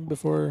 Craig,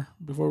 before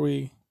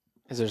we?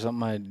 Is there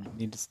something I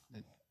need to?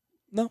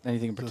 No.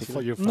 Anything in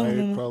particular? You're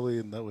fired probably,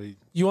 and that way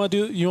you want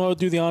to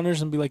do the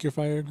honors and be like you're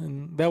fired,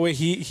 and that way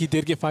he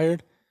did get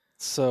fired.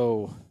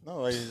 So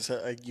no,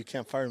 you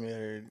can't fire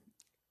me.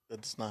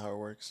 That's not how it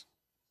works.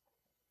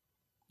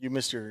 You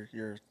missed your.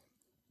 Do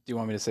you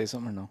want me to say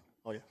something or no?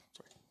 Oh yeah,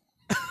 sorry.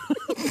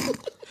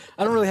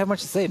 I don't really have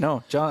much to say.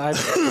 No, John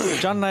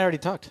and I already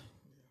talked,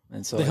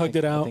 and so They hugged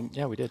it out.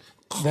 Yeah, we did.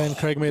 Then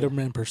Craig made a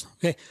man person.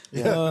 Okay.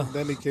 Yeah.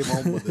 Then he came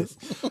home with this.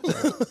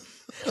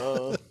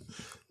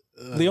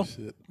 Leo,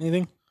 Shit.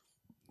 anything?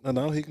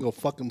 No, he can go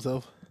fuck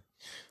himself.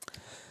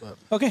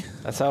 Okay.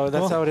 That's how it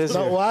is.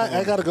 No, here. well,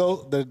 I gotta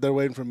go. They're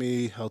waiting for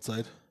me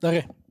outside.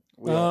 Okay.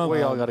 We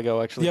all got to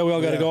go. Actually, Yeah, we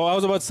all got to go. I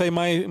was about to say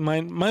mine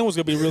was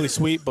gonna be really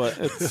sweet, but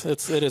it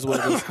is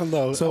what it is.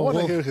 No, So I want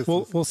to hear his.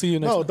 we'll see you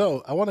next time.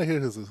 No, I want to hear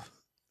his.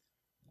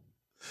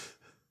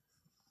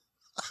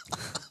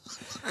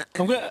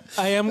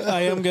 I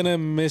am gonna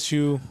miss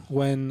you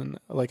when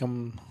like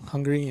I'm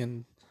hungry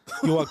and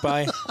you walk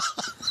by.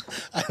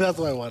 That's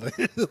what I want to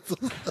hear.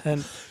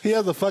 And He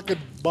has a fucking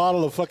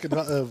bottle of fucking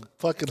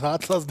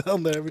hot sauce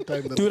down there every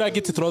time. dude, I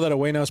get to throw that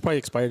away now. It's probably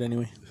expired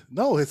anyway.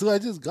 No, I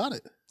just got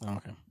it. Oh,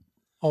 okay.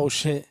 Oh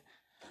shit.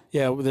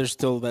 Yeah, well, there's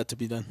still that to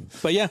be done.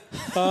 But yeah,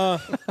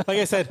 like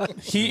I said,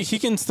 he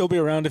can still be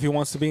around if he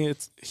wants to be.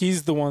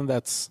 He's the one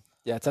that's.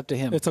 Yeah, it's up to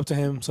him. It's up to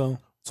him. So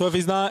if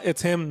he's not,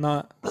 it's him.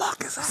 Not.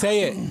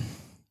 Say it.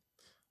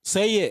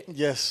 Say it.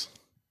 Yes,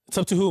 It's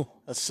up to who?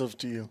 that's up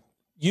to you.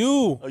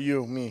 You. Oh,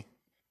 you, me.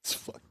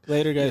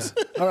 Later, guys.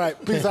 All right,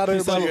 peace out,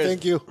 everybody. guys.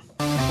 Thank you.